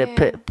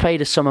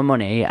a sum of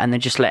money, and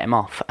then just let him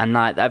off. And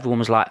like everyone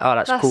was like, "Oh,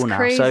 that's cool now."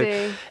 Crazy.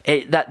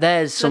 So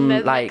there's some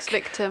like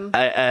victim.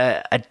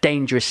 A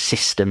dangerous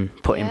system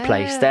put in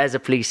place. There's a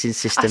policing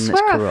system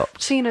that's corrupt.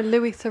 I've seen a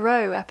Louis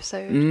Theroux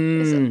episode.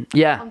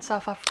 On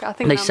South Africa. I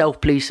think they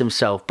self-police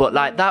themselves. But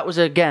like that was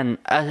again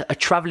a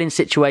travelling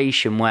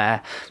situation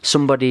where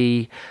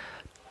somebody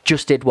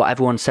just did what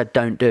everyone said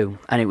don't do,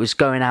 and it was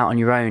going out on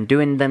your own,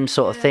 doing them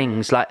sort of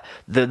things. Like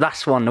the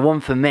last one, the one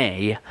for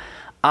me,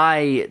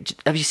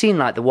 have you seen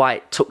like the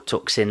white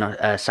tuk-tuks in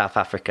South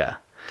Africa?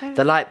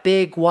 They're like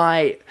big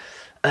white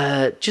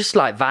just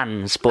like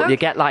vans, but you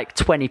get like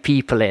 20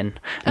 people in,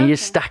 and you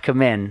stack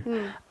them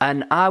in.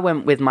 And I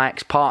went with my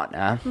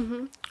ex-partner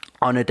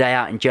on a day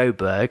out in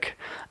Joburg,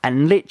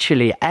 and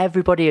literally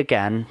everybody,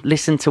 again,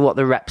 listen to what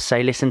the reps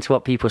say, listen to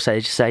what people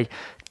say, just say,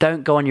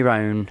 don't go on your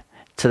own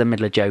to the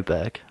middle of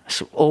Joburg.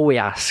 That's all we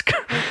ask.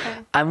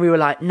 And we were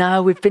like,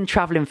 no, we've been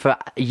travelling for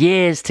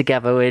years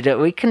together.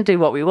 We can do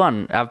what we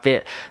want. I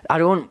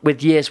don't want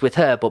with years with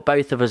her, but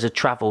both of us had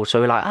travelled, so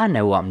we're like, I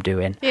know what I'm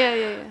doing.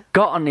 Yeah.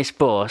 Got on this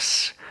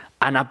bus,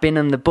 and I've been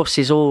on the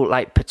buses all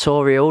like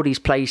Pretoria, all these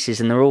places,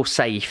 and they're all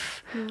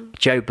safe.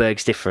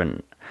 Joburg's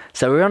different.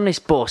 So we're on this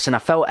bus, and I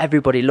felt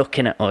everybody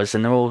looking at us,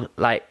 and they're all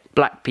like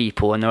black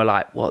people, and they were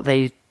like, what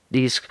are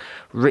these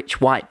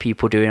rich white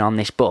people doing on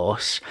this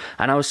bus?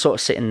 And I was sort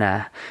of sitting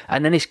there,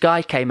 and then this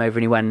guy came over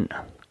and he went,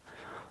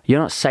 you're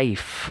not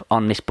safe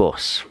on this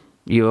bus.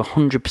 You're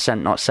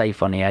 100% not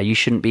safe on here. You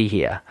shouldn't be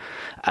here.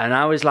 And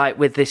I was like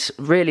with this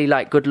really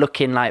like good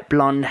looking like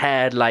blonde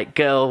haired like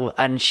girl,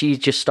 and she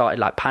just started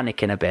like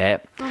panicking a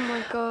bit. Oh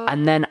my God.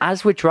 And then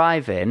as we're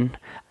driving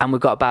and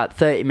we've got about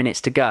 30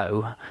 minutes to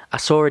go, I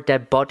saw a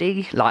dead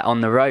body like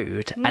on the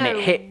road, and it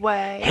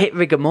hit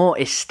rigor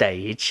mortis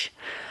stage.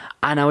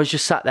 And I was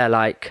just sat there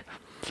like,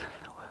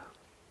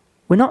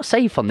 we're not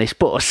safe on this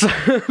bus.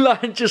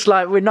 Like, just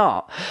like, we're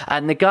not.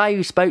 And the guy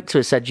who spoke to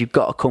us said, you've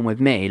got to come with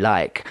me.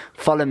 Like,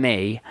 follow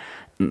me.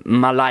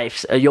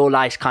 Your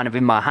life's kind of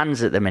in my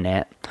hands at the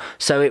minute.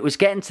 So it was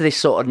getting to this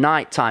sort of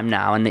night time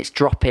now, and it's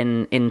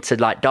dropping into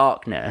like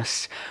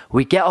darkness.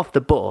 We get off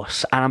the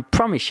bus, and I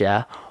promise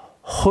you,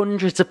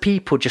 hundreds of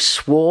people just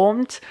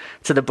swarmed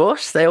to the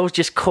bus. They all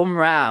just come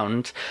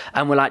round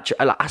and were like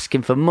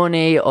asking for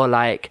money, or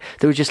like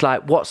they were just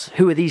like,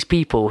 who are these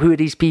people,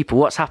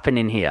 what's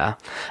happening here?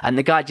 And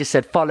the guy just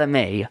said, follow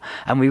me,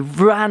 and we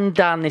ran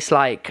down this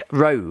like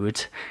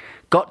road,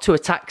 got to a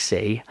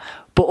taxi,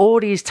 but all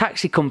these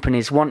taxi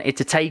companies wanted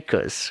to take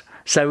us.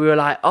 So we were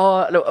like,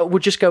 oh, look, we'll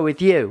just go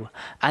with you.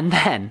 And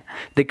then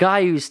the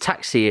guy whose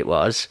taxi it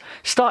was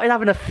started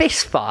having a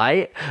fist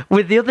fight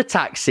with the other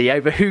taxi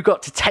over who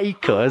got to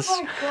take us.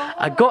 Oh,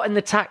 I got in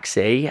the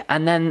taxi,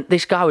 and then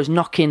this guy was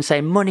knocking,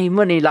 saying,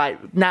 money,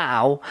 like,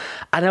 now.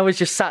 And I was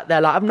just sat there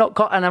like, I've not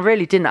got, and I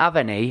really didn't have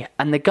any.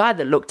 And the guy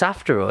that looked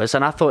after us,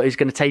 and I thought he was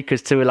going to take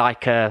us to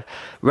like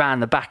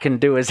round the back and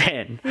do us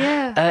in.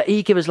 Yeah.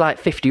 He gave us like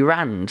 50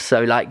 rand.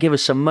 So like, give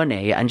us some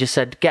money, and just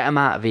said, get him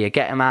out of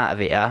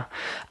here.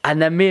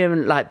 And then me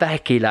and like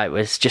Becky like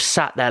was just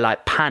sat there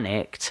like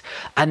panicked,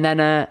 and then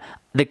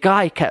the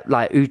guy kept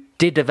like, who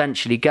did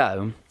eventually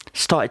go,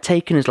 started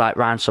taking us like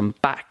round some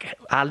back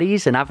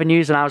alleys and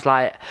avenues, and I was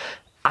like,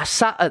 I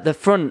sat at the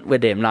front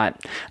with him, like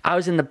I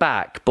was in the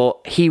back,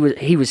 but he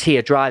was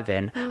here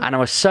driving, and I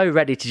was so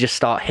ready to just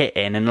start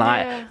hitting and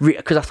like,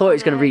 because I thought he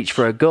was going to reach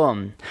for a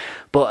gun,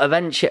 but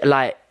eventually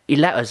like he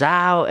let us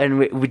out, and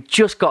we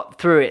just got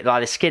through it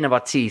like the skin of our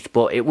teeth.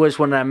 But it was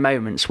one of those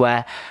moments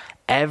where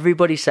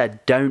everybody said,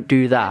 don't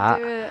do that.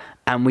 Don't do it.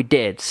 And we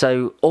did.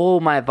 So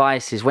all my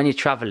advice is, when you're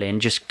traveling,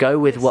 just go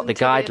with what the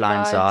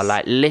guidelines are.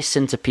 Like,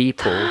 listen to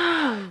people.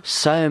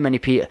 So many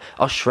people,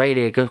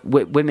 Australia,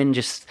 women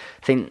just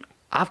think,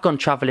 I've gone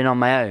traveling on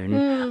my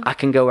own. I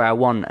can go where I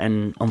want.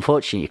 And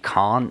unfortunately, you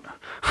can't.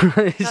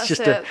 It's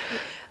just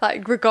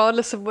like,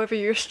 regardless of whether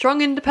you're a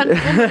strong,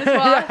 independent woman as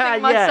well, I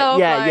think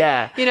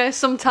myself, you know,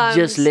 sometimes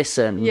just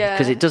listen,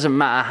 because it doesn't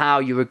matter how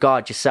you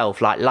regard yourself.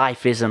 Like,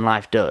 life is and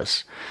life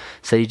does.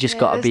 So you just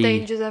got to be. There's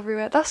dangers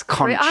everywhere. That's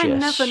crazy. I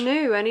never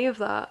knew any of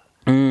that.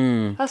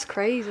 That's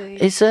crazy.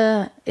 It's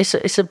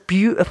a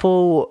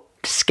beautiful,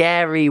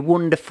 scary,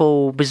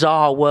 wonderful,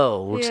 bizarre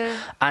world,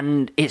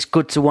 and it's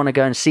good to want to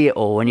go and see it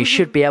all, and you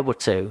should be able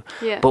to.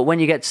 But when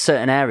you get to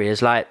certain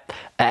areas, like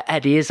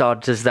Eddie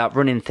Izzard does that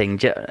running thing.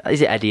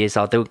 Is it Eddie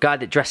Izzard, the guy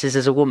that dresses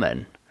as a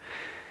woman?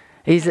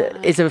 He's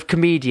a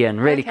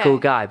comedian, really cool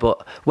guy.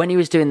 But when he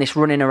was doing this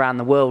running around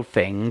the world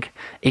thing,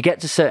 he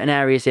gets to certain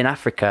areas in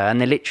Africa, and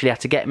they literally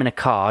had to get him in a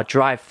car,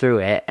 drive through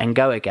it, and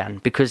go again,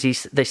 because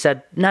they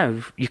said,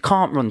 no, you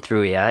can't run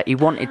through here. He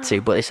wanted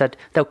to, but they said,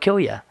 they'll kill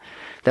you.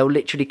 They'll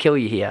literally kill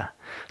you here.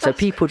 So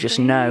people just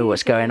know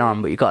what's going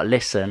on, but you've got to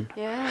listen.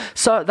 Yeah.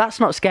 So that's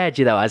not scared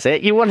you though, has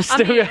it? You want to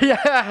still...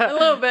 a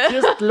little bit.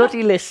 Just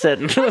bloody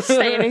listen.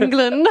 Stay in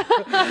England.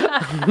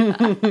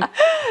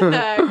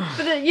 No,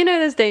 but you know,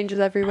 there's dangers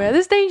everywhere.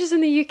 There's dangers in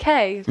the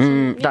UK.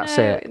 That's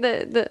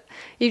it.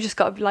 You just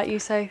got to, like you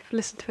say,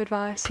 listen to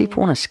advice.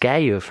 People want to scare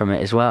you from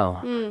it as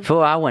well.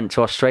 Before I went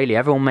to Australia,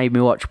 everyone made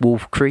me watch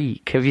Wolf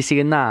Creek. Have you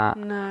seen that?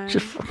 No. It's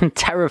just a fucking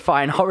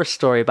terrifying horror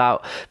story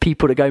about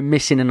people that go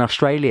missing in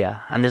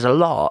Australia, and there's a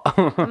lot.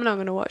 I'm not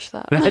going to watch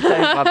that. Don't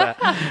bother.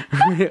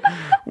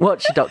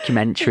 Watch a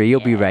documentary,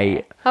 you'll be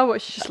right. I'll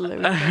watch just a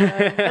little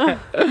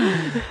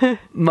bit.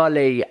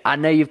 Mollie, I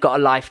know you've got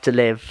a life to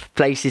live,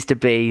 places to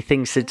be,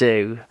 things to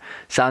do,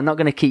 so I'm not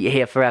going to keep you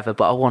here forever,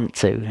 but I want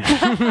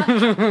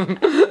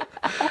to.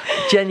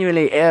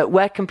 Genuinely,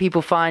 where can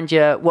people find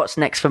you? What's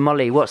next for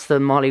Mollie? What's the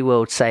Mollie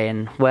world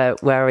saying? Where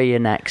are you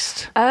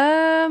next?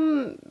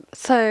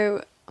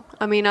 So,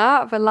 I mean, I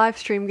have a live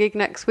stream gig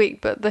next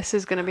week, but this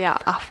is going to be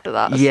out after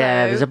that.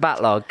 Yeah, so there's a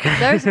backlog.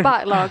 There's a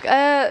backlog.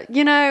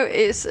 You know,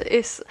 it's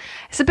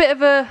a bit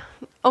of a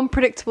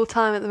unpredictable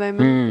time at the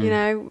moment. You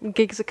know,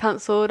 gigs are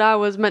cancelled. I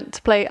was meant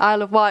to play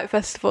Isle of Wight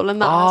Festival,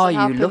 and that hasn't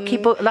happened. You lucky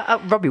boy.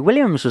 Robbie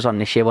Williams was on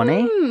this year,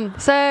 wasn't he?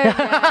 So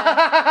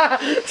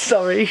yeah.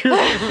 Sorry.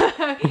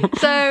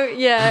 So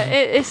yeah,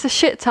 it's a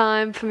shit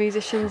time for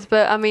musicians,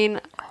 but I mean,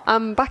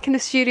 I'm back in the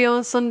studio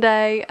on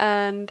Sunday,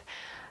 and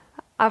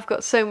I've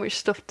got so much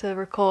stuff to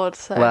record.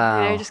 So you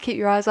know, just keep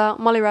your eyes out.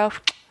 Mollie Ralph.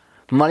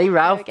 Mollie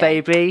Ralph,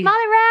 baby.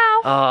 Mollie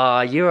Ralph.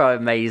 Oh, you're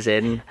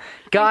amazing.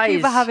 Guys. Thank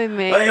you for having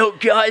me. Hey up,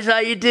 guys, how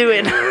you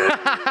doing?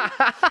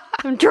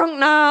 I'm drunk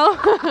now.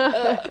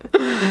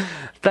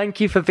 Thank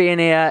you for being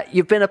here.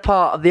 You've been a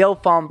part of the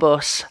Old Farm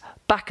Bus,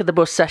 Back of the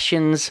Bus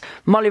sessions.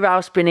 Mollie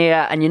Ralph's been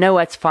here, and you know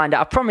where to find it.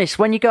 I promise,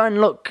 when you go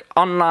and look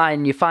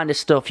online, you find her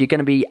stuff, you're going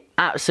to be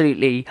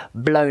absolutely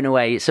blown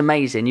away. It's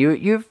amazing.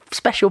 You're a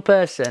special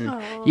person.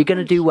 You're going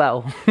to do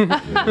well.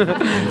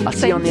 I'll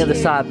see you on the other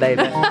side,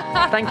 baby.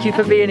 Thank you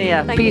for being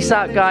here. Peace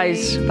out,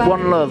 guys. Bye.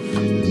 One love.